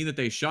was a scene that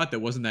they shot that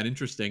wasn't that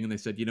interesting, and they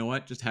said, you know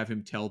what, just have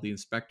him tell the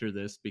inspector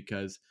this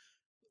because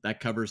that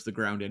covers the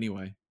ground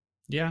anyway.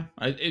 Yeah,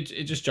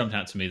 it just jumped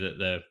out to me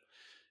that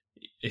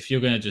if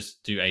you're going to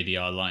just do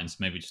ADR lines,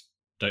 maybe just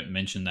don't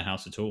mention the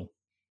house at all.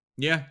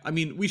 Yeah, I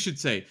mean, we should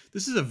say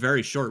this is a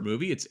very short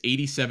movie. It's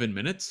 87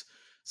 minutes.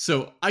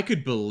 So I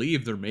could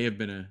believe there may have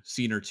been a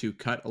scene or two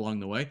cut along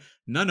the way,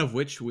 none of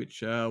which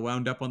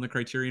wound up on the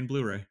Criterion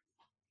Blu-ray.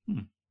 Hmm,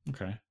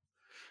 okay.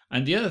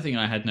 And the other thing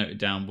I had noted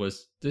down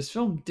was this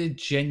film did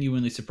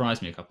genuinely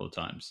surprise me a couple of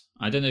times.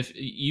 I don't know if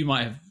you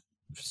might have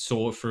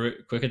saw through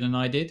it quicker than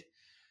I did,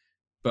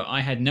 but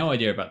I had no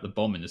idea about the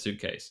bomb in the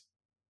suitcase.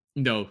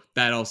 No,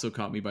 that also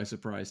caught me by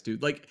surprise,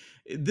 dude. Like,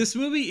 this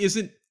movie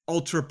isn't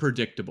ultra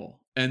predictable.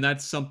 And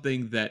that's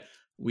something that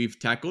we've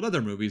tackled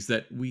other movies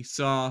that we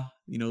saw,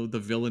 the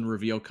villain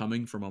reveal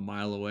coming from a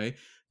mile away.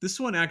 This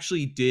one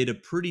actually did a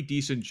pretty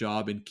decent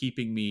job in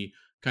keeping me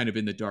kind of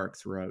in the dark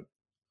throughout.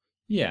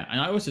 Yeah,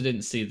 and I also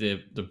didn't see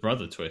the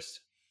brother twist.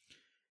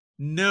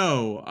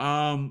 No,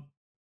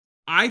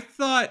 I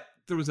thought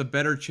there was a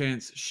better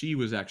chance she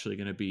was actually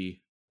going to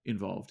be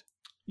involved.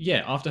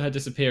 Yeah, after her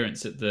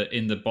disappearance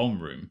in the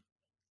bomb room.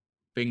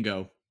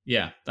 Bingo.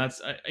 Yeah,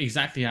 that's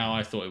exactly how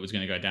I thought it was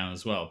going to go down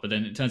as well. But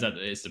then it turns out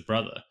that it's the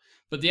brother.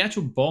 But the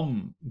actual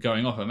bomb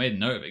going off, I made a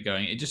note of it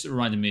going. It just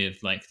reminded me of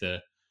like I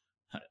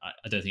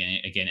don't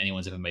think again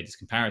anyone's ever made this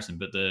comparison,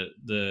 but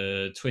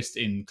the twist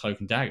in Cloak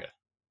and Dagger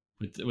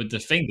with the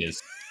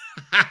fingers,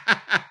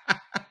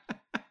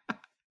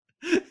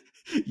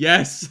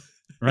 Yes.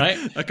 right?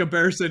 A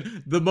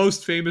comparison, the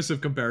most famous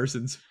of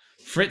comparisons.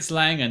 Fritz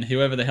Lang and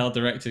whoever the hell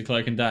directed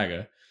Cloak and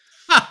Dagger,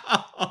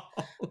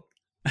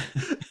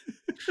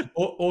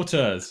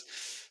 auteurs,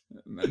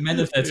 men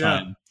of their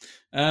Yeah.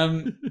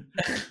 time.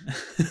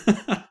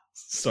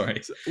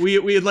 Sorry.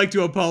 We'd like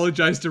to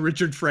apologize to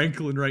Richard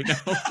Franklin right now.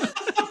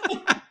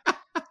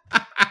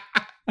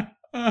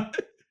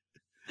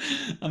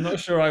 I'm not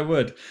sure I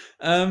would.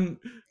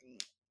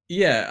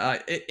 Yeah,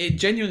 it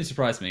genuinely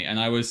surprised me, and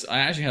I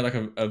actually had like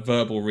a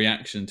verbal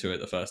reaction to it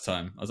the first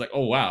time. I was like,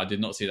 oh wow, I did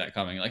not see that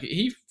coming. Like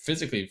he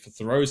physically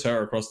throws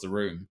her across the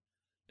room.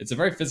 It's a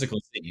very physical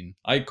scene.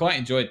 I quite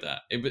enjoyed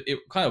that. It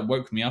kind of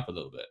woke me up a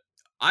little bit.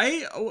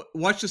 I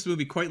watched this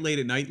movie quite late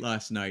at night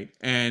last night,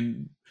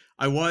 and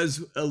I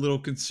was a little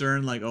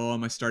concerned, like, oh,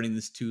 am I starting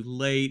this too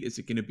late? Is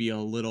it going to be a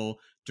little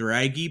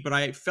draggy? But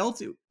I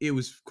felt it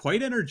was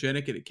quite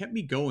energetic, and it kept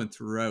me going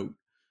throughout.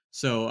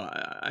 So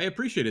I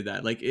appreciated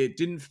that. Like, it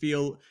didn't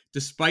feel,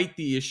 despite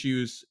the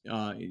issues,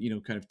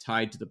 kind of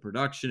tied to the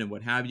production and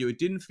what have you, it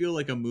didn't feel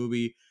like a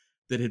movie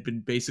that had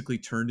been basically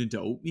turned into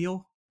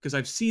oatmeal. Because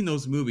I've seen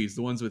those movies,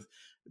 the ones with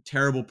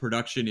terrible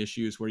production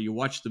issues where you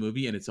watch the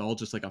movie and it's all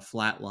just like a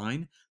flat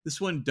line. This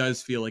one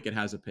does feel like it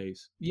has a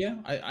pace. Yeah,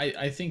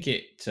 I think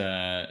it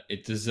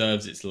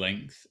deserves its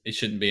length. It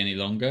shouldn't be any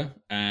longer,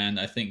 and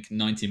I think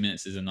 90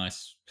 minutes is a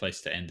nice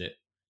place to end it.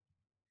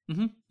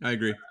 I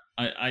agree.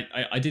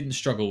 I didn't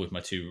struggle with my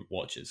two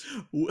watches.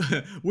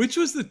 Which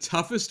was the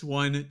toughest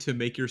one to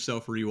make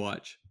yourself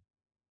rewatch?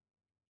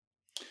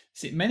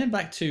 See, Men in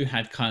Black 2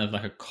 had kind of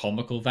like a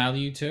comical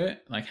value to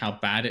it, like how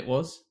bad it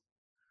was.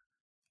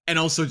 And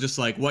also just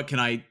like, what can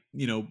I,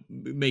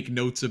 make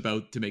notes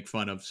about to make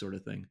fun of, sort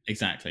of thing.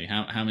 Exactly.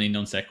 How many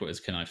non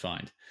sequiturs can I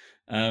find?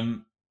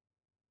 Um,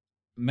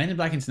 Men in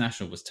Black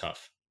International was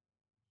tough.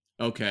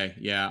 Okay,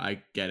 yeah,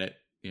 I get it.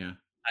 Yeah.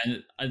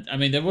 And I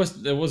mean, there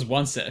was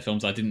one set of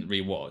films I didn't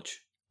rewatch.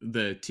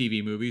 The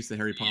TV movies, the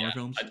Harry Palmer Yeah,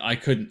 films. I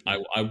couldn't.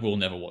 I will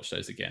never watch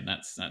those again.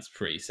 That's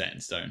pretty set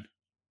in stone.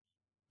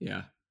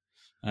 Yeah.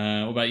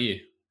 What about you?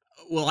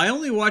 Well, I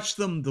only watched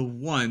them the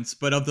once,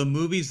 but of the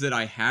movies that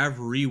I have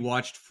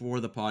rewatched for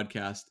the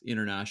podcast,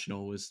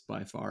 International was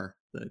by far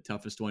the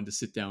toughest one to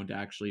sit down to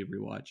actually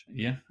rewatch.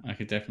 Yeah, I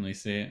could definitely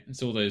see it.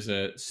 It's all those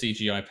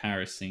CGI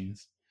Paris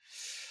scenes.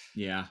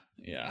 Yeah.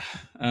 Yeah.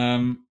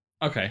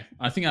 Okay.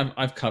 I think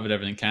I've covered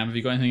everything. Cam, have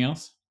you got anything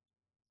else?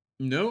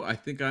 No, I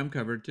think I'm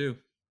covered too.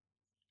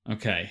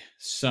 Okay.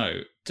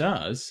 So,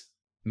 does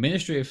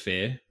Ministry of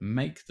Fear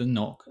make the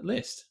knock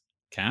list?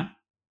 Cam?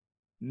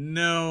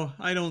 No,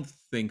 I don't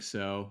think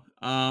so.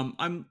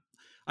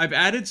 I've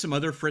added some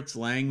other Fritz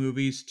Lang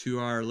movies to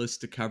our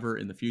list to cover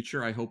in the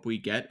future. I hope we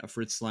get a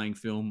Fritz Lang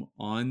film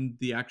on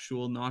the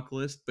actual knock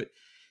list. But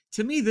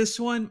to me, this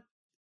one,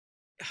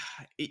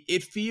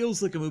 it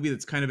feels like a movie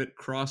that's kind of at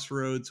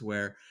crossroads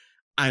where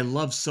I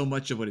love so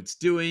much of what it's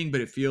doing,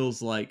 but it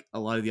feels like a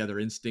lot of the other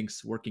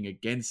instincts working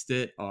against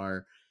it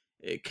are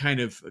kind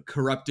of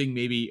corrupting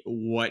maybe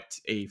what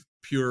a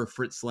pure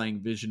Fritz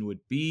Lang vision would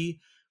be.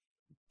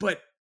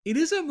 But it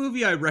is a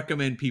movie I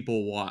recommend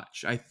people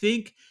watch. I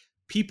think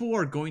people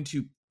are going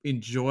to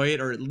enjoy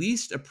it or at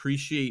least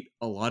appreciate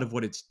a lot of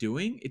what it's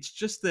doing. It's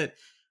just that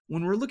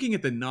when we're looking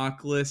at the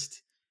knock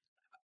list,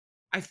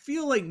 I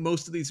feel like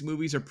most of these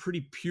movies are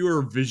pretty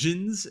pure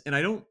visions, and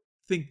I don't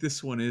think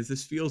this one is.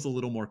 This feels a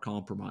little more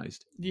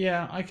compromised.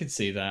 Yeah, I could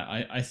see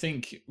that. I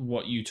think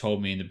what you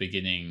told me in the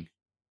beginning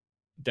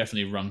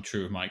definitely rung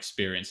true of my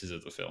experiences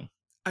of the film.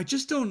 I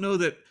just don't know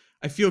that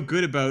I feel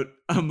good about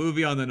a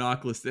movie on the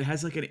knock list that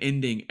has like an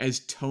ending as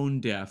tone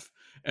deaf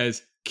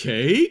as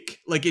Cake.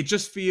 Like it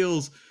just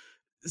feels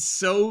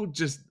so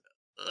just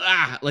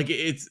like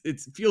it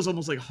feels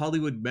almost like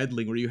Hollywood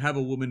meddling where you have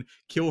a woman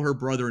kill her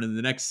brother and in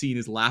the next scene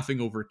is laughing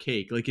over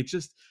Cake. Like it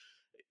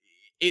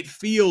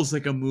feels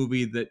like a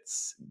movie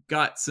that's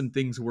got some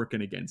things working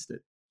against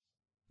it.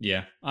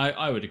 Yeah,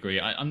 I would agree.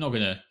 I'm not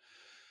gonna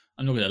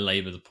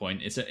labor the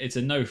point. It's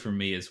a no from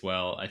me as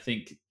well. I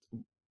think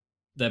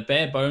the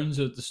bare bones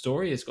of the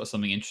story has got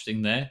something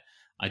interesting there.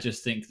 I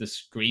just think the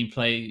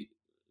screenplay,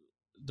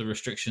 the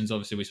restrictions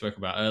obviously we spoke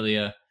about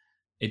earlier,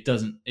 it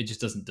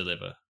just doesn't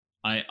deliver.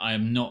 I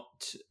am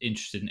not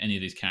interested in any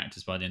of these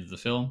characters by the end of the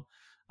film.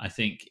 I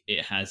think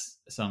it has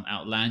some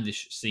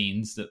outlandish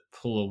scenes that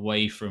pull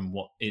away from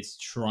what it's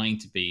trying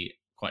to be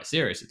quite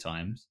serious at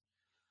times.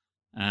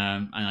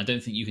 And I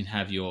don't think you can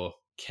have your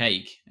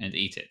cake and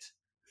eat it.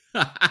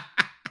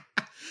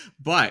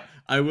 But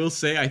I will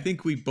say, I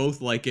think we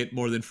both like it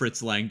more than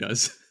Fritz Lang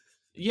does.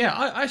 Yeah,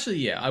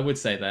 I would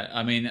say that.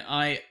 I mean,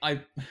 I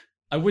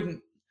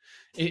wouldn't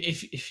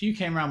if you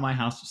came around my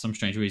house for some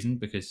strange reason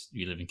because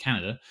you live in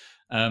Canada,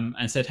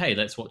 and said, "Hey,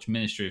 let's watch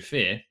Ministry of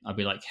Fear," I'd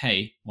be like,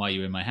 "Hey, why are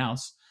you in my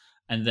house?"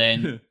 And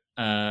then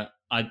I'd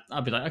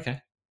be like, "Okay."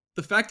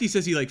 The fact he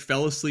says he like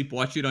fell asleep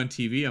watching it on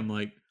TV, I'm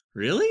like,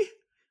 really?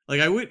 Like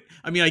I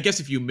mean, I guess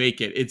if you make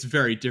it, it's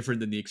very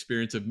different than the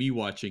experience of me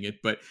watching it,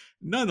 but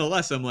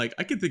nonetheless, I'm like,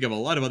 I can think of a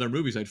lot of other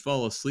movies I'd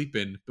fall asleep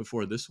in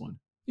before this one.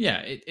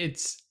 Yeah,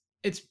 it's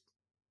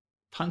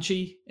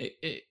punchy.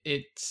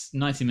 It's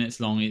 90 minutes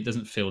long. It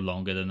doesn't feel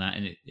longer than that,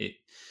 and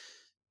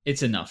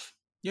it's enough.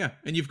 Yeah,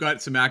 and you've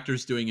got some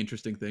actors doing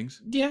interesting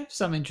things. Yeah,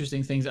 some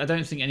interesting things. I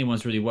don't think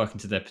anyone's really working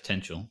to their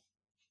potential.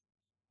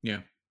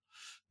 Yeah.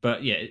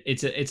 But yeah,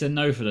 it's a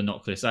no for the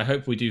knock list. I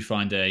hope we do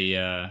find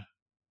a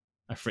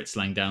Fritz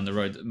Lang down the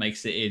road that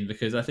makes it in,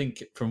 because I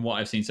think from what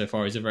I've seen so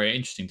far, he's a very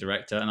interesting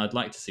director, and I'd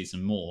like to see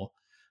some more.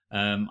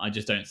 I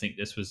just don't think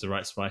this was the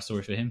right spy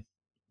story for him.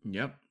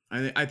 Yep,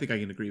 I think I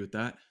can agree with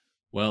that.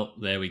 Well,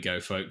 there we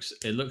go, folks.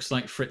 It looks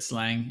like Fritz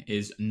Lang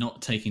is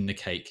not taking the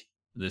cake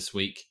this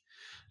week.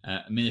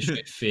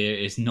 Ministry of Fear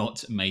is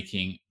not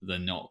making the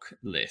knock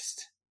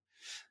list.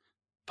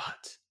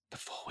 But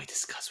before we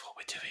discuss what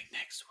we're doing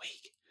next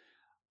week,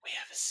 we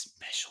have a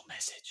special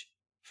message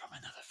from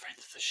another friend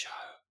of the show.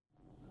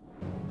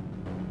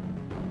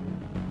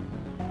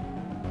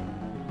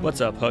 What's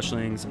up,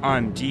 Hushlings?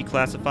 I'm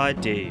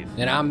Declassified Dave.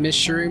 And I'm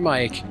Mystery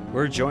Mike.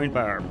 We're joined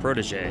by our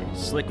protege,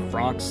 Slick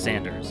Frank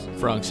Sanders.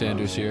 Frank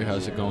Sanders here.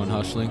 How's it going,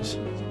 Hushlings?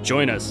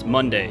 Join us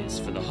Mondays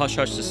for the Hush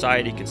Hush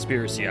Society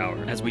Conspiracy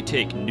Hour as we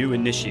take new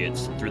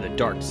initiates through the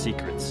dark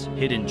secrets,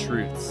 hidden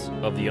truths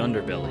of the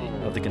underbelly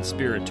of the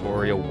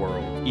conspiratorial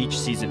world. Each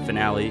season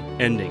finale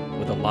ending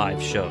with a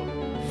live show.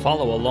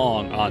 Follow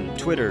along on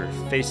Twitter,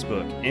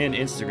 Facebook, and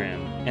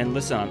Instagram, and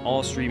listen on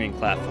all streaming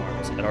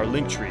platforms at our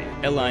linktree,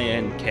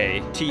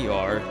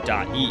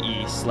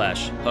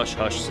 linktr.ee/Hush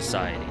Hush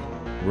Society.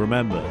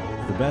 Remember,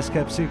 the best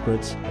kept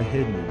secrets are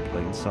hidden in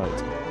plain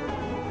sight.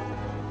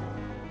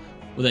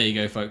 Well, there you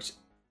go, folks.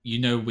 You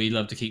know we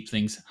love to keep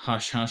things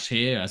hush-hush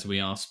here, as we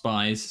are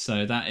spies,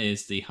 so that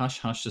is the Hush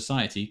Hush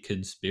Society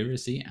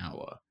Conspiracy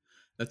Hour.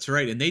 That's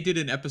right, and they did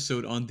an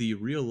episode on the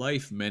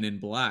real-life Men in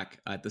Black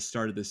at the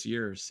start of this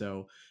year,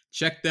 so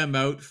check them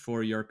out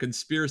for your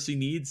conspiracy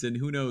needs, and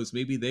who knows,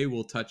 maybe they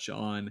will touch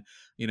on,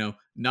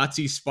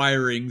 Nazi spy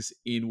rings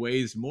in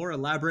ways more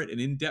elaborate and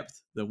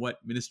in-depth than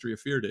what Ministry of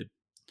Fear did.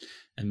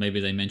 And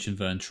maybe they mention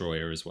Vern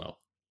Troyer as well.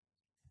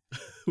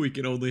 We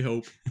can only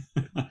hope.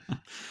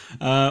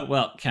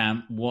 Well,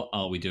 Cam, what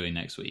are we doing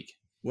next week?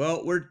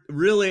 Well, we're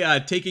really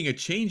taking a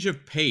change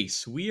of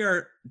pace. We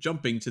are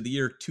jumping to the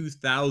year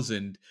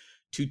 2000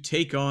 to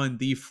take on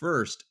the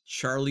first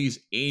Charlie's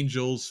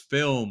Angels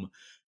film,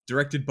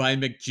 directed by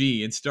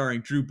McG and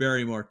starring Drew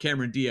Barrymore,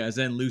 Cameron Diaz,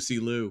 and Lucy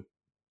Liu.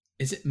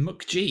 Is it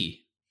McG?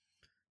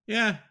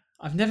 Yeah.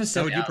 I've never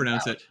said How would it you out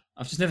pronounce loud. it?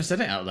 I've just never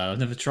said it out loud. I've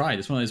never tried.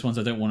 It's one of those ones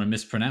I don't want to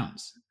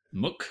mispronounce.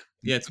 Muck?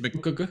 Yeah, it's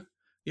McG.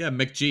 Yeah,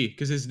 McG,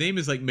 because his name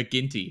is like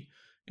McGinty,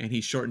 and he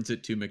shortens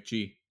it to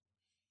McG.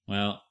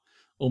 Well,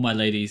 all my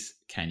ladies,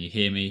 can you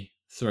hear me?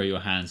 Throw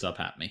your hands up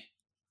at me.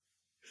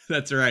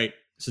 That's right.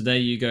 So there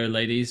you go,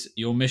 ladies.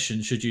 Your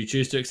mission, should you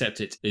choose to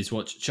accept it, is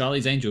watch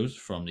Charlie's Angels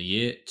from the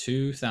year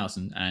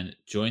 2000 and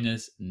join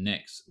us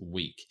next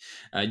week.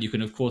 You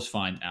can, of course,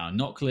 find our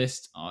knock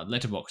list at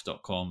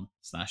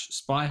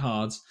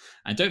letterboxd.com/spyhards.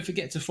 And don't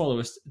forget to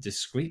follow us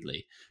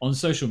discreetly on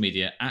social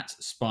media at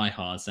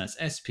spyhards. That's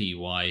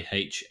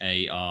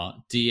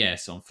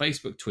SPYHARDS on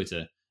Facebook,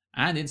 Twitter,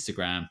 and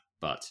Instagram.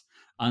 But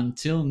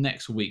until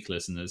next week,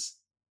 listeners,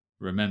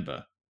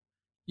 remember,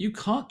 you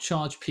can't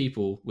charge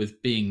people with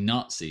being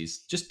Nazis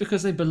just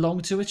because they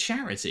belong to a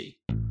charity.